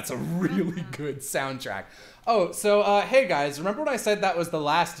 because that's a really good soundtrack. Oh, so, hey guys, remember when I said that was the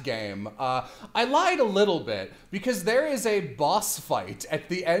last game? I lied a little bit, because there is a boss fight at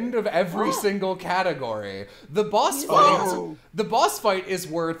the end of every single category. The boss fight is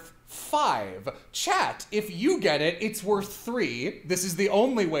worth 5. Chat, if you get it, it's worth 3. This is the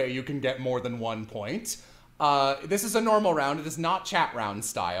only way you can get more than 1 point. This is a normal round. It is not chat round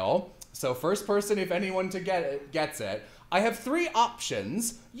style. So first person, if anyone gets it. I have 3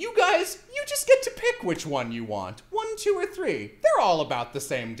 options. You guys, you just get to pick which one you want. 1, 2, or 3. They're all about the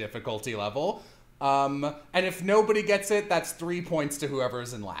same difficulty level. And if nobody gets it, that's 3 points to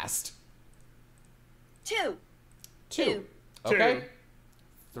whoever's in last. 2. Okay.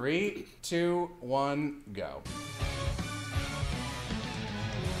 3, 2, 1, go.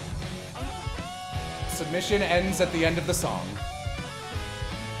 Submission ends at the end of the song.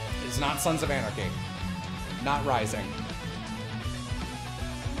 It's not Sons of Anarchy. Not Rising.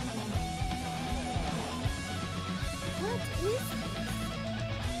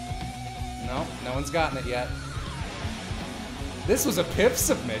 No, no one's gotten it yet. This was a Pip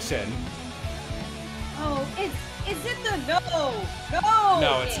submission. Oh, is it the no?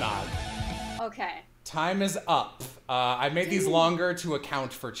 No, it's not. Okay. Time is up. I made these longer to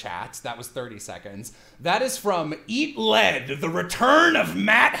account for chat. That was 30 seconds. That is from Eat Lead, The Return of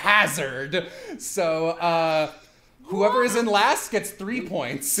Matt Hazard. So, whoever is in last gets 3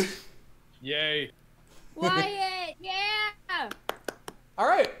 points. Yay. Wyatt, yeah! All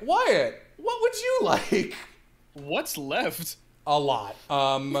right, Wyatt, what would you like? What's left? A lot.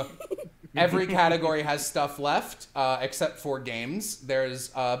 Every category has stuff left, except for games.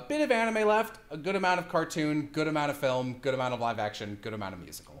 There's a bit of anime left, a good amount of cartoon, good amount of film, good amount of live action, good amount of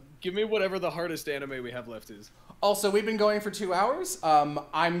musical. Give me whatever the hardest anime we have left is. Also, we've been going for 2 hours.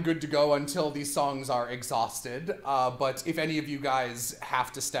 I'm good to go until these songs are exhausted. But if any of you guys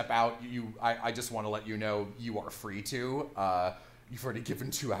have to step out, I just want to let you know you are free to. You've already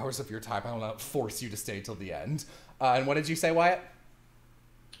given 2 hours of your time. I will not force you to stay till the end. And what did you say, Wyatt?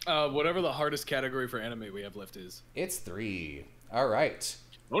 Whatever the hardest category for anime we have left is. It's 3. All right.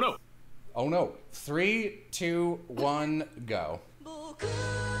 Oh no. Oh no. 3, 2, 1, go.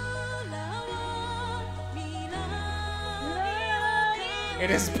 It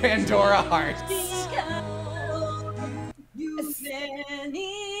is Pandora Hearts.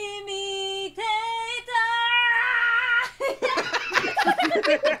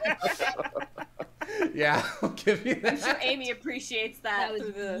 Yeah, I'll give you that. I'm sure Amy appreciates that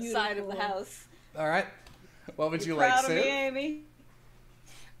through the side of the house. All right. What would you Proud like, of Sue? me, Amy?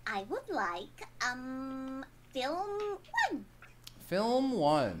 I would like, film 1. Film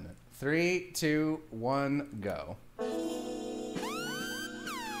 1. 3, 2, 1, go. Ooh.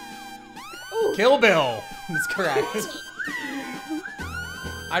 Kill Bill. That's correct.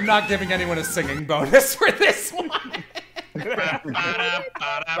 I'm not giving anyone a singing bonus for this one. Could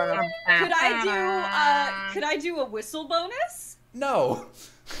I do a whistle bonus? No.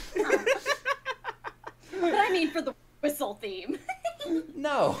 But I mean for the whistle theme.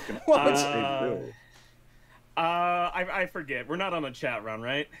 No. I forget. We're not on a chat round,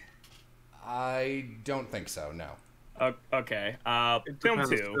 right? I don't think so, no. Okay. It Film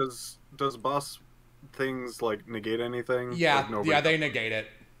depends. 2. Does boss things, like, negate anything? Yeah, Like, yeah, they negate it.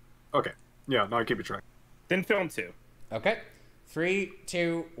 Okay. Yeah, no, I keep it track. Then film 2. Okay. 3,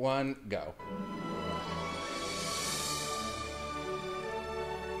 2, 1, go.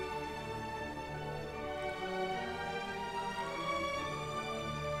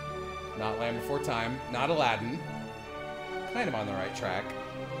 Not Land Before Time. Not Aladdin. Kind of on the right track.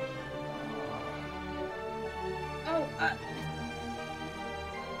 Oh,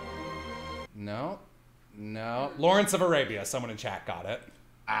 No. No. Lawrence of Arabia. Someone in chat got it.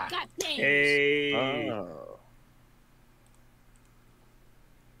 God dang. Hey.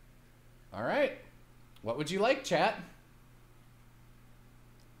 All right. What would you like, chat?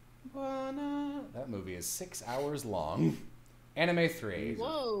 That movie is 6 hours long. Anime 3.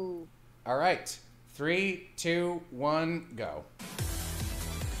 Whoa. All right. 3, 2, 1, go.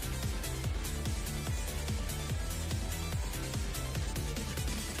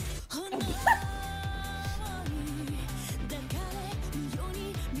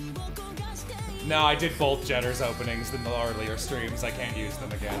 No, I did both Jetter's openings in the earlier streams. I can't use them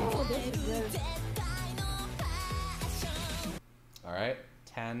again. All right.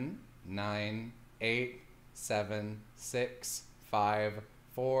 10, 9, 8, 7, 6, 5,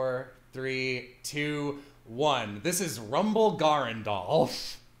 4, 3, 2, 1. This is Rumble Garandal. All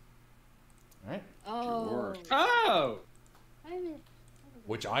right. Oh. Sure. Oh.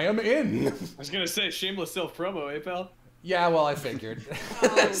 Which I am in. I was gonna say shameless self promo, pal? Yeah, well, I figured.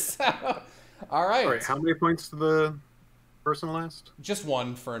 So, all right. All right. How many points to the person last? Just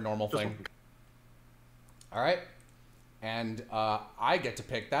 1 for a normal thing. All right. And I get to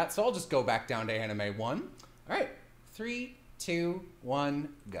pick that, so I'll just go back down to anime 1. All right. 3, 2, 1,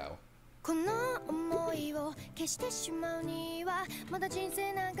 go. この想いを消してしまうにはまだ人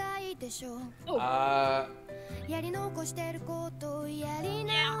生長いでしょう。やり残してることやり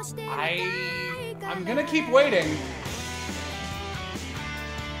直してるかい I'm gonna keep waiting.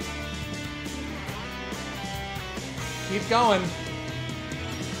 Keep going.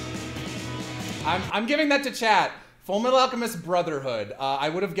 I'm giving that to chat. Full Metal Alchemist Brotherhood. I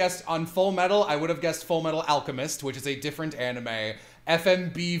would have guessed on Full Metal, I would have guessed Full Metal Alchemist, which is a different anime.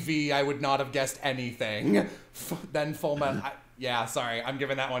 FMBV, I would not have guessed anything. Then Full Metal. Yeah, sorry. I'm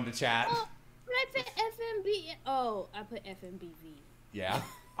giving that one to chat. Oh, I put FMB. Oh, I put FMBV. Yeah.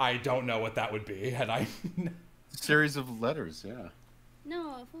 I don't know what that would be, had I. Series of letters, yeah.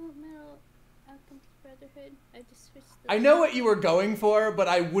 No, Full Metal Alchemist Brotherhood. I just switched the... I know what you were going for, but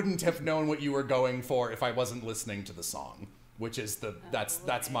I wouldn't have known what you were going for if I wasn't listening to the song, which is the that's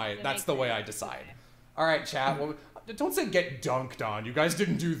the way I decide. All right, chat. Well, don't say get dunked on. You guys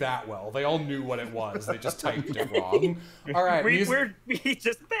didn't do that well. They all knew what it was. They just typed it wrong. All right, we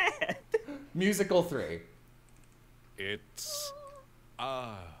just bad. Musical 3. It's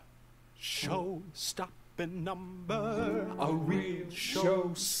a show-stopping number, a real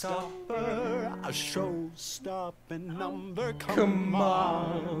show-stopper, a show-stopping number. Come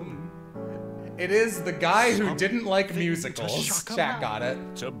on. It is the guy who didn't like musicals. Chat got it.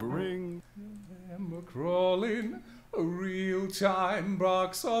 To bring them a-crawling, a real-time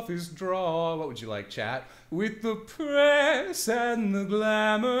box office draw. What would you like, chat? With the press and the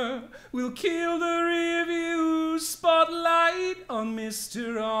glamour, we'll kill the review spotlight on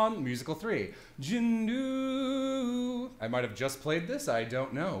Mr. On. Musical 3. Jindu. I might have just played this. I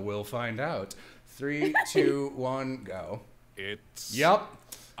don't know. We'll find out. 3, 2, 1, go. It's... Yep.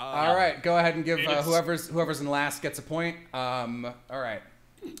 All right. Go ahead and give whoever's in last gets a point. All right.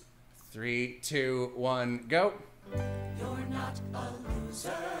 3, 2, 1, go. You're not a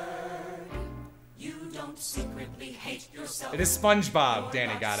loser. You don't secretly hate yourself. It is SpongeBob.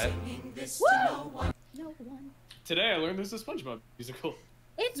 Danny got it. Woo! No one. Today I learned there's a SpongeBob musical.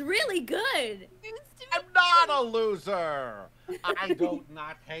 It's really good. I'm not a loser. I don't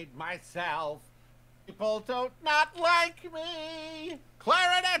not hate myself. People don't not like me.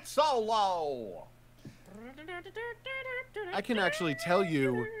 Clarinet solo. I can actually tell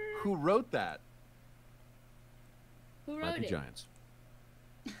you who wrote that. Who wrote Mighty it? Giants.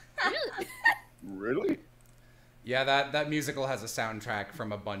 Really? Really? Yeah, that musical has a soundtrack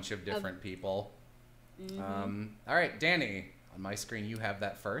from a bunch of different people. Mhm. All right, Danny. On my screen, you have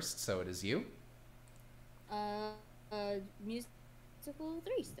that first, so it is you. Musical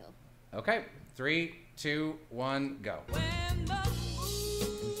 3 still. Okay, 3, 2, 1, go.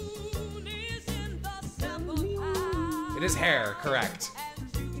 It is Hair, correct.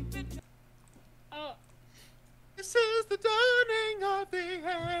 This is the dawning of the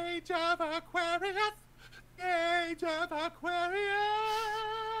age of Aquarius. Age of Aquarius.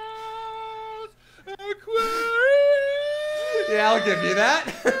 Aquarius. Yeah, I'll give you that.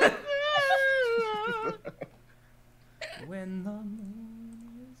 When the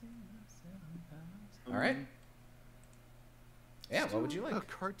moon is in the 7,000. All right. Yeah, what would you like?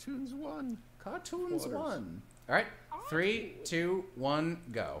 Cartoons 1. Cartoons 1. All right. 3, 2, 1,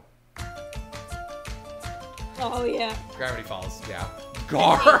 go. Oh, yeah. Gravity Falls, yeah.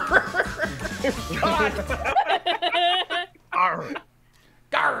 Gar! Arr.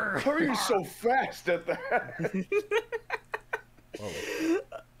 Gar! How are you so fast at that?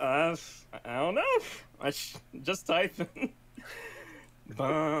 I don't know. Just typing.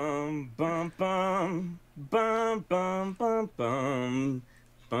 Bum bum bum bum bum bum bum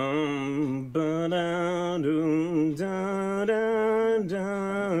bum ba da doo da da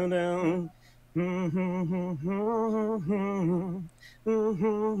da da.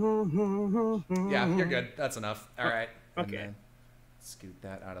 Yeah, you're good. That's enough. All right. Okay. And then scoot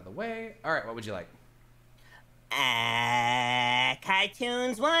that out of the way. All right, what would you like?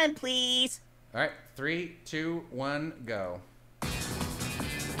 Cartoons 1, please. All right, 3, 2, 1, go.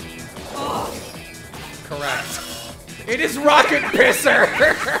 Correct. It is Rocket Pisser.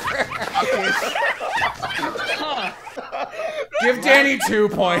 Give Danny 2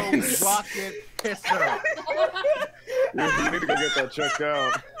 points. Rocket Pisser. You need to go get that checked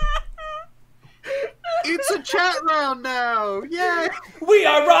out. It's a chat round now. Yay! We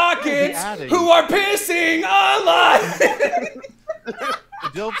are rockets who are pissing a lot. The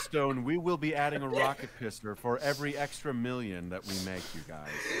Diltstone, we will be adding a rocket pisser for every extra million that we make, you guys.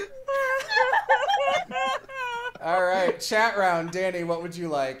 All right, chat round. Danny, what would you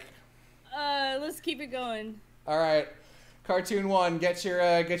like? Let's keep it going. All right, Cartoon 1, get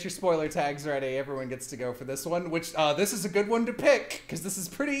your spoiler tags ready. Everyone gets to go for this one, which this is a good one to pick because this is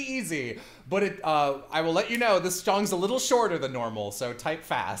pretty easy. But I will let you know this song's a little shorter than normal, so type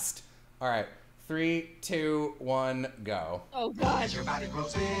fast. All right, 3, 2, 1, go. Oh God. As your body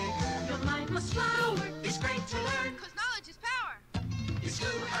grows bigger, your mind must flower. It's great to learn, 'cause knowledge is power. It's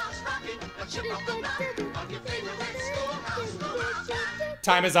Schoolhouse Rockin', a chip on the block, on your favorite Schoolhouse Rock.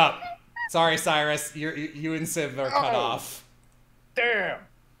 Time is up. Sorry, Cyrus. You and Civ are cut off. Damn.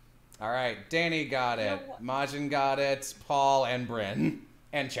 All right, Danny got it. Majin got it. Paul and Bryn.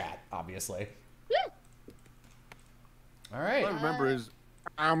 And chat, obviously. All right. All I remember is,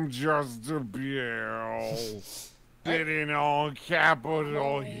 I'm just a bill sitting on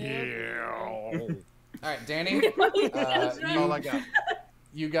Capitol Hill. All right, Danny. All I got.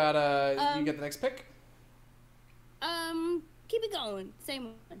 You get the next pick. Keep it going.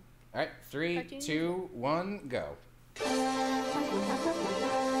 Same one. All right, 3, 2, 1, go.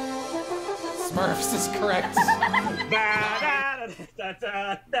 Smurfs is correct.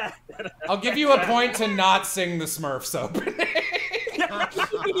 I'll give you a point to not sing the Smurfs opening.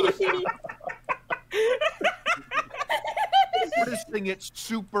 Just sing it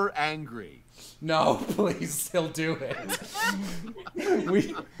super angry. No, please, he'll do it.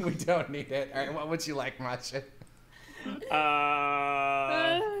 we don't need it. All right, what would you like, Masha?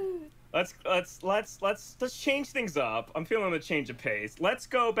 Let's change things up. I'm feeling a change of pace. Let's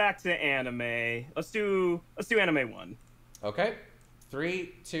go back to anime. Let's do anime 1. Okay.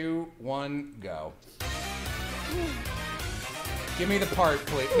 3, 2, 1, go. Give me the part,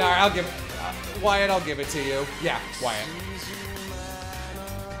 please. No, I'll give it. Wyatt, I'll give it to you. Yeah, Wyatt.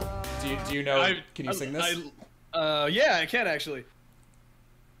 Do you know? Can you sing this? Yeah, I can actually.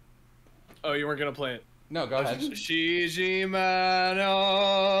 Oh, you weren't gonna play it. No, go ahead. Shijima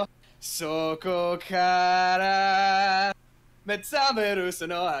no soko kara metsameru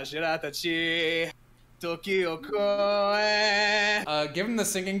sono hashira tachi toki o koe. Give him the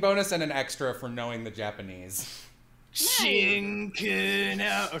singing bonus and an extra for knowing the Japanese. Shinku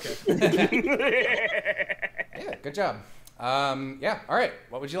no. Okay. Yeah, good job. Yeah, all right.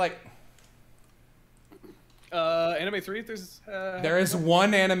 What would you like? Anime 3. There is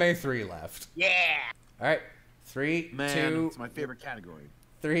one anime 3 left. Yeah. All right, 3, Man, 2. it's my favorite category.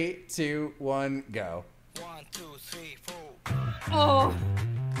 3, 2, 1, go. 1, 2, 3, 4. Oh.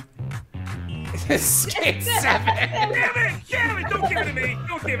 Skate 7. Damn it! Don't give it to me!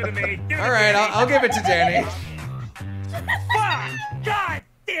 Don't give it to me! All right, I'll give it to Danny. Fuck! God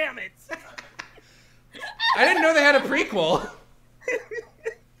damn it! I didn't know they had a prequel.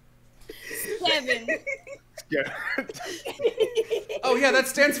 7. Oh yeah, that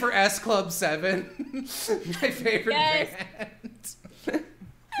stands for S Club 7. My favorite band.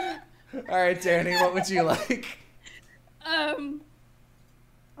 All right, Danny, what would you like?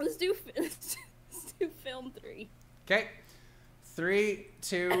 Let's do film 3. Okay, 3,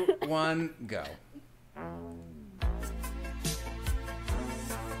 2, 1, go.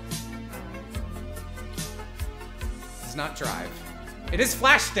 It's not Drive. It is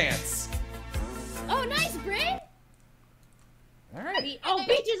Flashdance. Oh, nice, Bryn. All right. Oh,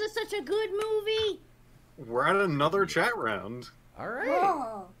 Beaches is such a good movie. We're at another chat round. All right.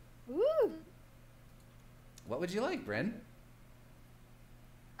 Oh. Woo. What would you like, Bryn?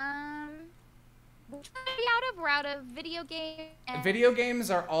 Which one are we out of? We're out of video game. And... Video games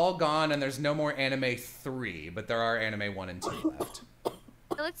are all gone, and there's no more anime 3, but there are anime 1 and 2 left. So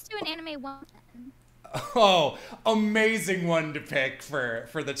let's do an anime 1 then. Oh, amazing one to pick for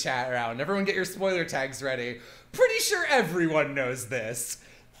the chat round. Everyone get your spoiler tags ready. Pretty sure everyone knows this.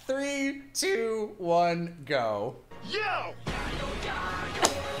 3, 2, 1, go. Yo!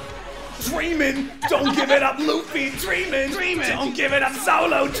 Dreamin', don't give it up, Luffy. Dreamin', don't give it up,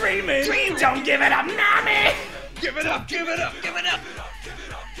 Solo. Dreamin', don't give it up, Nami. Give it up, give it up, give it up.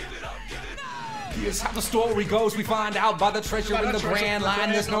 Here's how the story goes. We find out by the treasure in the Grand Line.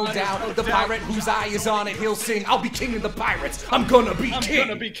 There's no doubt. The pirate whose eye is on it, he'll sing. I'll be king of the pirates. I'm gonna be king. I'm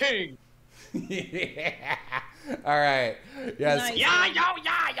gonna be king. Yeah. All right. Yes. Nice. Yo.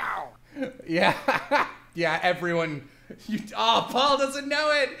 Yeah. Yeah. Everyone. Paul doesn't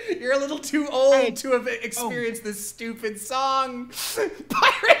know it. You're a little too old to have experienced this stupid song.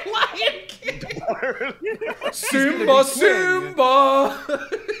 Pirate Lion King. pirate. Simba, Simba!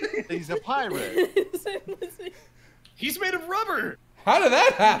 He's a pirate. He's made of rubber. How did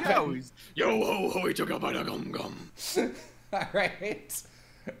that happen? Yo ho ho, he took a bite of gum gum. All right.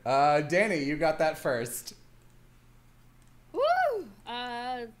 Danny, you got that first. Woo!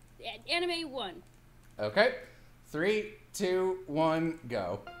 Anime 1. Okay. 3, 2, 1,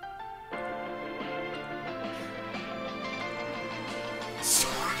 go.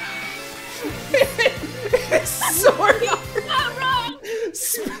 Sort of. Not wrong.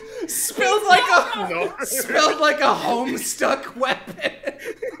 Spilled like a homestuck weapon.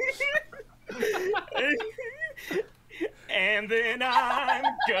 And then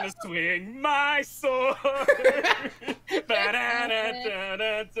I'm gonna swing my sword.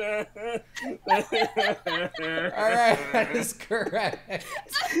 Ba-da-da-da-da-da. All right, that is correct.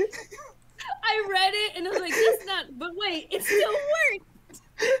 I read it and I was like, that's not. But wait, it still worked.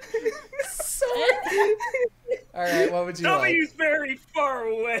 All right, what would you like? W's very far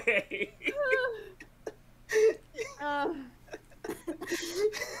away. Oh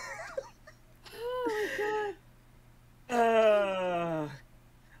my god.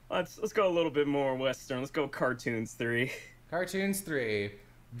 Let's go a little bit more Western. Let's go Cartoons 3. Cartoons 3.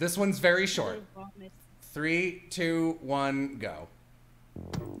 This one's very short. 3, 2, 1, go.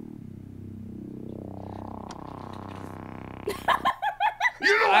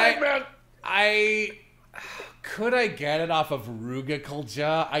 You know what, man? Could I get it off of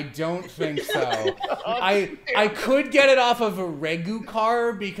Rugaculja? I don't think so. I could get it off of a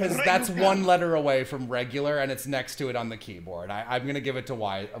Regukar because that's one letter away from regular and it's next to it on the keyboard. I'm gonna give it to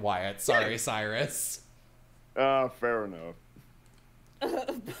Wyatt. Sorry, Cyrus. Fair enough.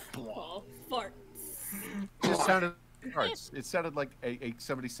 Paul farts. Just sounded farts. It sounded like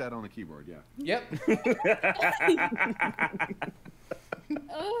somebody sat on the keyboard. Yeah. Yep.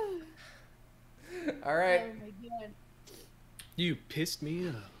 All right. Oh my god. You pissed me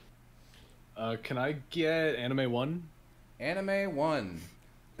off. Can I get anime 1? Anime 1.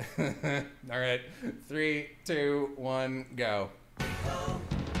 All right. 3, 2, 1, go.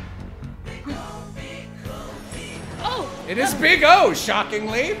 Oh! It is Big O,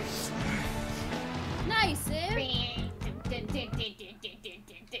 shockingly. Nice, eh?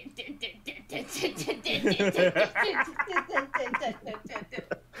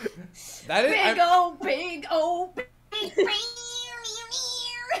 That is Big O.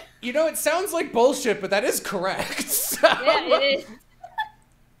 You know, it sounds like bullshit, but that is correct. So. Yeah, it is.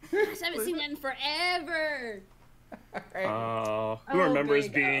 Gosh, I haven't seen that in forever. Who remembers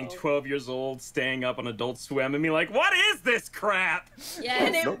being 12 years old, staying up on Adult Swim, and be like, "What is this crap?" Yeah,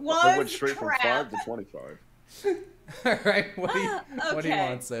 And it Nope, was I went straight crap. from 5 to 25. All right, what do you Okay.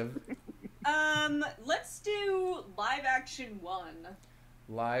 want, Siv? Let's do live action 1.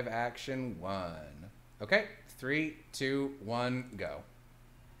 Live action 1. Okay, 3, 2, 1, go.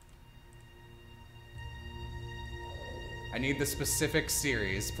 I need the specific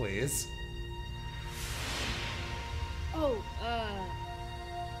series, please. Oh,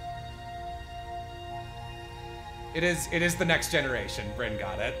 It is the next generation. Bryn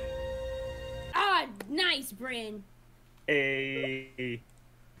got it. Ah, nice, Bryn. It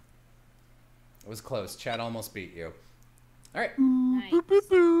was close. Chad almost beat you. All right. Nice.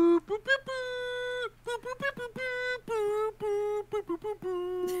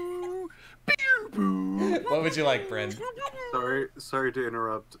 What would you like, Bryn? Sorry to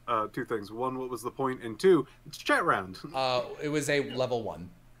interrupt. 2 things. 1, what was the point? And 2, it's chat round. It was a level 1.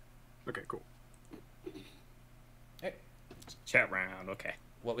 Okay, cool. Hey. Chat round, okay.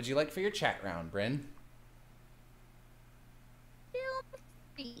 What would you like for your chat round, Bryn? Film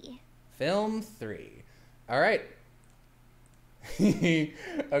 3. Film 3. All right.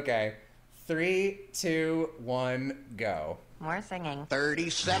 Okay. 3, 2, 1, go. More singing.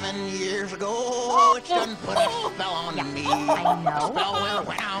 37 years ago, it done put a spell on me. I know. Spell where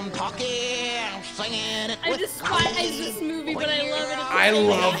when I'm talking, I'm singing it. I despise this movie, but I love it. I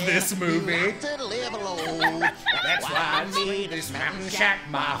love this movie. To live alone. That's why I made this mountain shack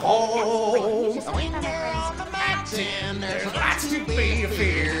my home. When you're on the mountain, There's lots to be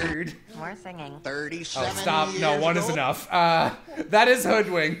feared. More singing. 37 Oh, stop. No, years one is ago. enough. That is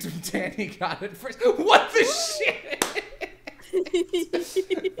Hoodwinked. Danny got it first. What the shit?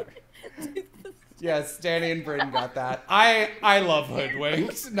 Yes, Danny and Bryn got that. I love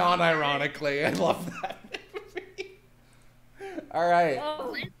Hoodwinked. Non-ironically, I love that movie. All right.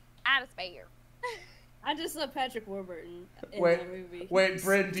 Oh, Out of spare. I just love Patrick Warburton in Wait, that movie. wait,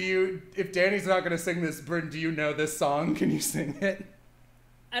 Bryn, if Danny's not gonna sing this, Bryn, do you know this song? Can you sing it?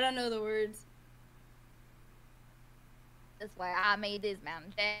 I don't know the words. That's why I made this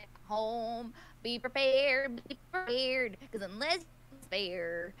mountain shack home. Be prepared, because unless it's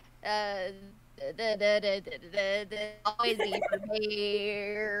fair, always be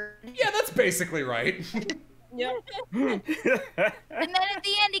prepared. Yeah, that's basically right. Yep. And then at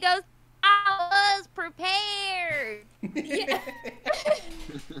the end he goes, I was prepared. Yeah.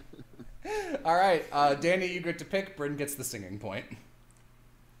 All right, Danny, you get to pick. Bryn gets the singing point.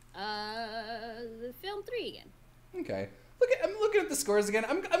 Film 3 again. Okay. I'm looking at the scores again.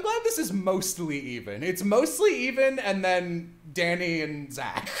 I'm glad this is mostly even. It's mostly even, and then Danny and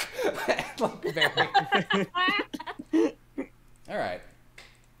Zach. Like, very. All right.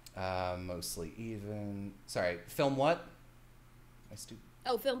 Mostly even. Sorry, film what?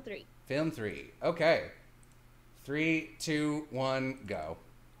 Oh, film 3. Film 3. Okay. 3, 2, 1, go.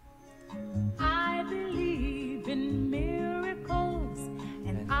 I believe in miracles,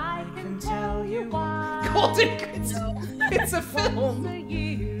 and I can tell you why. Golden, it's a film.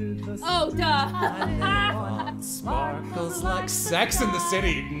 Oh, duh. Sparkles like Sex in the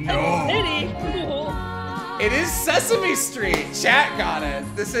City. No. Cool. It is Sesame Street. Chat got it.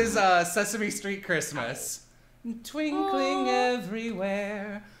 This is Sesame Street Christmas. Twinkling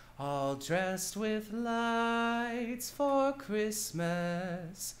everywhere, all dressed with lights for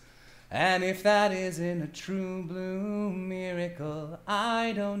Christmas. And if that isn't a true blue miracle,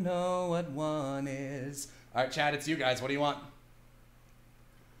 I don't know what one is. All right, Chad, it's you guys. What do you want?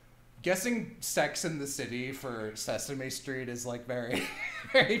 Guessing Sex in the City for Sesame Street is like very,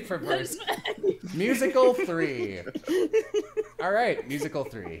 very perverse. Musical 3. All right, musical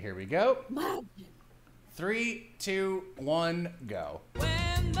 3. Here we go. 3, 2, 1, go.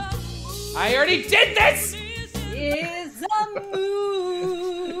 I already did this. Is a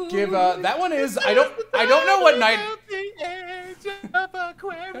move. Give that one is I don't know what night.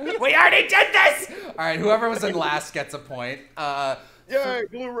 We already did this. All right, whoever was in last gets a point. Yay,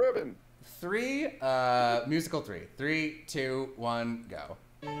 blue ribbon. 3, musical 3. 3, 2, 1, go.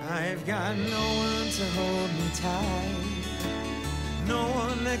 I've got no one to hold me tight, no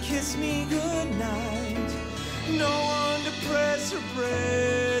one to kiss me goodnight, no one to press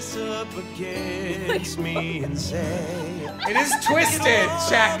up against me and say it is twisted.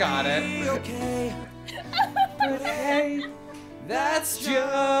 Chat got it. Okay. But hey, that's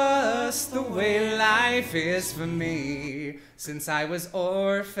just the way life is for me. Since I was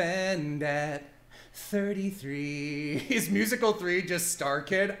orphaned at 33. Is musical 3 just Star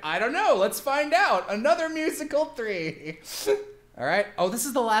Kid? I don't know. Let's find out. Another musical 3. All right. Oh, this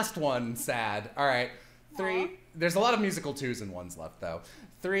is the last one. Sad. All right. 3. There's a lot of musical 2s and 1s left, though.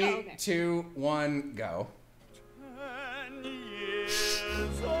 3, 2, 1, go.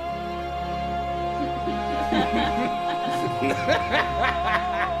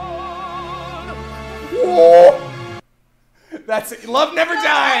 That's it. Love never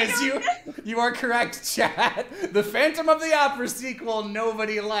dies. You are correct, chat. The Phantom of the Opera sequel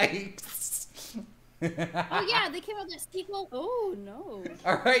nobody likes. Oh yeah, they came out with that sequel. Oh no.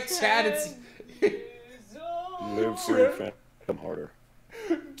 All right, chat. It's Live free, Phantom harder.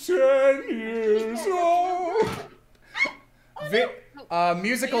 10 years old.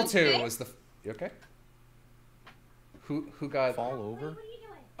 Musical 2 was the. You okay? Who got fall over?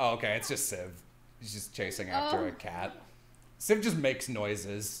 Oh, okay. It's just Civ. He's just chasing after a cat. Civ just makes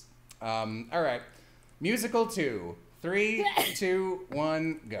noises. All right. Musical 2. 3, 2,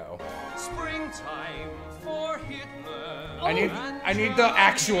 1, go. Springtime for Hitler. I need the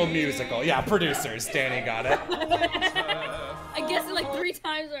actual musical. Yeah, producers. Danny got it. I guessed it like 3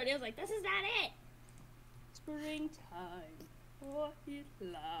 times already. I was like, this is not it. Springtime for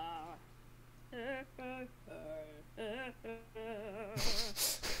Hitler. Can't go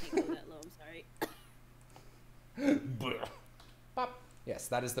that low, I'm sorry. Pop. Yes,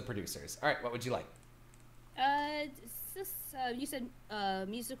 that is the producers. All right, what would you like? You said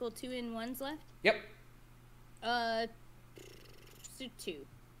musical 2 and 1s left? Yep. 2.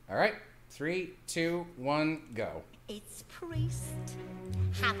 All right. 3, 2, 1, go. It's priest.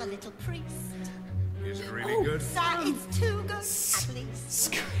 Have a little priest. Is it really good? Sir, it's too good, at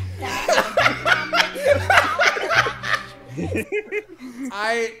least.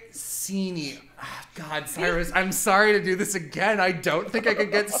 God, Cyrus, I'm sorry to do this again. I don't think I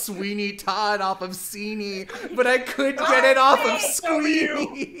could get Sweeney Todd off of Seenie, but I could get it off of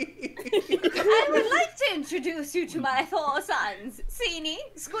Squeenie. I would like to introduce you to my 4 sons, Seenie,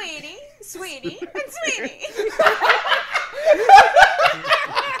 Squeenie, Sweetie, and Sweetie.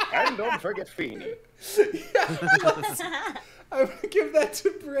 And don't forget Feeny. I'm gonna give that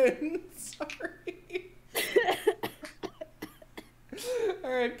to Bryn. Sorry.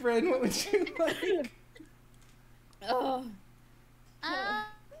 All right, Bryn, what would you like?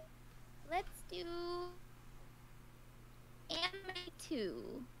 Let's do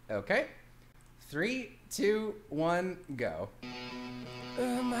 2. Okay. 3, 2, 1, go.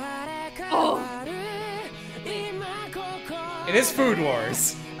 Oh. It is Food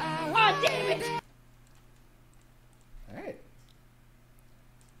Wars. Oh, damn it. All right.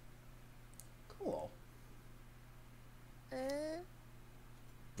 Cool.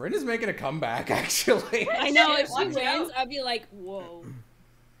 Brenda's making a comeback, actually. I know, if she wins, I'll be like, whoa.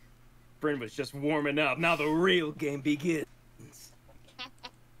 Bryn was just warming up. Now the real game begins.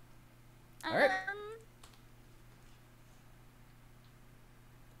 All right.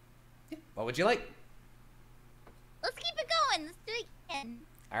 What would you like? Let's keep it going. Let's do it again.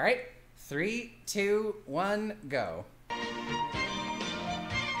 All right. 3, 2, 1, go.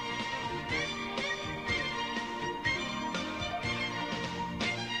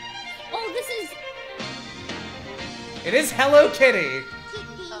 Oh, this is... It is Hello Kitty.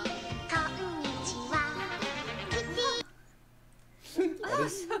 Oh,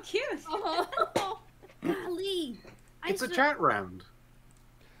 so cute. Oh, golly. It's a chat round.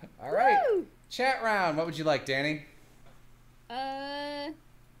 All right. Woo! Chat round. What would you like, Danny? Anime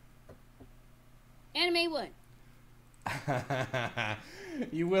 1.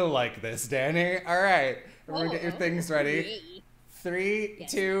 You will like this, Danny. All right. Everyone get your things ready. 3,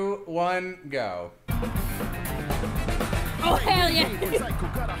 2, 1, go. Oh, hell yeah.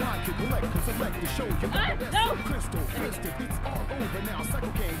 No.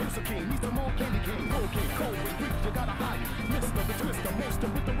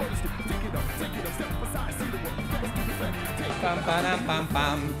 Bum,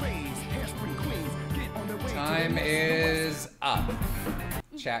 bum. Time is up.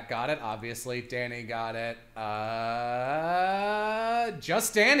 Chat got it, obviously. Danny got it.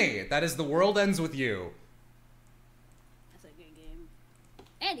 Just Danny. That is The World Ends With You. That's a good game.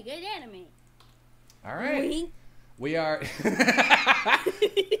 And a good anime. All right. Wink. We are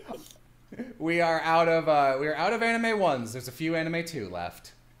we are out of anime 1s. There's a few anime 2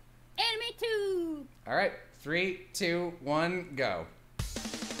 left. Anime 2. All right. 3, 2, 1, go.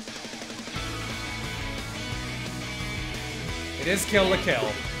 It is Kill la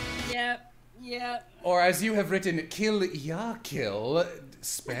Kill. Yep. Yep. Or as you have written, Kill ya Kill,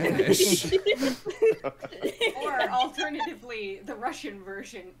 Spanish. Or alternatively, the Russian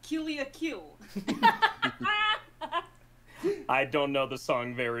version, Kilia Kill. I don't know the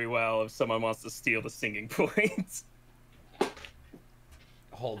song very well if someone wants to steal the singing points.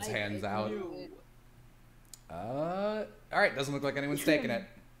 Holds hands out. All right, doesn't look like anyone's taking it.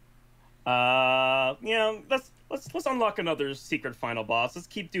 Let's unlock another secret final boss. Let's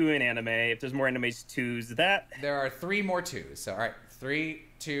keep doing anime. If there's more animes 2s, that. There are 3 more 2s. So, all right, 3,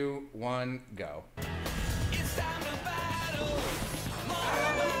 2, 1, go.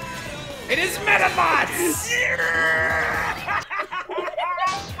 It is Metabots!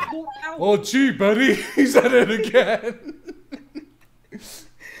 Oh, gee, buddy, he's at it again.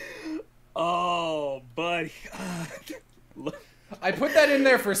 Oh, buddy. I put that in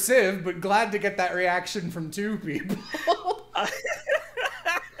there for Civ, but glad to get that reaction from 2 people.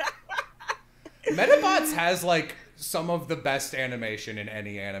 Metabots has, like, some of the best animation in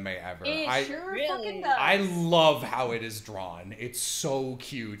any anime ever. It sure fucking does. I love how it is drawn. It's so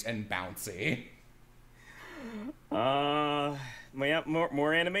cute and bouncy. Yeah,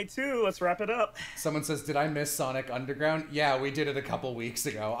 more anime 2. Let's wrap it up. Someone says, did I miss Sonic Underground? Yeah, we did it a couple weeks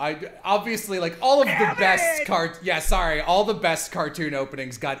ago. Obviously, like, all of the best all the best cartoon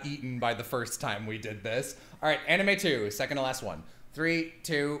openings got eaten by the first time we did this. All right, anime 2, second to last one. 3,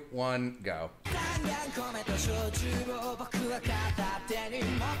 2, 1, go.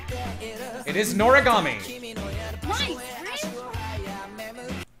 It is Noragami. Nice,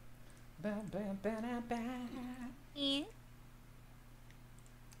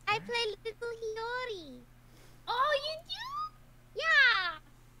 I play Little Hiyori. Oh, you do? Yeah.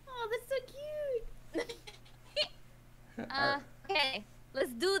 Oh, that's so cute. Okay,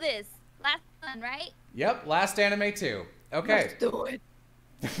 let's do this. Last one, right? Yep, last anime 2. Okay. Let's do it.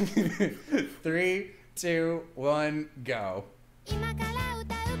 3, 2, 1, go.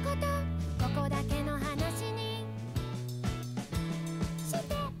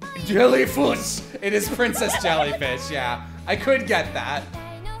 Jellyfish! It is Princess Jellyfish, yeah. I could get that.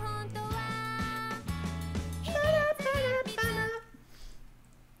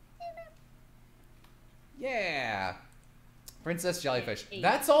 Yeah. Princess Jellyfish.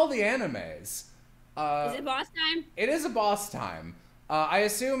 That's all the animes. Is it boss time? It is a boss time. I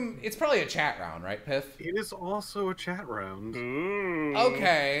assume it's probably a chat round, right, Piff? It is also a chat round.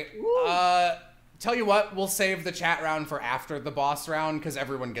 Okay. Tell you what, we'll save the chat round for after the boss round, because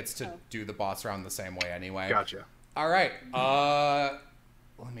everyone gets to do the boss round the same way anyway. Gotcha. All right.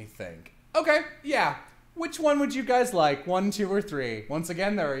 Let me think. Okay, yeah. Which one would you guys like? 1, 2, or 3? Once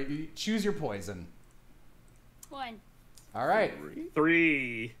again, choose your poison. 1. All right.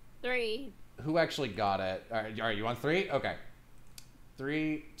 3. 3. Who actually got it? All right, you want 3? Okay.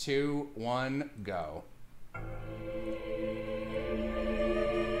 3, 2, 1, go.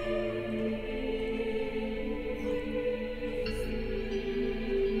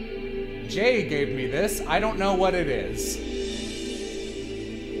 Jay gave me this. I don't know what it is.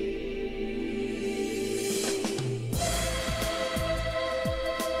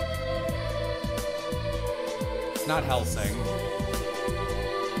 It's not Helsing.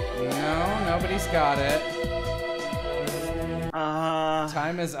 No, nobody's got it.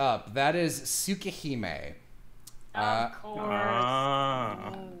 Time is up. That is Tsukihime. Of course.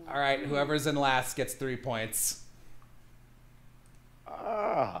 All right, whoever's in last gets 3 points.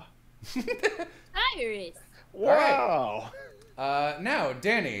 Iris. Wow. Now,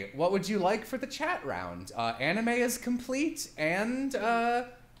 Danny, what would you like for the chat round? Anime is complete and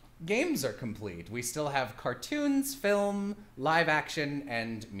games are complete. We still have cartoons, film, live action,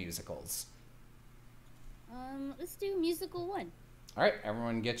 and musicals. Let's do musical 1. All right,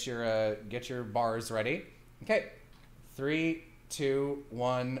 everyone, get your bars ready. Okay, 3, 2,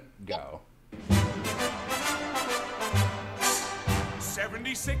 1, go.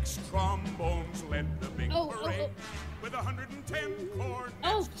 76 trombones led the big parade with 110 cornets.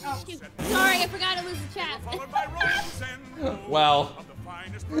 Oh, shoot. Sorry, I forgot it was a chat. Followed by rolls and Well. of the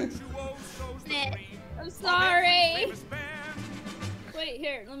finest virtuosos. I'm sorry. Wait,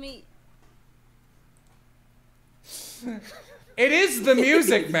 here, let me... It is the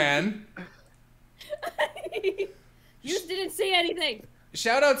music, man. You just didn't say anything.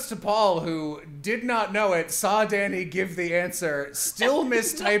 Shoutouts to Paul, who did not know it, saw Danny give the answer, still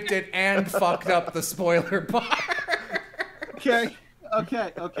mistyped it, and fucked up the spoiler bar. Okay,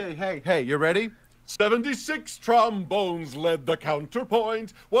 hey, you ready? 76 trombones led the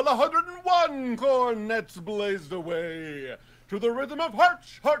counterpoint, while 101 cornets blazed away. To the rhythm of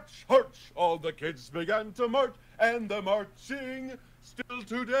Harch, Harch, Harch, all the kids began to march, and the marching still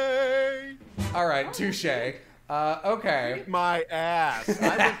today. All right, touche. Okay. My ass.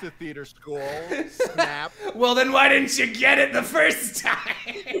 I went to theater school. Snap. Well, then why didn't you get it the first time?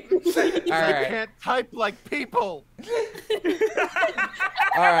 All I right. can't type like people.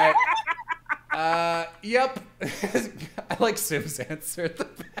 All right. Yep. I like Sim's answer the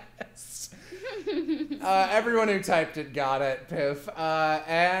best. Everyone who typed it got it, Piff.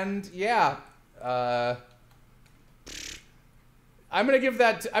 And yeah. I'm gonna give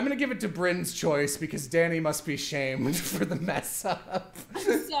it to Bryn's choice because Danny must be shamed for the mess up.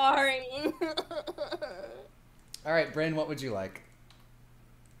 I'm sorry. All right, Bryn, what would you like?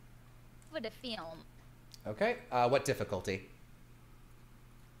 What a film. Okay. What difficulty?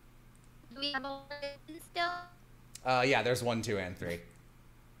 Do we have a still? Yeah, there's 1, 2, and 3.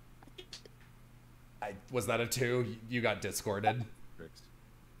 Was that a 2? You got discorded.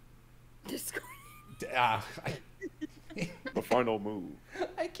 Discord. The final move.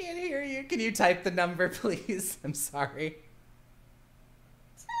 I can't hear you. Can you type the number, please? I'm sorry.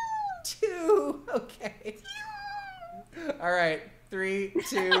 2. Okay. All right. 3,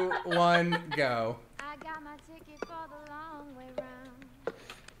 2, 1, go. I got my ticket for the long way round.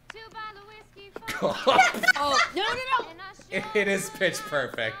 2 bottles of whiskey for Oh, no. It is pitch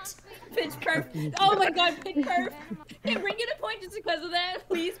perfect. Pitch perfect. Oh my god, pitch perf. Hey, bring it a point just because of that,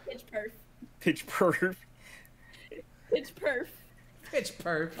 please. Pitch perf. Pitch perf. Pitch perf. Pitch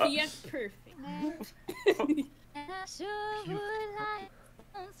perf. Yes, perfect. And I sure would like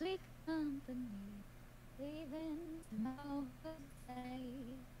some sweet company. Leaving no good say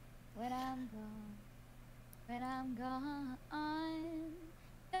when I'm gone. When I'm gone,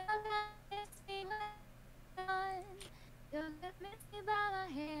 you're gonna miss me when I'm gone. You're gonna miss me by my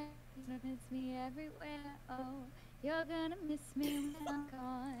hair. You're gonna miss me everywhere. Oh, you're gonna miss me when I'm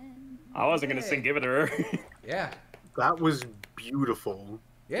gone. I wasn't gonna sing "Give It to Her." Yeah. That was beautiful.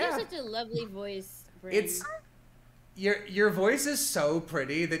 You have such a lovely voice, Bryn. It's your voice is so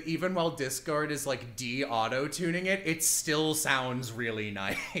pretty that even while Discord is like de-auto tuning it, it still sounds really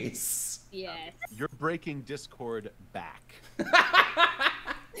nice. Yes. You're breaking Discord back.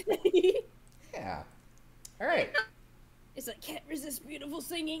 Yeah. All right. It's like, can't resist beautiful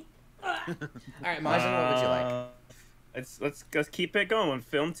singing. All right, Majin, what would you like? Let's keep it going.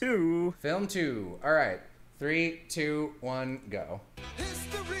 Film 2. Film 2. All right. 3, 2, 1, go.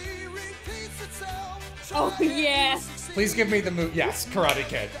 Oh yeah. Please give me the move. Yes, Karate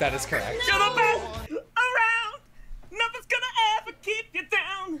Kid. That is correct. You're the best around. Nothing's gonna ever keep you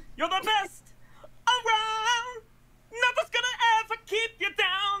down. You're the best around.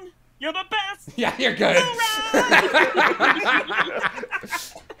 Yeah, you're good.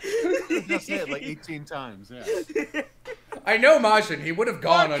 Just say it like 18 times. Yeah. I know Majin. He would have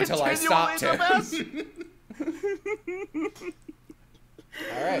gone until I stopped him.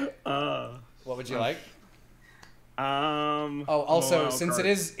 All right. What would you like? Also, since it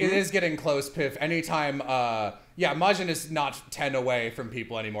is getting close, Piff. Anytime, yeah, Majin is not 10 away from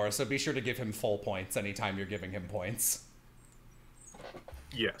people anymore, so be sure to give him full points anytime you're giving him points.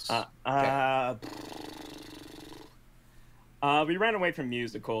 Yes. We ran away from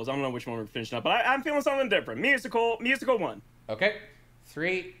musicals. I don't know which one we're finishing up, but I'm feeling something different. Musical 1. Okay.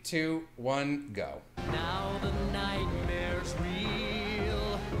 3, 2, 1, go. Now the nightmare's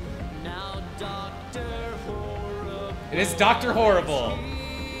real. Now Dr. Horrible. It is Dr. Horrible.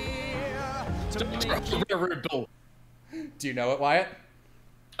 Do you know it, Wyatt?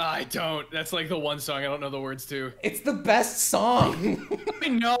 I don't. That's like the one song I don't know the words to. It's the best song. I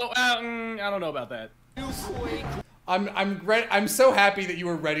know. I don't know about that. I'm so happy that you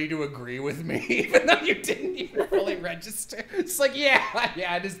were ready to agree with me, even though you didn't even fully register. It's like, yeah,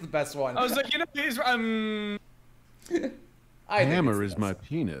 it is the best one. I was like, you know, these. Hammer is my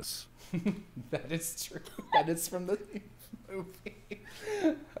penis. That is true. That is from the movie.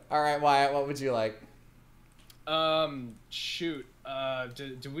 All right, Wyatt, what would you like? Shoot.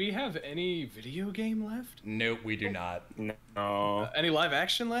 Do we have any video game left? Nope, we do not. No. Any live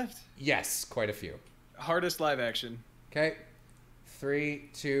action left? Yes, quite a few. Hardest live action. Okay. 3,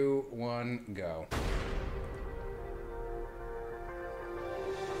 2, 1, go.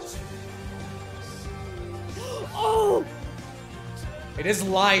 Oh! It is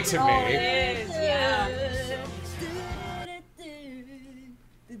Lie to Me. It is, yeah.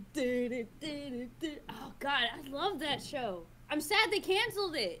 Oh god, I love that show. I'm sad they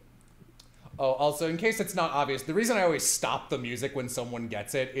canceled it. Oh, also, in case it's not obvious, the reason I always stop the music when someone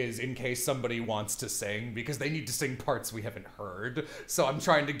gets it is in case somebody wants to sing, because they need to sing parts we haven't heard. So I'm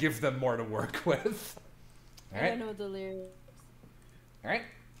trying to give them more to work with. All right. I don't know the lyrics. All right.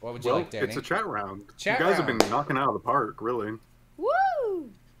 What would you like, Danny? It's a chat round. Chat you guys round. have been knocking out of the park, really.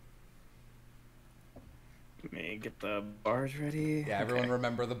 Woo! Let me get the bars ready. Yeah, everyone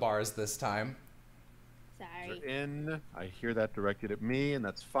remember the bars this time. Sorry. In. I hear that directed at me, and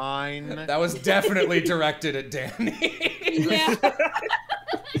that's fine. That was definitely directed at Danny. Yeah.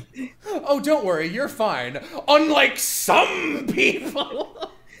 Oh, don't worry, you're fine. Unlike some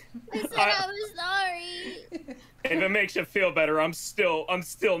people. I said I was sorry. If it makes you feel better, I'm still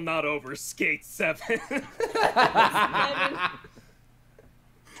not over Skate 7.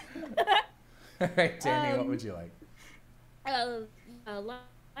 All right, Danny, what would you like?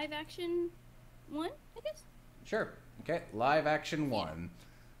 Live action 1, I guess? Sure. Okay, live action 1.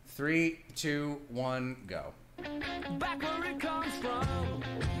 3, 2, 1, go. Back where it comes from.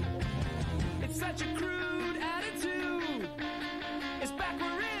 It's such a crude attitude. It's back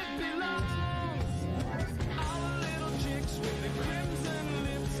where it belongs. All the little chicks with the crimson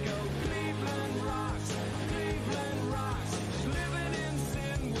lips go Cleveland rocks, Cleveland rocks. Living in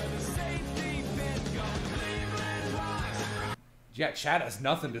sin with a safety pin go Cleveland rocks. Yeah, Chad has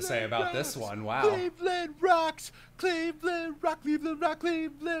nothing to say about this one. Wow. Cleveland rocks, Cleveland rock, Cleveland rock,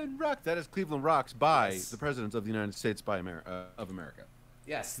 Cleveland rock. That is Cleveland Rocks by the President of the United States of America.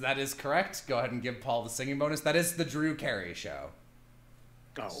 Yes, that is correct. Go ahead and give Paul the singing bonus. That is the Drew Carey Show.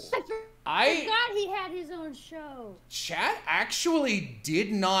 Oh. I forgot he had his own show. Chad actually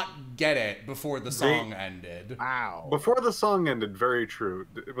did not get it before the song ended. Wow. Before the song ended, very true.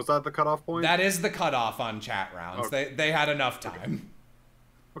 Was that the cutoff point? That is the cutoff on chat rounds. Okay. They had enough time.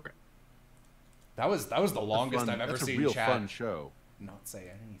 Okay. That was the longest I've ever That's seen a real Chad fun show. not say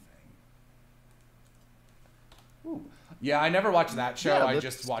anything. Ooh. Yeah, I never watched that show. Yeah, I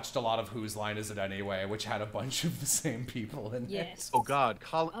just watched a lot of Whose Line Is It Anyway, which had a bunch of the same people in it. Oh God,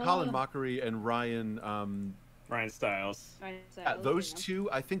 Colin Mockery and Ryan Styles. Those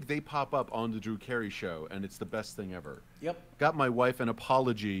two, I think they pop up on the Drew Carey Show, and it's the best thing ever. Yep. Got my wife an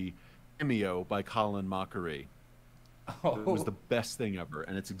apology, Cameo by Colin Mockery. Oh. It was the best thing ever,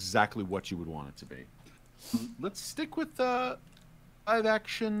 and it's exactly what you would want it to be. Let's stick with live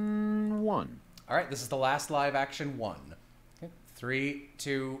action 1. All right, this is the last live action 1. Okay. 3,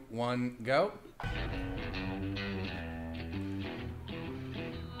 2, 1, go.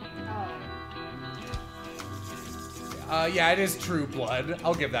 Yeah, it is True Blood.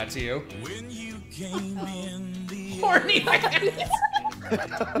 I'll give that to you. When you came in the Horny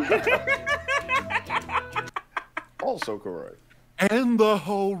Also correct. And the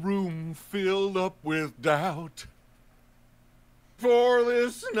whole room filled up with doubt. For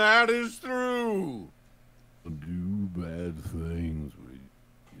this night is through. Do bad things.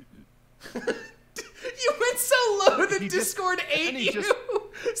 so low that Discord ate you.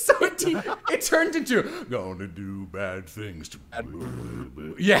 So it turned into gonna do bad things to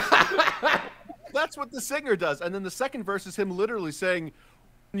yeah. That's what the singer does. And then the second verse is him literally saying,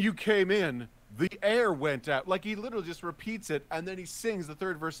 when you came in, the air went out. Like, he literally just repeats it, and then he sings the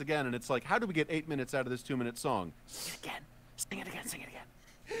third verse again, and it's like, how do we get 8 minutes out of this 2-minute song? Sing it again. Sing it again. Sing it again.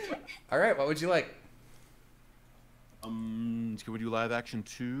 All right, what would you like? Can we do live action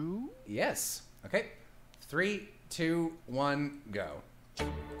 2? Yes. Okay. 3, 2, 1, go.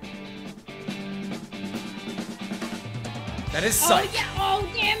 That is Psych. Oh, yeah. Oh,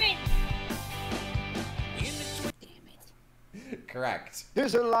 damn it. Correct.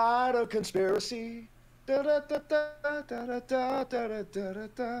 There's a lot of conspiracy. Da da da da da da da da da da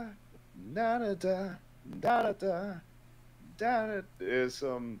da da da da da da. There's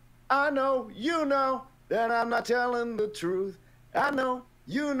I know you know that I'm not telling the truth. I know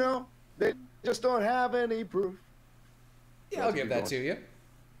you know they just don't have any proof. Yeah, I'll give that to you.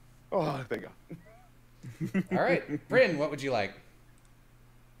 Oh, thank God. All right, Bryn, what would you like?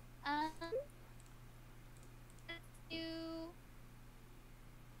 Let's do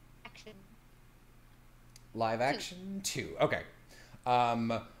action. Live action 2. Okay.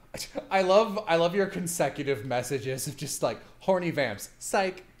 I love your consecutive messages of just like horny vamps.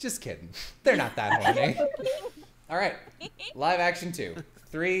 Psych. Just kidding. They're not that horny. All right. Live action 2.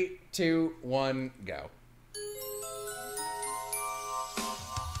 3, 2, 1, go.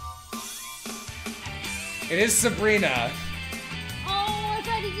 It is Sabrina. Oh, I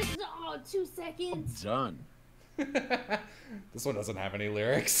thought he just. Oh, 2 seconds. Done. This one doesn't have any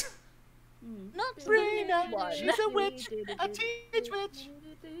lyrics. Not Sabrina. She's a witch. A teenage witch.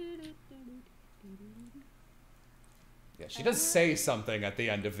 Yeah, she does say something at the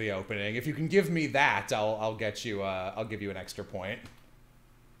end of the opening. If you can give me that, I'll get you. I'll give you an extra point.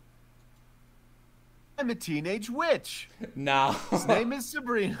 I'm a teenage witch. No. His name is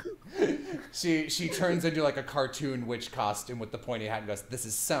Sabrina. She turns into like a cartoon witch costume with the pointy hat and goes, "This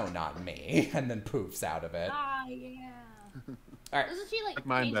is so not me," and then poofs out of it. Ah, yeah. All right. Doesn't she like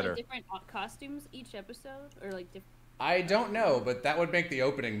mine change better. like, different costumes each episode, or like different? I don't know, but that would make the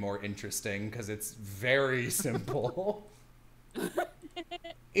opening more interesting because it's very simple.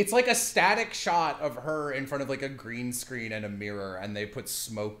 It's like a static shot of her in front of like a green screen and a mirror, and they put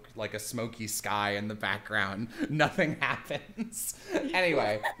smoke, like a smoky sky in the background. Nothing happens.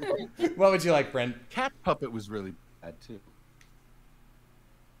 Anyway, what would you like, Brent? Cat Puppet was really bad too.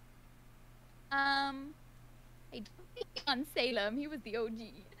 I don't think on Salem. He was the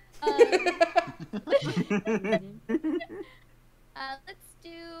OG. Let's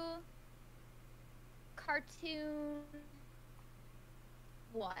do cartoon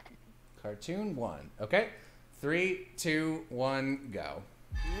 1. Cartoon 1. Okay. 3, 2, 1, go.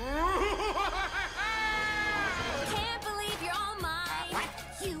 Can't believe you're all mine.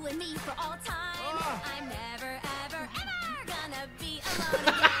 You and me for all time. I'm never, ever, ever gonna be alone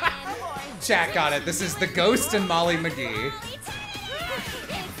again. Chat got it. This is The Ghost and Molly McGee. It's a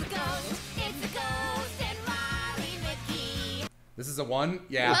ghost and Molly McGee. This is a 1?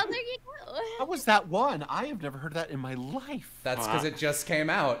 Yeah. Well, there you go. How was that one? I have never heard that in my life. That's because it just came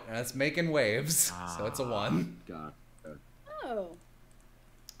out, and it's making waves, so it's a 1. God. Oh.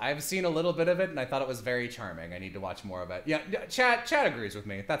 I've seen a little bit of it, and I thought it was very charming. I need to watch more of it. Yeah, chat agrees with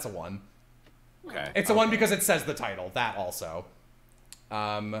me. That's a 1. Okay. It's a 1 because it says the title. That also.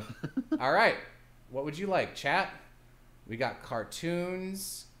 All right. What would you like, chat? We got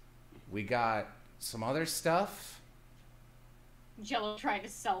cartoons. We got some other stuff. Jello trying to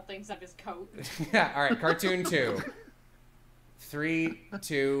sell things up his coat. Yeah, all right, cartoon 2. 3,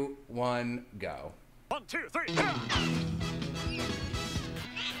 2, 1, go. 1, 2, 3, go!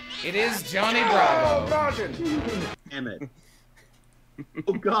 It is Johnny Bravo. Damn it.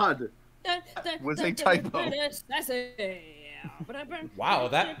 Oh God. Was a typo. Wow,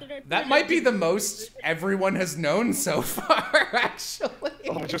 that might be the most everyone has known so far, actually.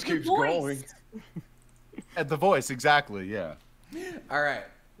 Oh, it just keeps going. At the voice, exactly, yeah. All right,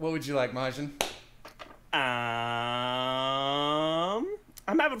 what would you like, Majin? I'm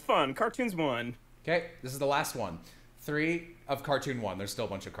having fun. Cartoons 1. Okay, this is the last one. 3 of cartoon 1. There's still a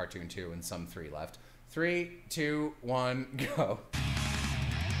bunch of cartoon 2 and some 3 left. 3, 2, 1, go.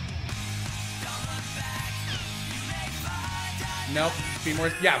 Nope. Be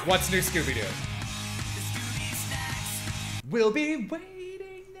more. Yeah. What's new, Scooby-Doo? We'll be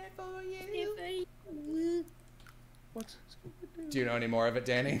waiting there for you. What's Scooby-Doo? Do you know any more of it,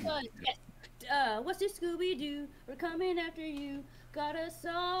 Danny? Yes. What's this, Scooby-Doo? We're coming after you. Gotta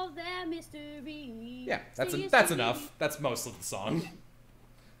solve that mystery. Yeah, that's enough. That's most of the song.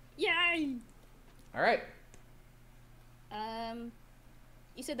 Yay! All right.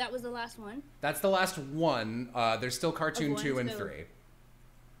 You said that was the last one. That's the last one. There's still cartoon 2 and so 3.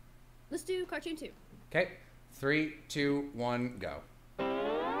 Let's do cartoon 2. Okay. 3, 2, 1, go.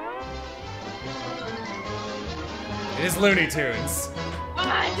 It is Looney Tunes.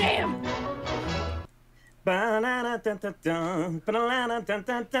 Ah, damn!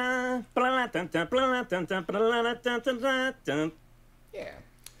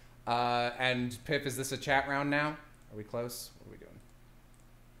 Yeah. And Pip, is this a chat round now? Are we close? What are we doing?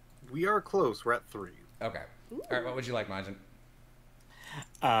 We are close. We're at 3. Okay. All right. What would you like, Majin?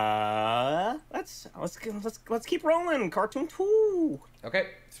 Let's keep rolling. Cartoon 2. Okay.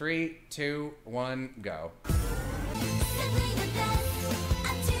 3, 2, 1, go.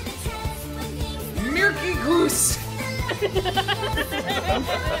 Mirky Goose.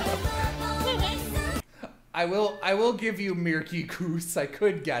 I will give you Mirky Goose. I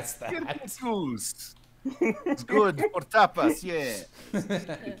could guess that. Mirky Goose. It's good for tapas, yeah.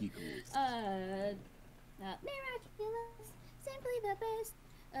 Mirky Goose. Miraculous, simply the best.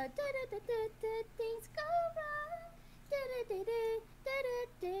 Things go wrong.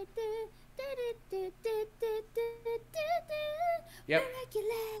 Yep.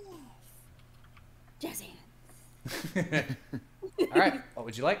 Miraculous. Jazz hands. All right. What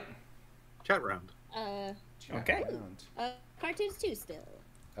would you like? Chat round. Okay. Cartoons 2 still.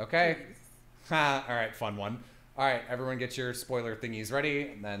 Okay. Ha, all right, fun one. All right, everyone get your spoiler thingies ready,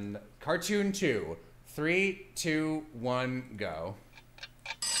 and then cartoon 2. 3, 2, 1, go.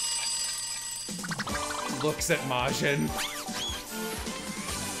 Looks at Majin.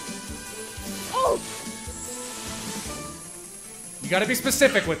 Oh! You gotta be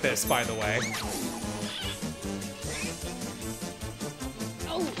specific with this, by the way.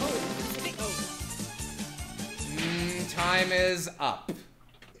 Time is up.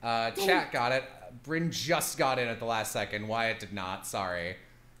 Chat got it. Bryn just got in at the last second. Wyatt did not. Sorry.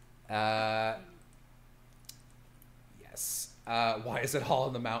 Yes. Why is it Hall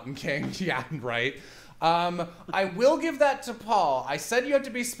in the Mountain King? Yeah, right. I will give that to Paul. I said you have to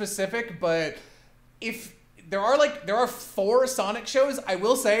be specific, but if there are 4 Sonic shows, I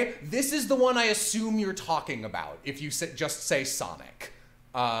will say this is the one I assume you're talking about. If you just say Sonic.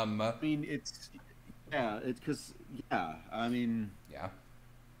 I mean, because I mean, yeah.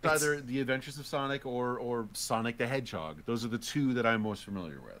 Either The Adventures of Sonic or Sonic the Hedgehog. Those are the 2 that I'm most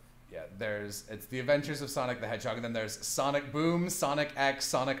familiar with. Yeah, it's The Adventures of Sonic the Hedgehog, and then there's Sonic Boom, Sonic X,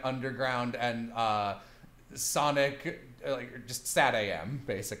 Sonic Underground, and Sonic, just Sat AM,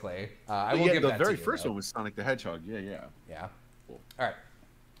 basically. I will give that to you. The very first one was Sonic the Hedgehog. Yeah. Yeah. Cool. All right.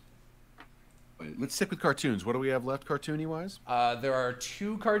 Wait, let's stick with cartoons. What do we have left, cartoony-wise? There are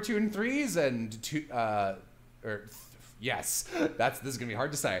 2 cartoon 3s and 2, yes, this is gonna be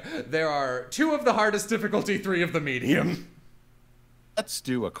hard to say. There are 2 of the hardest difficulty, 3 of the medium. Let's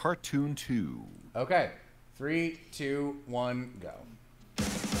do a cartoon 2. Okay, 3, 2, 1, go.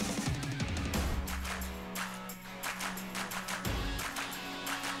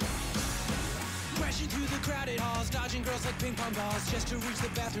 Crashing through the crowded halls, dodging girls like ping pong balls, just to reach the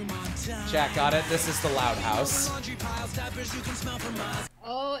bathroom on time. Chat got it. This is the Loud House.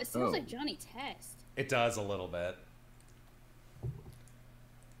 Oh, it sounds like Johnny Test. It does a little bit.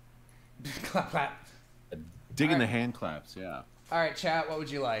 Clap, clap. Digging the hand claps, yeah. All right, chat, what would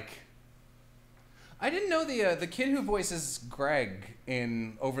you like? I didn't know the kid who voices Greg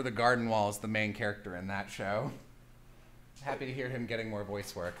in Over the Garden Wall is the main character in that show. Happy to hear him getting more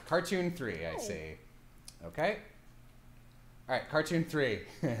voice work. Cartoon 3, I see. Okay. All right, cartoon 3.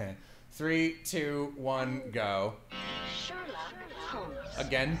 3, 2, 1, go. Sherlock Holmes.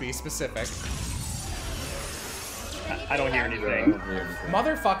 Again, be specific. I don't hear anything.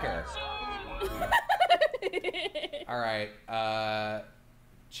 Motherfucker. All right.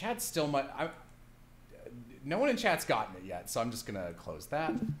 Chat's still no one in chat's gotten it yet, so I'm just gonna close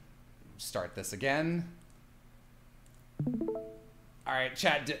that. Start this again. All right,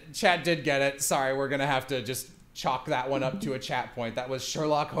 chat did get it. Sorry, we're gonna have to just chalk that one up to a chat point. That was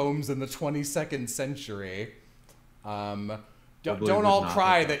Sherlock Holmes in the 22nd century. Don't all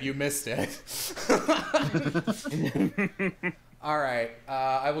cry that you missed it. All right,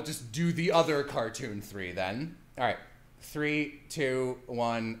 I will just do the other cartoon 3 then. All right, 3, 2,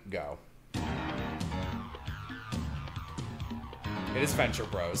 1, go. It is Venture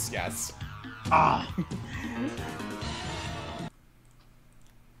Bros, yes. Ah.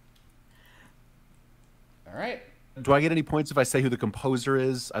 All right. Do I get any points if I say who the composer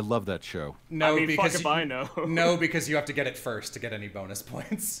is? I love that show. No, I mean, because fuck if I know. No, because you have to get it first to get any bonus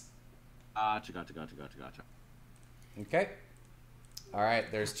points. Gotcha. Okay. All right,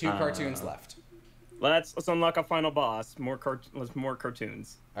 there's 2 cartoons left. Let's unlock a final boss. More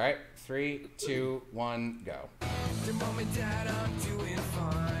cartoons. All right, 3, 2, 1, go.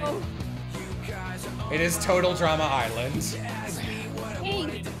 Oh. It is Total Drama Island.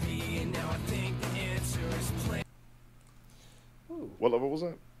 Hey. What level was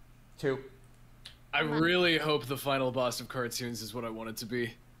that? 2. I really hope the final boss of cartoons is what I want it to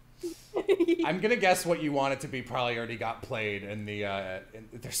be. I'm gonna guess what you want it to be probably already got played in the.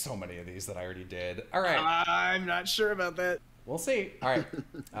 There's so many of these that I already did. All right. I'm not sure about that. We'll see. All right.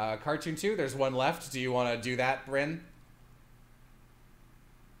 Cartoon 2. There's one left. Do you want to do that, Bryn?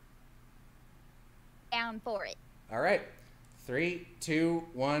 Down for it. All right. 3, 2,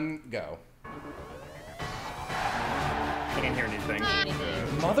 1, go. Can't hear anything.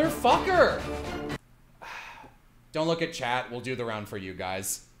 Motherfucker! Don't look at chat. We'll do the round for you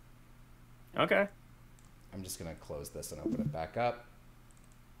guys. Okay. I'm just gonna close this and open it back up.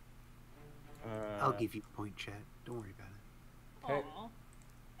 I'll give you a point, chat. Don't worry about it. Okay.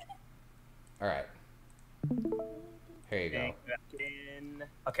 All right. Here you go.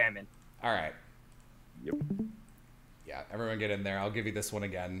 Okay, I'm in. All right. Yep. Yeah, everyone get in there. I'll give you this one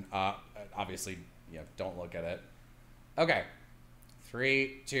again. Obviously, don't look at it. Okay.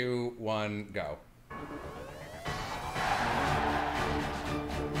 3, 2, 1, go.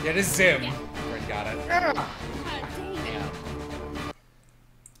 It is Zim. Bryn got it.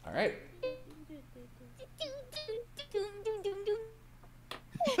 All right.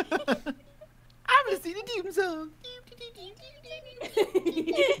 I'm gonna sing the doom song.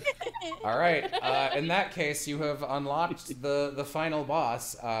 All right. In that case, you have unlocked the final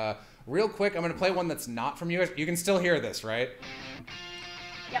boss. Real quick, I'm gonna play one that's not from you guys. You can still hear this, right?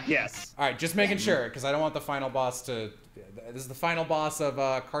 Yep. Yes. All right, just making sure, because I don't want the final boss to... This is the final boss of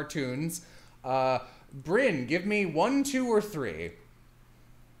cartoons. Bryn, give me 1, 2, or 3.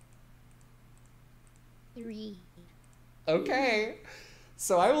 3. Okay.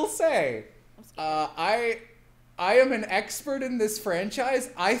 So I will say, I am an expert in this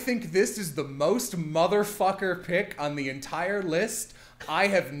franchise. I think this is the most motherfucker pick on the entire list. I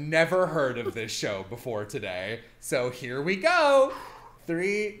have never heard of this show before today. So here we go.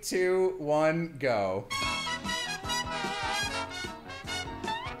 3, 2, 1, go.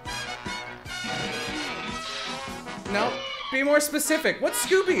 No, be more specific. What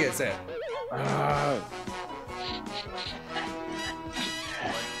Scooby is it?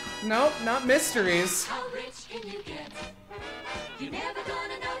 Nope, not mysteries. How rich can you get? You're never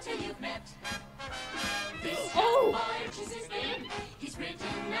gonna know till you've met. This boy is his name. He's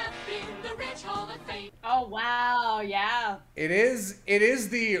written up in the Rich Hall of Fame. Oh wow, yeah. It is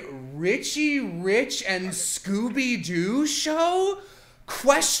the Richie Rich and Scooby Doo show?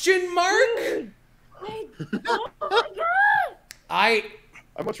 Question mark? Oh my god!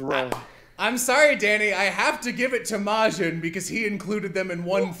 I'm much wrong. I'm sorry, Danny. I have to give it to Majin because he included them in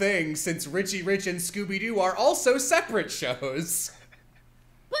one thing, since Richie Rich and Scooby Doo are also separate shows.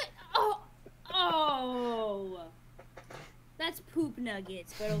 But oh, that's poop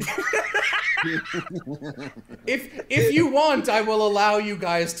nuggets. But If you want, I will allow you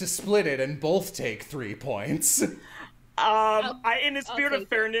guys to split it and both take 3 points. In the spirit of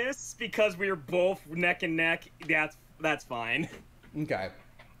fairness, because we are both neck and neck, that's fine. Okay.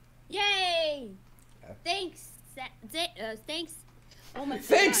 yay! Thanks. Thanks. Oh my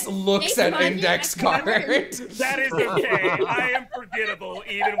Thanks. God. Looks Thanks, at Majin. index card. That is okay. I am forgettable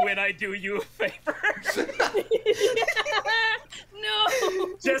even when I do you a favor. No.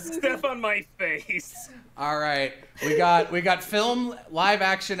 Just step on my face. All right, we got film, live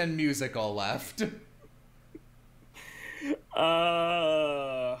action, and musical left.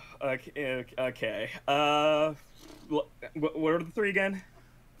 Okay. What are the 3 again?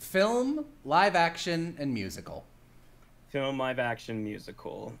 Film, live action, and musical. Film, live action,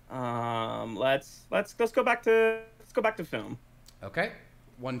 musical. Let's go back to film. Okay.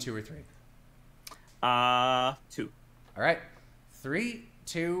 1, 2, or 3. 2. All right. 3,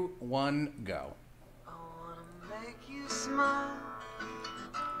 2, 1, go. You smile,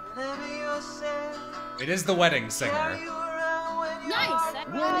 never yourself. It is The Wedding Singer. Nice.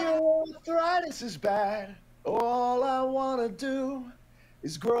 When your arthritis is bad, all I wanna do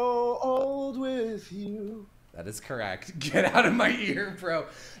is grow old with you. That is correct. Get out of my ear, bro.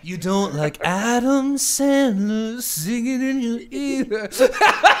 You don't like Adam Sandler singing in your ear.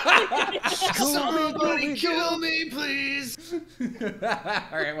 Somebody kill me, please. All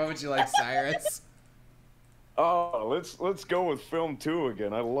right, what would you like, Cyrus? Oh, let's go with film 2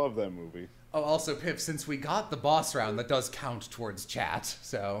 again. I love that movie. Oh, also, Pip, since we got the boss round, that does count towards chat,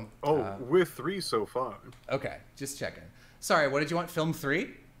 so... with 3 so far. Okay, just checking. Sorry, what did you want, film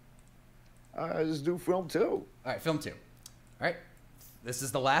 3? Let's do film 2. All right, film 2. All right, this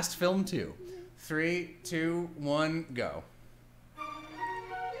is the last film 2. 3, 2, 1, go.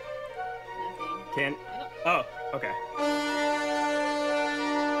 Can. Oh, okay.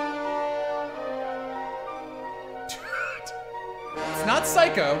 It's not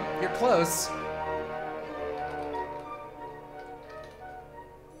Psycho. You're close.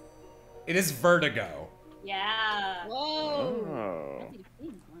 It is Vertigo. Yeah. Whoa. Oh.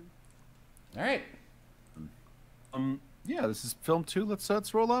 All right. Yeah, this is film 2.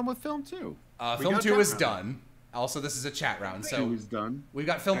 Let's roll on with film 2. Film 2 is done. Also, this is a chat round, so 2 is done. We've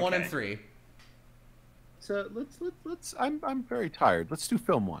got film 1 and 3. So let's. I'm very tired. Let's do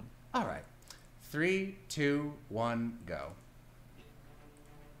film 1. All right. 3, 2, 1, go.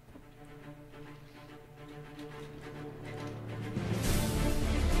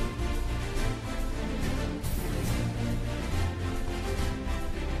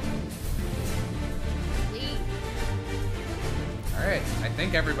 All right, I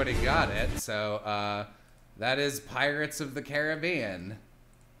think everybody got it. So that is Pirates of the Caribbean.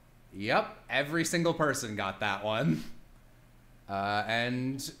 Yep, every single person got that one.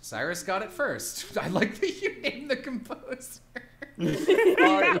 And Cyrus got it first. I like that you named the composer.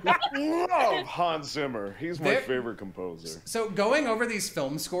 I love Hans Zimmer. He's my favorite composer. So going over these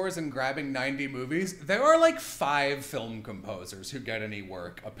film scores and grabbing 90 movies, there are like 5 film composers who get any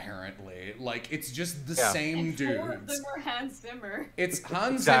work, apparently. Like, it's just the same And dudes. 4 of them are Hans Zimmer. It's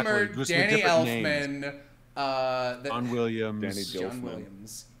Hans Exactly, Zimmer, just with Danny different Elfman, John Williams. Danny John Dilfman.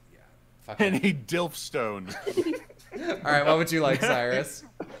 Williams. Yeah. Penny Dilfstone. All right, what would you like, Cyrus?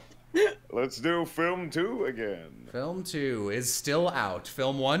 Let's do film 2 again. Film 2 is still out.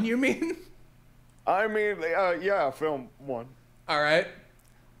 Film 1, you mean? I mean, yeah, film 1. All right.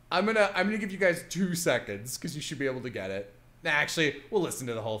 I'm gonna give you guys 2 seconds because you should be able to get it. Actually, we'll listen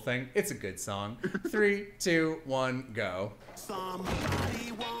to the whole thing. It's a good song. 3, 2, 1, go. I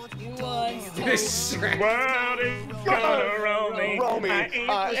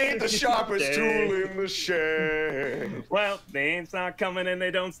ain't the sharpest tool in the shed. Well, they ain't stop coming and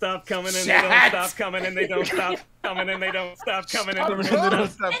they don't stop coming and Chat. they don't stop coming and they don't stop coming and they don't stop coming and they don't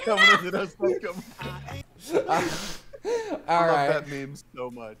stop coming and they don't stop coming. All right. I love that meme so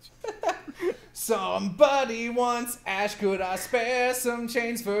much. Somebody wants ash. Could I spare some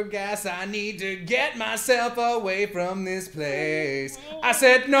change for gas? I need to get myself away from this place. I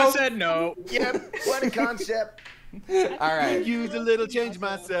said no. I said no. Yep, what a concept. All right. Use a little change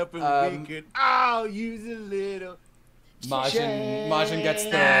myself and we could. I'll use a little. Majin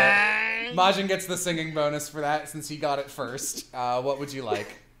gets the singing bonus for that since he got it first. What would you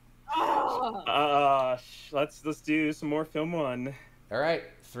like? Let's do some more film 1. All right,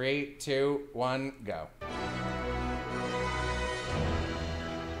 3, 2, 1, go.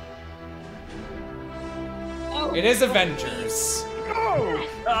 Oh. It is Avengers. Oh!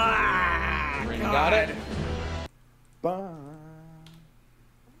 Bryn got it. Bye.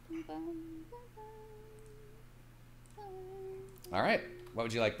 All right, what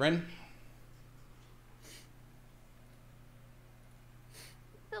would you like, Bryn?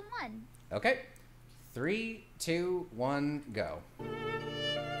 Film 1. Okay, 3, 2, 1, go.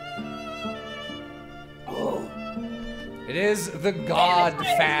 Oh. It is the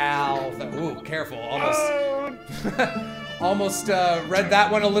Godfall. Ooh, careful, almost read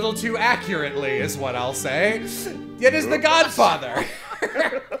that one a little too accurately, is what I'll say. It is the Godfather.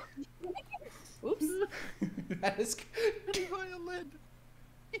 Oops. That is Violin.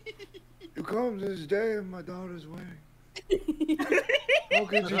 You come this day of my daughter's wedding. How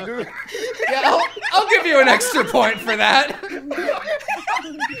could you do it? Yeah, I'll give you an extra point for that. Can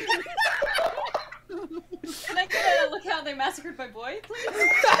I get a Look How They Massacred My Boy, please?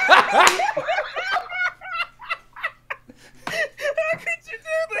 How could you do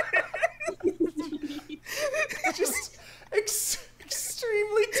that? Just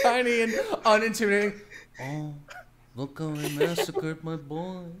extremely tiny and unintimidating. Oh, look how they massacred my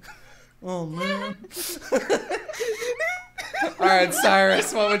boy. Oh, man. All right,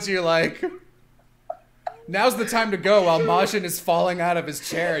 Cyrus, what would you like? Now's the time to go while Majin is falling out of his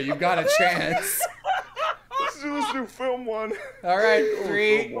chair. You've got a chance. Let's do film 1. All right,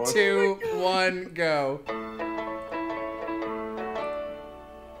 3, 2, 1, go.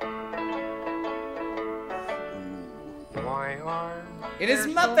 Why are It is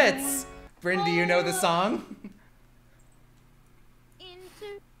Muppets. Bryn, do you know the song?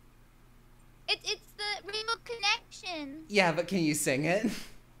 It's the Real Connection. Yeah, but can you sing it?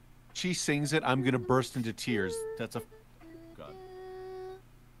 She sings it. I'm gonna burst into tears. That's a. God.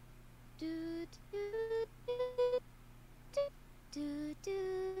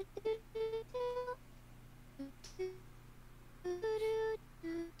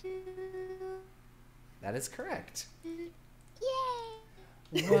 That is correct. Yay!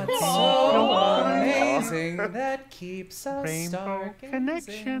 What's so amazing that keeps us Rainbow stargazing?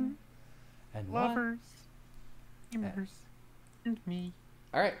 connection. And Lovers. Dreamers. And me.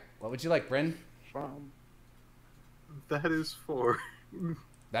 All right, what would you like, Bryn? That is 4.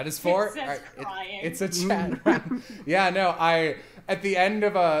 That is 4. It says crying. It's a chat round. Yeah, no, at the end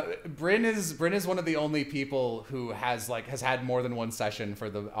of Bryn is one of the only people who has had more than one session for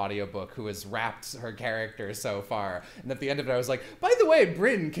the audiobook who has wrapped her character so far. And at the end of it I was like, by the way,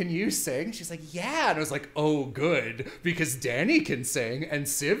 Bryn, can you sing? She's like, yeah. And I was like, oh good, because Danny can sing and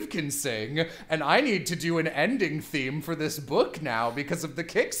Civ can sing, and I need to do an ending theme for this book now because of the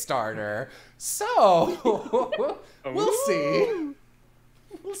Kickstarter. So we'll see.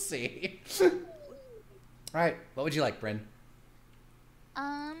 We'll see. All right, what would you like, Bryn? 3.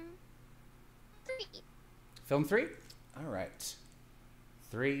 Film 3? All right.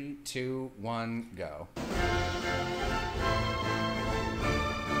 3, 2, 1, go.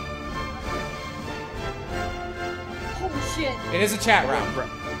 Holy shit. It is a chat round.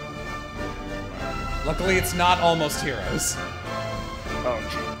 Luckily, it's not Almost Heroes. Oh,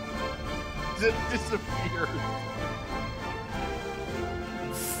 it disappeared.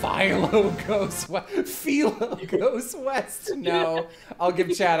 Philo goes west. Philo goes west. No, I'll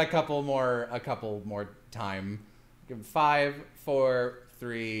give Chad a couple more time. Give him 5, 4,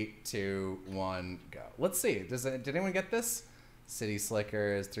 3, 2, 1, go. Let's see. Did anyone get this? City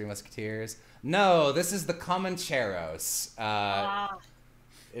Slickers, Three Musketeers. No, this is the Comancheros.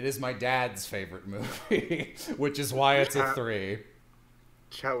 It is my dad's favorite movie, which is why it's a 3.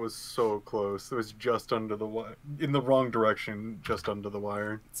 Chat was so close. It was just under the wire. In the wrong direction, just under the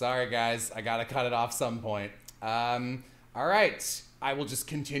wire. Sorry, guys. I gotta cut it off some point. All right. I will just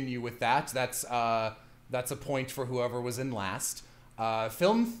continue with that. That's a point for whoever was in last.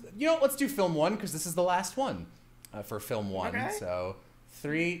 Film. You know what? Let's do film 1 because this is the last one for film 1. Okay. So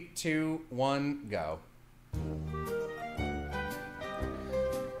 3, 2, 1, go.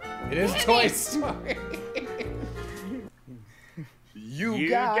 It is Toy Story. You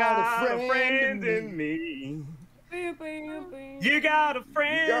got a friend in me. You got a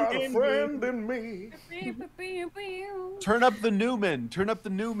friend in me. Turn up the Newman. Turn up the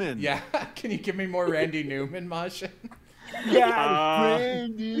Newman. Yeah. Can you give me more Randy Newman, Masha?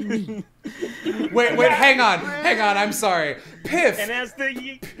 Wait, hang on. I'm sorry. Piff. And as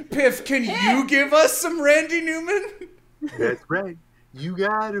the Piff, can you give us some Randy Newman? That's right. You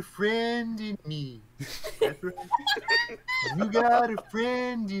got a friend in me. That's right. You got a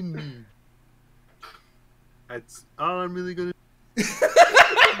friend in me. That's all I'm really gonna.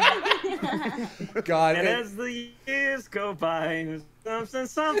 God. And as the years go by,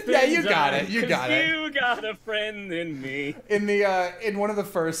 something. Yeah, you got it. You got it. You got a friend in me. In one of the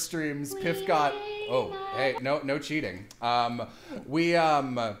first streams, Piff got. Oh, hey, no cheating.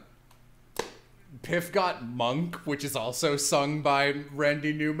 Piff got Monk, which is also sung by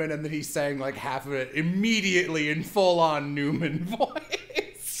Randy Newman, and then he sang like half of it immediately in full-on Newman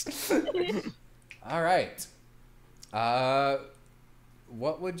voice. All right.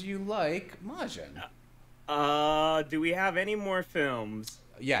 What would you like, Majin? Do we have any more films?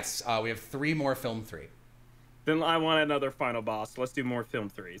 Yes, we have 3 more film 3. Then I want another final boss. Let's do more film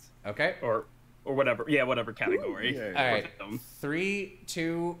 3s. Okay. Or whatever. Yeah, whatever category. All right. 3,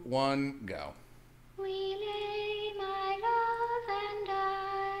 2, 1, go. We lay my love and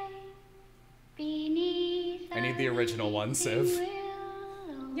I beneath. I need the original one, Civ.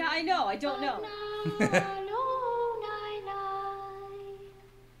 Yeah, I know. I don't know.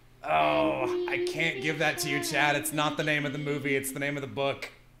 Oh, I can't give that to you, Chad. It's not the name of the movie. It's the name of the book.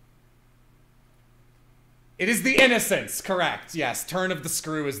 It is The Innocents, correct. Yes, Turn of the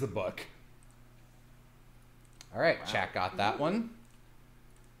Screw is the book. All right, wow. Chat got that one.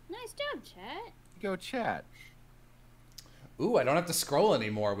 Nice job, Chat. Go, Chat. Ooh, I don't have to scroll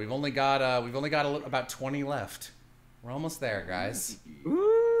anymore. We've only got about 20 left. We're almost there, guys.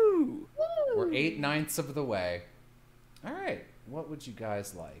 Ooh. We're 8/9 of the way. All right. What would you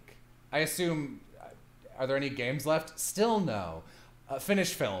guys like? I assume, are there any games left? Still no.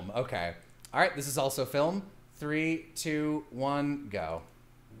 Finish film. Okay. All right. This is also film. 3, 2, 1, go.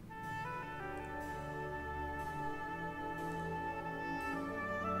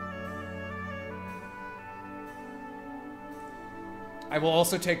 I will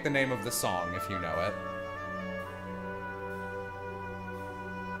also take the name of the song if you know it.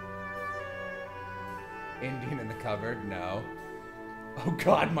 Indian in the Cupboard? No. Oh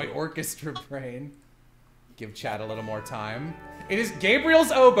god, my orchestra brain. Give Chad a little more time. It is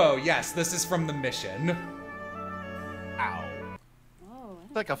Gabriel's Oboe. Yes, this is from The Mission. Ow. Oh.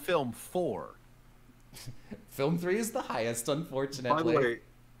 It's like a film 4. Film 3 is the highest, unfortunately. By the way,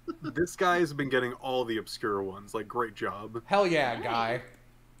 this guy's been getting all the obscure ones. Like, great job. Hell yeah, guy.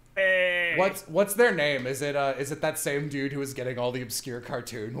 Hey. What's their name? Is it that same dude who was getting all the obscure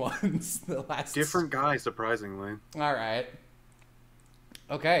cartoon ones? The last Different guy, surprisingly. All right.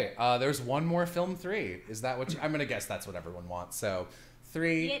 Okay. There's one more Film 3. Is that what I'm gonna guess? That's what everyone wants. So,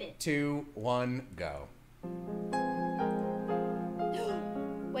 3, 2, 1, go.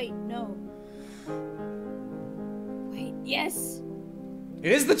 Wait, no. Wait, yes.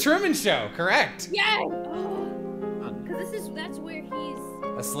 It is The Truman Show. Correct. Yeah. Because that's where he's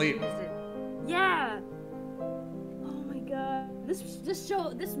asleep. Yeah. Oh my god. This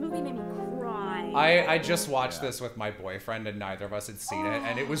movie made me cry. I just watched this with my boyfriend, and neither of us had seen it,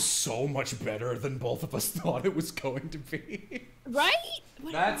 and it was so much better than both of us thought it was going to be. Right?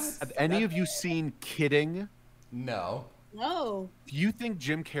 Have any of you seen Kidding? No. No. If you think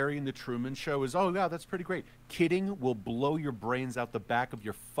Jim Carrey in The Truman Show is, oh yeah, that's pretty great. Kidding will blow your brains out the back of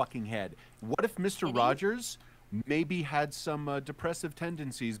your fucking head. What if Mr. Rogers maybe had some depressive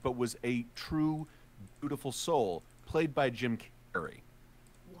tendencies, but was a true, beautiful soul, played by Jim Carrey?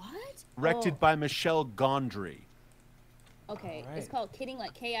 What? Directed by Michelle Gondry. Okay, All right. it's called Kidding,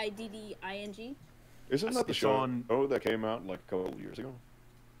 like Kidding. Isn't that the It's show on- that came out like a couple of years ago?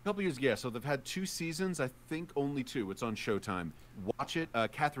 A couple years, yeah. So they've had 2 seasons. I think only 2. It's on Showtime. Watch it.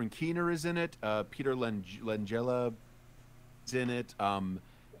 Catherine Keener is in it. Peter Langella is in it.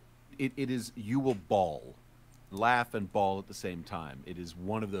 It is, you will bawl, laugh and bawl at the same time. It is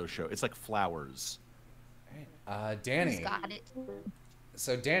one of those shows. It's like Flowers. Danny. Who's got it?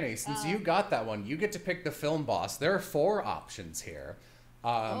 So Danny, since you got that one, you get to pick the film boss. There are 4 options here.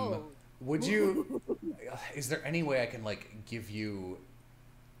 Would you? Is there any way I can like give you?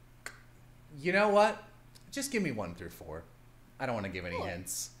 You know what? Just give me 1 through 4. I don't want to give any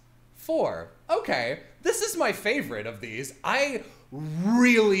hints. 4. Okay. This is my favorite of these. I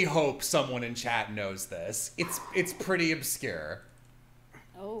really hope someone in chat knows this. It's pretty obscure.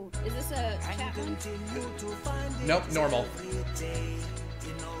 Oh, is this a chat one? Nope, normal.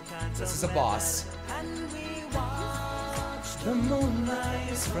 This is a boss. The moon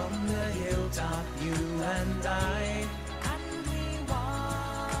rise from the hilltop, you and I. And we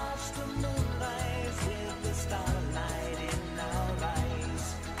watch the moon rise with the starlight in our eyes.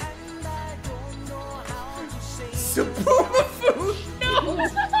 And I don't know how to say Sabuma food! No! But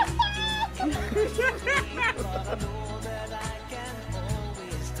I know that I can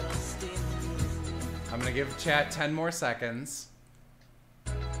always trust in you. I'm gonna give chat 10 more seconds.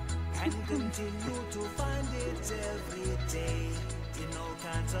 And continue to find it every day in all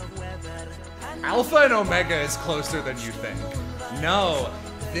kinds of weather. And Alpha and Omega is closer than you think. No,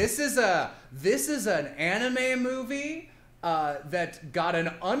 this is an anime movie that got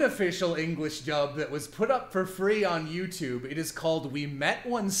an unofficial English dub that was put up for free on YouTube. It is called We Met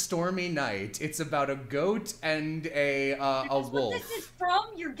One Stormy Night. It's about a goat and a wolf. What this is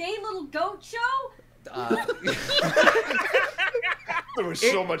from? Your gay little goat show? There was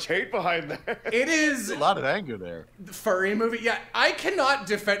so much hate behind that. It is a lot of anger there. Furry movie. Yeah, I cannot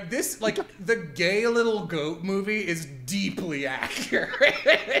defend this. Like, the gay little goat movie is deeply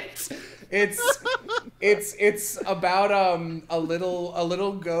accurate. It's about a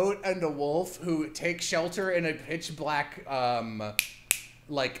little goat and a wolf who take shelter in a pitch black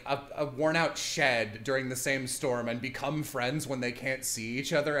like a worn out shed during the same storm and become friends when they can't see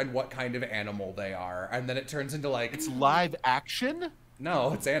each other and what kind of animal they are. And then it turns into like, It's live action?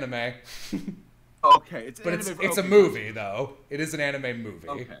 no, it's anime. Okay, it's But anime, it's a okay. movie though. It is an anime movie.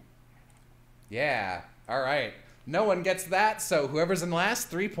 Okay. Yeah. All right. No one gets that, so whoever's in last,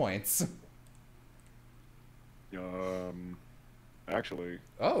 3 points. Actually.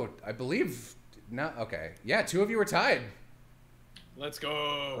 Oh, I believe no. Okay. Yeah, 2 of you were tied. Let's go.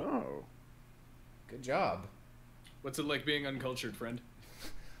 Oh. Good job. What's it like being uncultured, friend?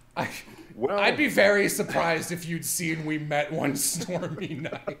 I'd be very surprised if you'd seen We Met One Stormy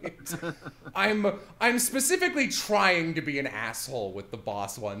Night. I'm specifically trying to be an asshole with the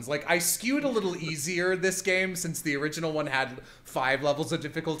boss ones. Like, I skewed a little easier this game since the original one had 5 levels of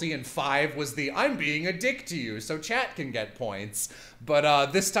difficulty and 5 was the I'm being a dick to you, so chat can get points.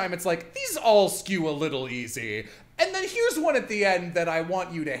 But this time it's like, these all skew a little easy. And then here's one at the end that I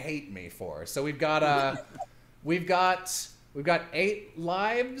want you to hate me for. So we've got we've got 8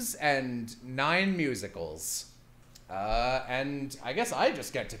 lives and 9 musicals. And I guess I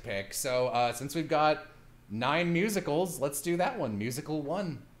just get to pick. So since we've got 9 musicals, let's do that one. Musical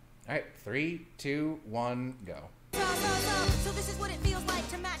 1. All right, 3, 2, 1, go. So this is what it feels like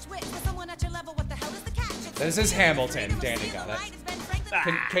to match wits with someone at your level. What the hell is the catch? This is Hamilton. Danny got it. It's Ben Franklin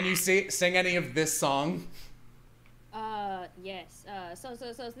Can you sing any of this song? Yes. So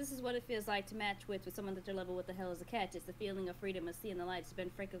this is what it feels like to match with someone at your level. What the hell is a catch? It's the feeling of freedom of seeing the light. It's been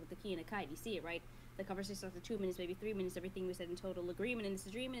Franklin with the key and a kite. You see it, right? The conversation starts at 2 minutes, maybe 3 minutes. Everything we said in total agreement, and it's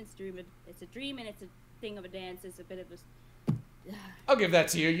a dream, and it's a dream, it's a dream, and it's a thing of a dance. It's a bit of a. I'll give that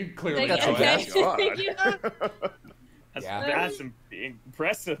to you. You clearly got you. Okay. Thank you. That's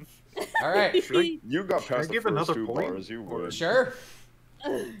impressive. All right. You got past the give first another 2 point? bars. You would. Sure.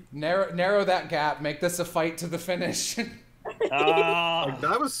 Narrow that gap. Make this a fight to the finish. Like,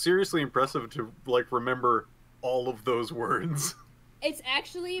 that was seriously impressive to like remember all of those words. It's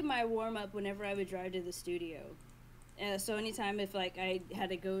actually my warm up whenever I would drive to the studio. So anytime if like I had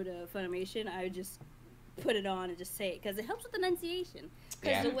to go to Funimation, I would just put it on and just say it because it helps with enunciation.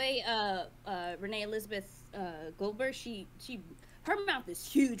 Because the way Renee Elizabeth Goldberg, her mouth is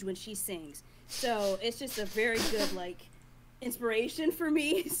huge when she sings, so it's just a very good like inspiration for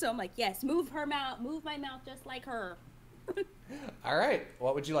me. So I'm like, yes, move my mouth just like her. All right.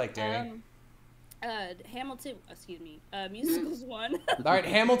 What would you like, Danny? Hamilton, excuse me, musicals one. All right,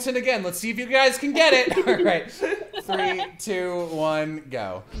 Hamilton again. Let's see if you guys can get it. All right. 3, 2, 1,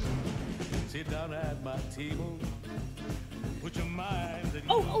 go. Sit down at my table. Put your mind at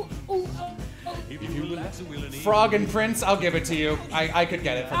Oh. If you relax, we'll eat. Frog and Prince, I'll give it to you. I could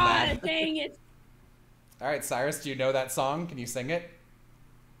get it from that. Dang it. All right, Cyrus, do you know that song? Can you sing it?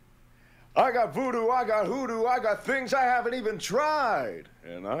 I got voodoo, I got hoodoo, I got things I haven't even tried.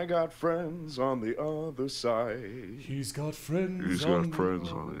 And I got friends on the other side. He's got friends He's got friends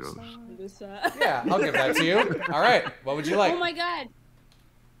on the other side. Yeah, I'll give that to you. All right, what would you like? Oh my god.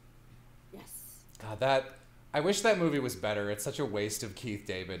 Yes. God, I wish that movie was better. It's such a waste of Keith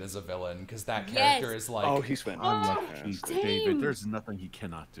David as a villain, because that character is like... Oh, he's fantastic. I love Keith David. There's nothing he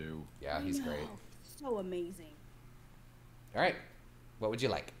cannot do. Yeah, he's great. So amazing. All right, what would you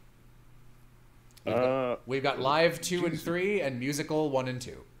like? We've got live 2 and 3 and musical 1 and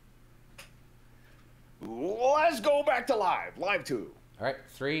 2. Let's go back to live. Live 2. All right,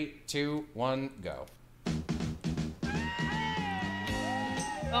 3, 2, 1, go.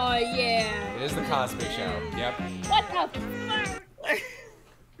 Oh yeah. It is the Cosby Show. Yep. What the fuck?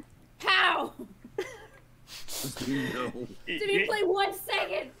 How? Did he play 1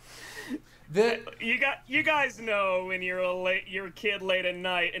 second? You guys know when you're a kid late at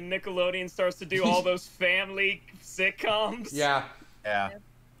night and Nickelodeon starts to do all those family sitcoms. Yeah.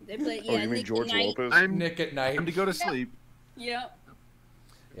 They play, you mean George Lopez? I'm Nick at Night. Time to go to sleep. Yep.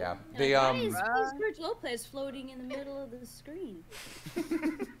 Yeah. Why is George Lopez floating in the middle of the screen?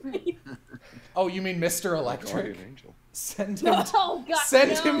 Oh, you mean Mr. Electric? Send him. No, God,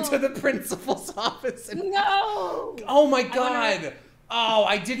 send no. him to the principal's office. No. Oh my God. Oh,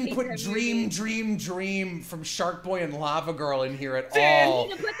 I didn't put Dream from Shark Boy and Lava Girl in here at all.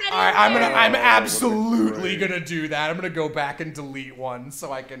 You need to put that All right, in there. I'm absolutely gonna do that. I'm gonna go back and delete one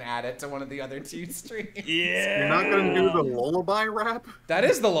so I can add it to one of the other 2 streams. Yeah. You're not gonna do the lullaby rap? That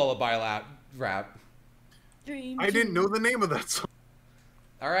is the lullaby rap. I didn't know the name of that song.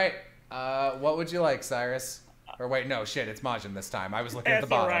 All right, what would you like, Cyrus? Or wait, no, shit, it's Majin this time. I was looking at the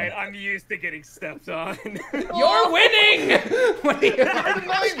That's bottom. alright, I'm used to getting stepped on. You're winning! What are you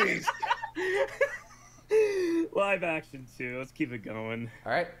 90s! Live action too, let's keep it going.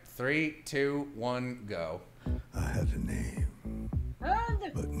 All right, 3, 2, 1, go. I had a name,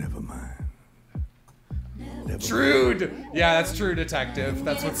 but never mind. Trude! Yeah, that's True Detective.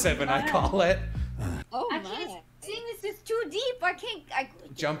 That's what Sib and I call it. Oh I can't sing this. It's too deep. I can't.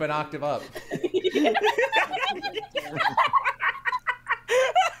 Jump an octave up.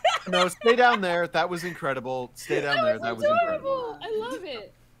 No, stay down there. That was incredible. Stay down there. That was incredible. I love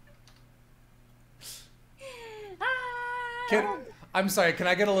it. I'm sorry, can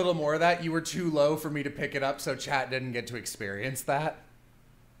I get a little more of that? You were too low for me to pick it up, so chat didn't get to experience that.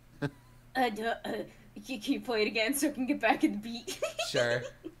 Can you play it again so I can get back in the beat? Sure.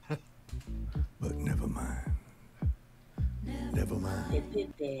 But never mind. Never mind.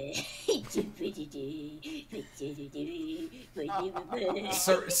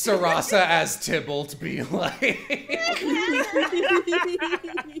 Sarasa as Tybalt be like.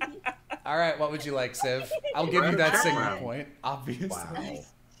 All right, what would you like, Civ? I'll give you that singing point, obviously. Wow.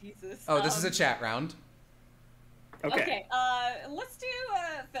 Jesus. Oh, this is a chat round. Okay. Let's do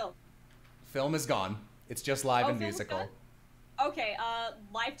film. Film is gone. It's just live and musical. Okay.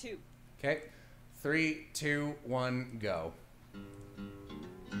 Live 2. Okay. 3, 2, 1, go.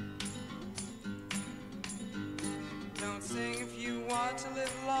 Don't sing if you want to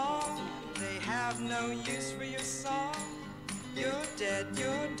live long. They have no use for your song. You're dead,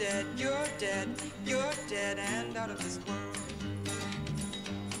 you're dead, you're dead, you're dead and out of this world.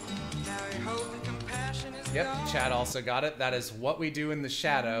 Yep, Chad also got it. That is What We Do in the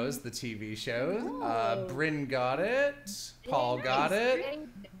Shadows, the TV show. Bryn got it. Paul got it.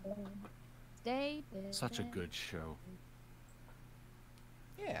 Such a good show.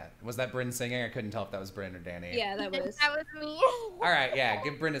 Yeah. Was that Bryn singing? I couldn't tell if that was Bryn or Danny. Yeah, that was. That was me. All right, yeah.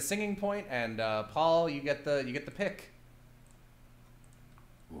 Give Bryn a singing point, and Paul, you get the pick.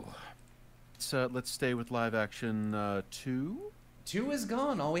 Let's stay with live action 2. 2 is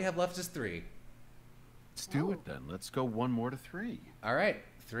gone. All we have left is 3. Let's do it then. Let's go 1 more to 3. All right.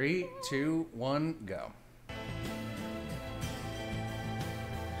 3, 2, 1, go.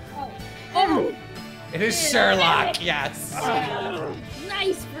 Oh! It is Sherlock, yes.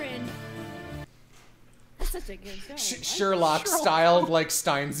 Nice, friend. That's such a good show. Sherlock styled like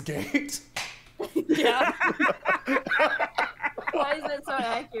Steins Gate. Yeah. Why is that so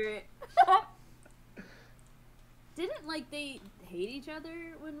accurate? Didn't like they hate each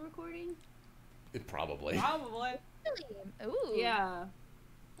other when recording? Probably. Probably. Ooh. Yeah.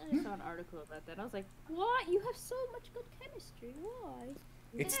 I saw an article about that. I was like, what? You have so much good chemistry. Why?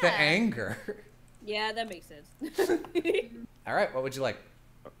 It's the anger. Yeah, that makes sense. All right, what would you like?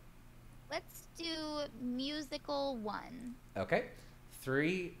 Let's do musical 1. Okay.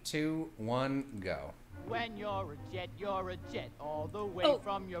 3, 2, 1, go. When you're a jet all the way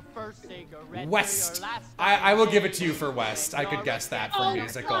from your first cigarette West. to your last. I will give it to you for West. I could guess that for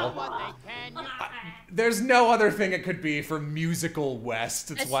musical. There's no other thing it could be for musical West.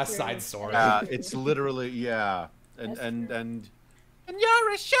 It's West Side Story. Yeah, it's literally, yeah. And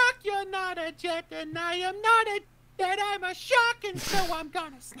you're a shark, you're not a jet, and I am not a jet, I'm a shark, and so I'm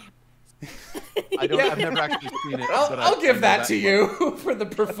gonna snap. I've never actually seen it. I'll give that to you for the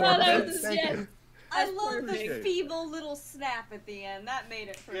performance. I love the feeble little snap at the end. That made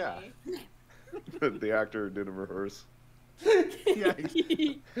it for me. The actor didn't rehearse.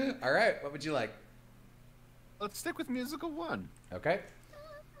 All right, what would you like? Let's stick with musical 1. Okay.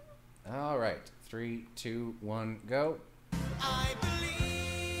 All right. 3, 2, 1, go.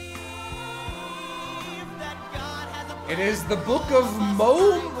 It is the Book of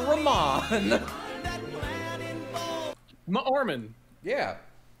Mo Rahman. Orman. Yeah.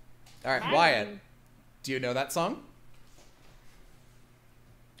 All right, Wyatt. Do you know that song?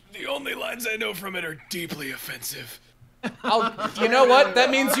 The only lines I know from it are deeply offensive. You know what?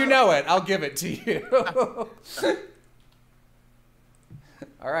 That means you know it. I'll give it to you.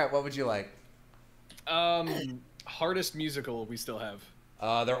 All right, what would you like? Hardest musical we still have.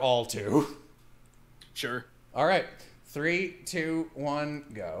 They're all 2. Sure. All right. 3, 2, 1,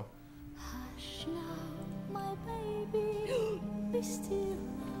 go. Hush now, my baby, be still,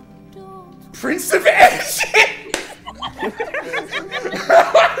 don't. Prince of Edge!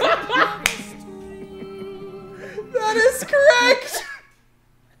 That is correct!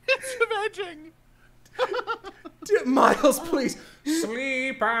 It's avenging! Miles, please.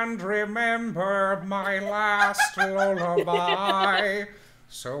 Sleep and remember my last lullaby.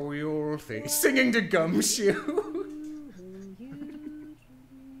 So you'll think. Singing to Gumshoe.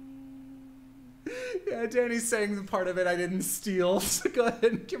 Yeah, Danny's saying the part of it I didn't steal. So go ahead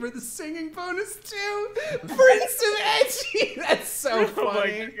and give her the singing bonus too. Prince of Edgy. That's so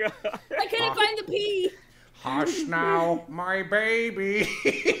funny. Oh my God. I couldn't find the P. Hush now, my baby.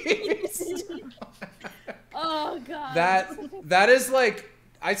 Oh God. That is like,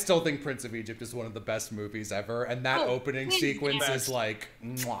 I still think Prince of Egypt is one of the best movies ever, and that opening sequence is like,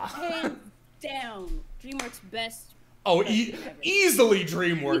 mwah. Hands down, DreamWorks' best. Oh, easily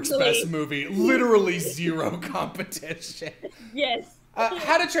DreamWorks' best movie. Literally zero competition. Yes.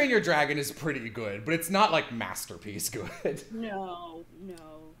 How to Train Your Dragon is pretty good, but it's not like masterpiece good. No.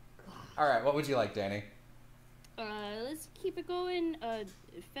 All right, what would you like, Danny? Let's keep it going.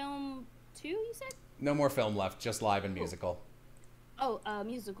 Film 2, you said? No more film left, just live and musical. Oh,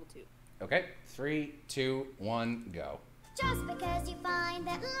 musical 2. Okay, 3, 2, 1, go. Just because you find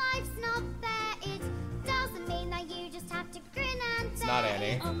that life's not fair, it doesn't mean that you just have to grin and It's not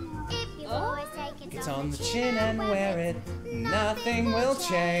Annie. If you always take it It's on the chin and wear it. Nothing will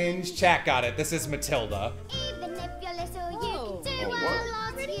change. Chat got it. This is Matilda. Even if you're little, you can do a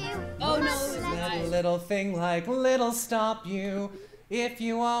lot you. Oh no, it's Let a not. little thing like little stop you. If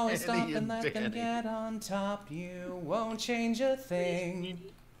you always stop Annie and let them Danny. get on top, you won't change a thing.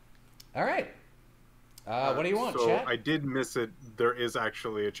 All right. What do you want, so chat? I did miss it. There is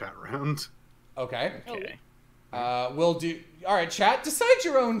actually a chat round. Okay. Okay. We'll do. All right, chat. Decide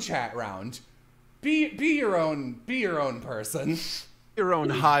your own chat round. Be your own person. Your own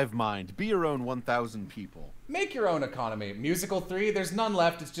hive mind. Be your own 1,000 people. Make your own economy. Musical 3, there's none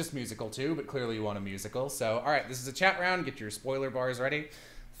left. It's just musical 2, but clearly you want a musical. So, all right, this is a chat round. Get your spoiler bars ready.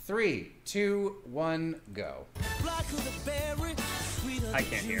 3, 2, 1, go. I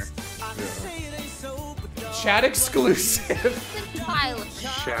can't hear. Chat exclusive.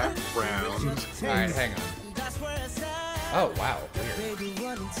 Chat round. All right, hang on. Oh wow,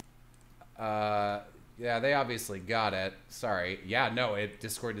 weird. Yeah, they obviously got it. Sorry. Yeah, no,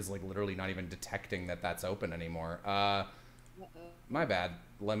 Discord is like literally not even detecting that that's open anymore. My bad.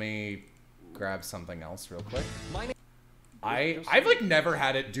 Let me grab something else real quick. I've like never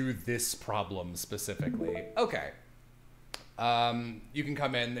had it do this problem specifically. Okay. You can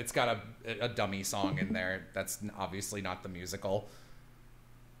come in. It's got a dummy song in there. That's obviously not the musical.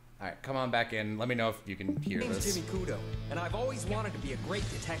 All right, come on back in. Let me know if you can hear My name's this. Jimmy Kudo, and I've always wanted to be a great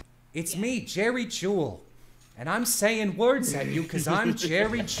detective. It's me, Jerry Jewell. And I'm saying words at you because I'm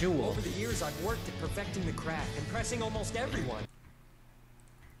Jerry Jewell. Over the years, I've worked at perfecting the craft, impressing almost everyone.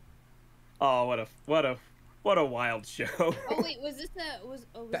 Oh, what a wild show. Oh wait, was this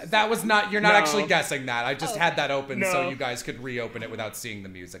That was not. You're not No. actually guessing that. I just had that open so No. you guys could reopen it without seeing the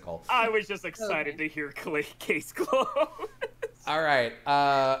musical. I was just excited to hear Case Close. All right.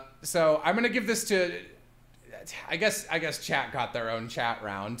 So I'm gonna give this to. I guess chat got their own chat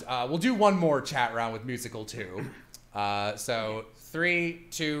round. We'll do one more chat round with musical 2. So 3,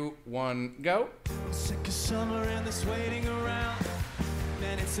 2, 1, go. Sick of summer and this waiting around.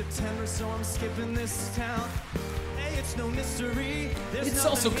 Man, it's September, so I'm skipping this town. Hey, it's no mystery. There's It's nothing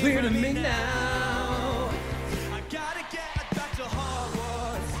also here clear for to me now. I gotta get back to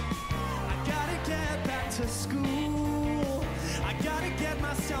Hogwarts. I gotta get back to school. I gotta get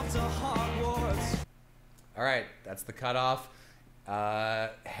myself to Hogwarts. All right, that's the cutoff.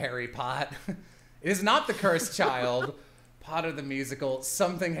 Harry Potter. It is not the Cursed Child. Potter the Musical.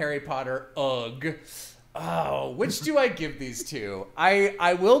 Something Harry Potter. Ugh. Oh, which do I give these to?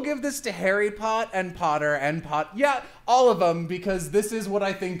 I will give this to Harry Potter and Yeah, all of them, because this is what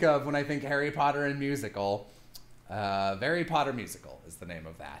I think of when I think Harry Potter and musical. Very Potter Musical is the name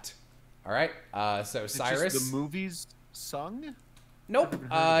of that. All right, so It's Cyrus. just the movies sung? Nope.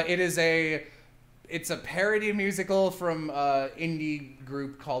 It's a parody musical from indie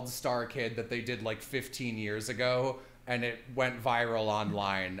group called Star Kid that they did like 15 years ago, and it went viral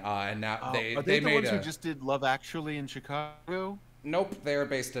online. And now they Are they the made ones who just did Love Actually in Chicago? Nope, they're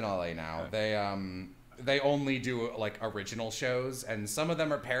based in LA now. They only do like original shows, and some of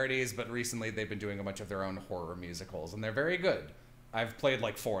them are parodies, but recently they've been doing a bunch of their own horror musicals, and they're very good. I've played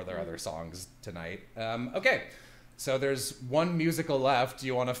like 4 of their other songs tonight. Okay, so there's one musical left. Do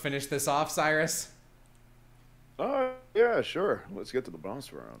you want to finish this off, Cyrus? Yeah, sure. Let's get to the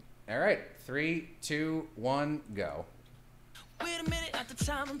bounce round. All right, 3, 2, 1, go. Wait a minute at the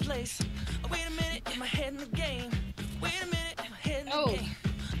time and place. Wait a minute, in my head in the game. Wait a minute, in my head in the game.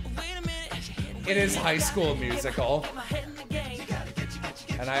 Wait a minute. It is High School Musical.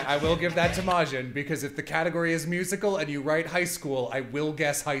 And I will give that to Majin, because if the category is musical and you write high school, I will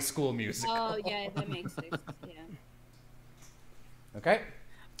guess High School Musical. Oh yeah, that makes sense. Yeah. Okay.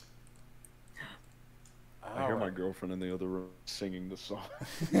 I hear my girlfriend in the other room singing the song.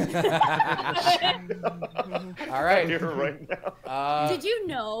 All right. I hear her right now. Did you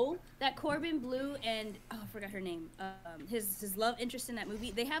know that Corbin Blue and I forgot her name, his love interest in that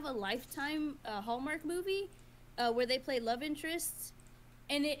movie? They have a Lifetime Hallmark movie where they play love interests,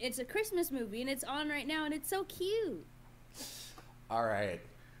 and it's a Christmas movie, and it's on right now, and it's so cute. All right.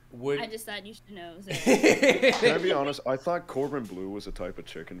 I just thought you should know. So. Can I be honest? I thought Corbin Bleu was a type of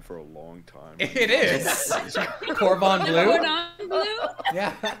chicken for a long time. It is. Corbin Bleu? Cordon Bleu?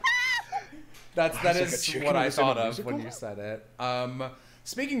 Yeah. That It's like a is chicken what I that's in a thought of musical? when you said it.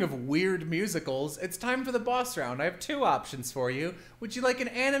 Speaking of weird musicals, it's time for the boss round. I have 2 options for you. Would you like an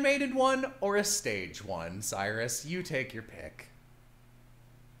animated one or a stage one, Cyrus? You take your pick.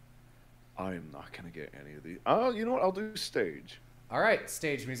 I am not going to get any of these. You know what? I'll do stage. All right,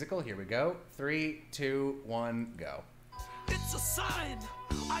 stage musical. Here we go. 3, 2, 1, go. It's a sign.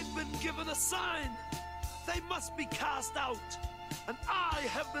 I've been given a sign. They must be cast out. And I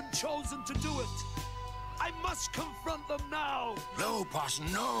have been chosen to do it. I must confront them now. No, boss,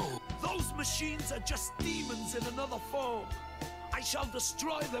 no. Those machines are just demons in another form. I shall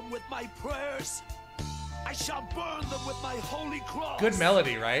destroy them with my prayers. I shall burn them with my holy cross. Good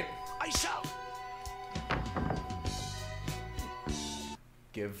melody, right? I shall.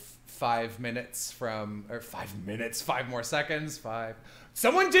 Give 5 minutes 5 more seconds, 5.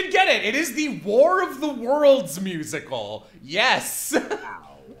 Someone did get it! It is the War of the Worlds musical! Yes!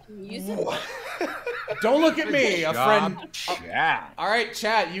 Don't look at me, a friend. Chat. All right,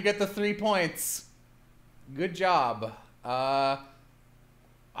 chat, you get the 3 points. Good job.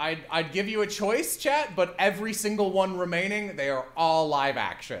 I'd give you a choice, chat, but every single one remaining, they are all live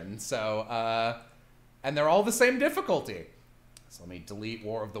action. So, and they're all the same difficulty. So let me delete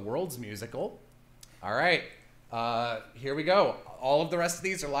War of the Worlds musical. All right, here we go. All of the rest of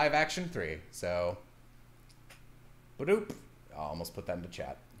these are live action 3. So, ba-doop. I'll almost put that into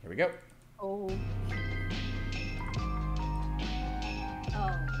chat. Here we go. Oh.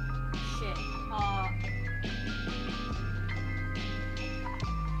 Oh, shit.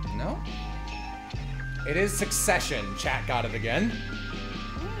 No? It is Succession. Chat got it again.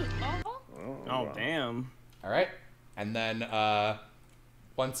 Oh, damn. All right. And then,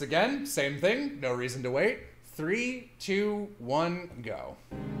 once again, same thing. No reason to wait. 3, 2, 1, go.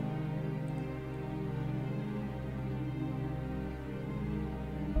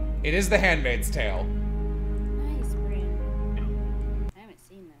 It is The Handmaid's Tale. Nice, Bryn. I haven't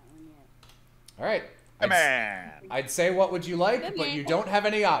seen that one yet. All right. I'd say what would you like, but you don't have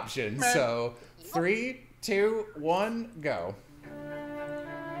any options. So 3, 2, 1, go.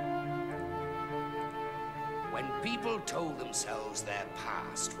 When people told themselves their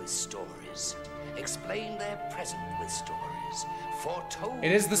past with stories, explained their present with stories, foretold...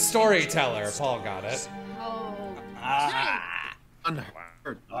 It is The Storyteller. Paul got it. Oh.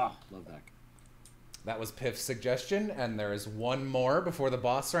 Unheard. Oh, love that. That was Piff's suggestion, and there is one more before the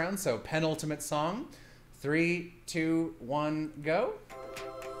boss round, so penultimate song. 3, 2, 1, go.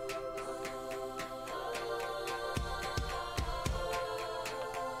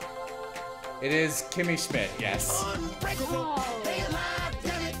 It is Kimmy Schmidt, yes.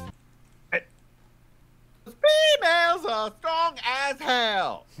 Females are strong as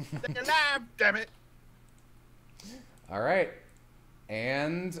hell. They're alive, damn it. All right.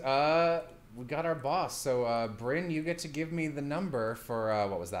 And we got our boss. So, Bryn, you get to give me the number for,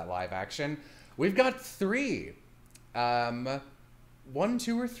 what was that, live action? We've got 3. 1,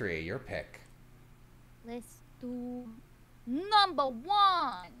 2, or 3, your pick. Let's do number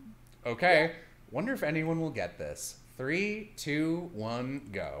 1. Okay. Wonder if anyone will get this. 3, 2, 1,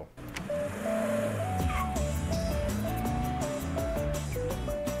 go.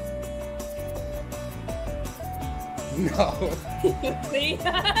 No. See?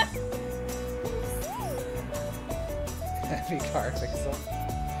 Heavy car pixel.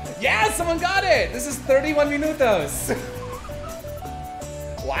 Yeah, someone got it! This is 31 minutos.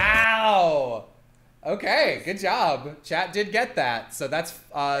 Wow. Okay, good job. Chat did get that. So that's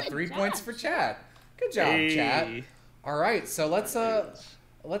 3 points for chat. Good job, chat. All right, so let's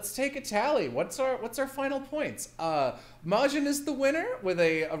take a tally. What's our final points? Majin is the winner with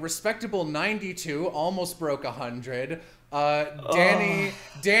a respectable 92, almost broke 100.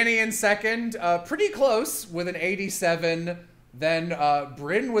 Danny in second, pretty close with an 87. Then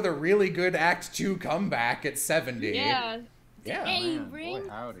Bryn with a really good Act 2 comeback at 70. Yeah. Yeah. Hey, Bryn. Boy,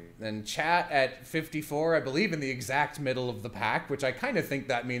 howdy. Then Chat at 54, I believe in the exact middle of the pack, which I kind of think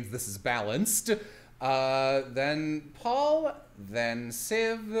that means this is balanced. Then Paul, then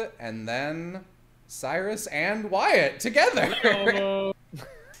Civ, and then Cyrus and Wyatt together.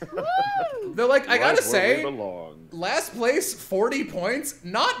 They're like, I gotta say, last place, 40 points,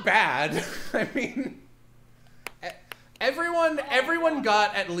 not bad. I mean, everyone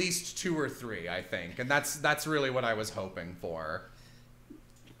got at least 2 or 3, I think, and that's really what I was hoping for.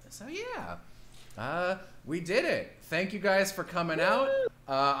 So yeah, we did it. Thank you guys for coming out.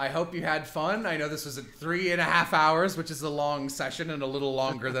 I hope you had fun. I know this was at 3.5 hours, which is a long session and a little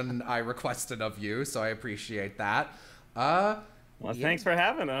longer than I requested of you, so I appreciate that. Well, thanks for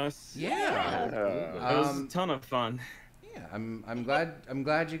having us. Yeah. It was a ton of fun. Yeah, I'm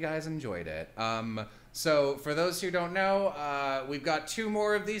glad you guys enjoyed it. So for those who don't know, we've got 2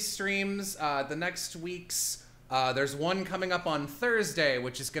 more of these streams. The next week's there's one coming up on Thursday,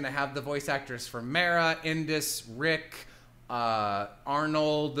 which is going to have the voice actors for Mara, Indus, Rick,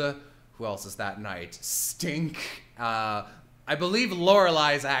 Arnold. Who else is that night? Stink. I believe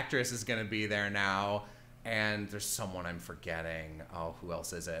Lorelai's actress is going to be there now. And there's someone I'm forgetting. Oh, who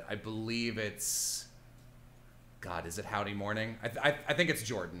else is it? I believe it's... God, is it Howdy Morning? I think it's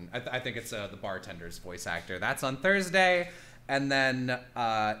Jordan. I think it's the bartender's voice actor. That's on Thursday. And then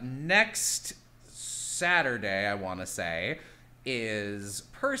next Saturday, I want to say, is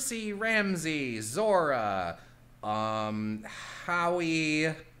Percy, Ramsey, Zora,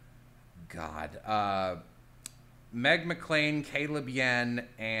 Howie, God, Meg McLean, Caleb Yen,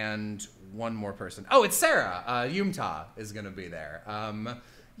 and one more person. Oh, it's Sarah. Yumta is going to be there.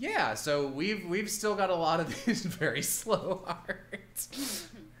 Yeah, so we've still got a lot of these very slow hearts.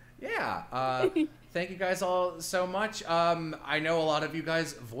 Yeah. Thank you guys all so much. I know a lot of you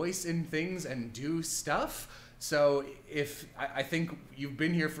guys voice in things and do stuff. So if I think you've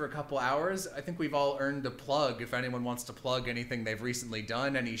been here for a couple hours, I think we've all earned a plug. If anyone wants to plug anything they've recently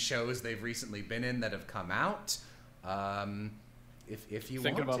done, any shows they've recently been in that have come out, if you Thinking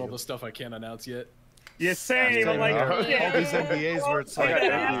want about to. all the stuff I can't announce yet. You say like all these NDAs where it's like,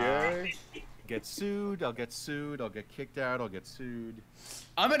 NDA. get sued, I'll get sued, I'll get kicked out, I'll get sued.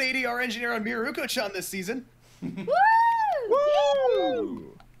 I'm an ADR engineer on Miruko-chan this season. Woo!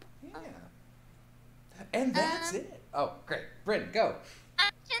 Yeah. And that's it. Oh, great. Bryn, go.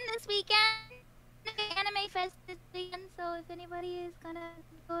 Action this weekend. Anime Fest this weekend, so if anybody is gonna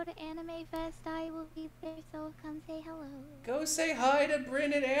go to Anime Fest, I will be there, so come say hello. Go say hi to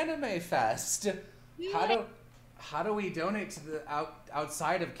Bryn at Anime Fest. How do we donate to the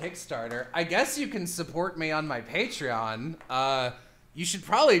outside of Kickstarter? I guess you can support me on my Patreon. You should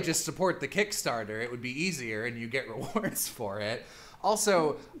probably just support the Kickstarter. It would be easier and you get rewards for it.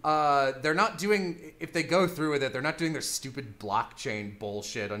 Also, they're not doing, if they go through with it, they're not doing their stupid blockchain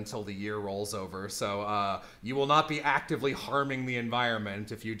bullshit until the year rolls over. So you will not be actively harming the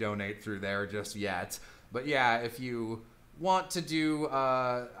environment if you donate through there just yet. But yeah, if you want to do,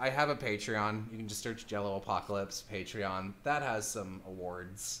 I have a Patreon. You can just search JelloApocalypse Patreon. That has some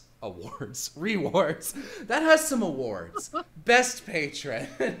rewards. That has some awards. Best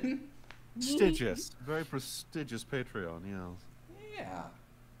patron. Prestigious, very prestigious Patreon, yeah. Yeah.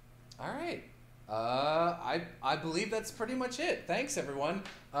 All right. I believe that's pretty much it. Thanks, everyone.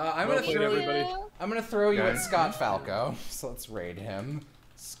 I'm gonna throw you at Scott Falco. So let's raid him.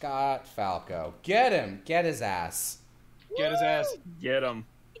 Scott Falco. Get him. Get his ass. Get his ass. Get him.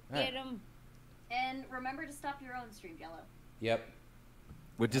 Get him. And remember to stop your own stream, Jello. Yep.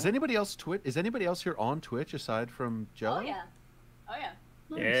 Wait, does anybody else Is anybody else here on Twitch aside from Jello? Oh yeah. Oh yeah.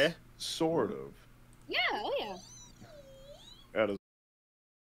 Yeah. Sort of. Yeah, oh yeah.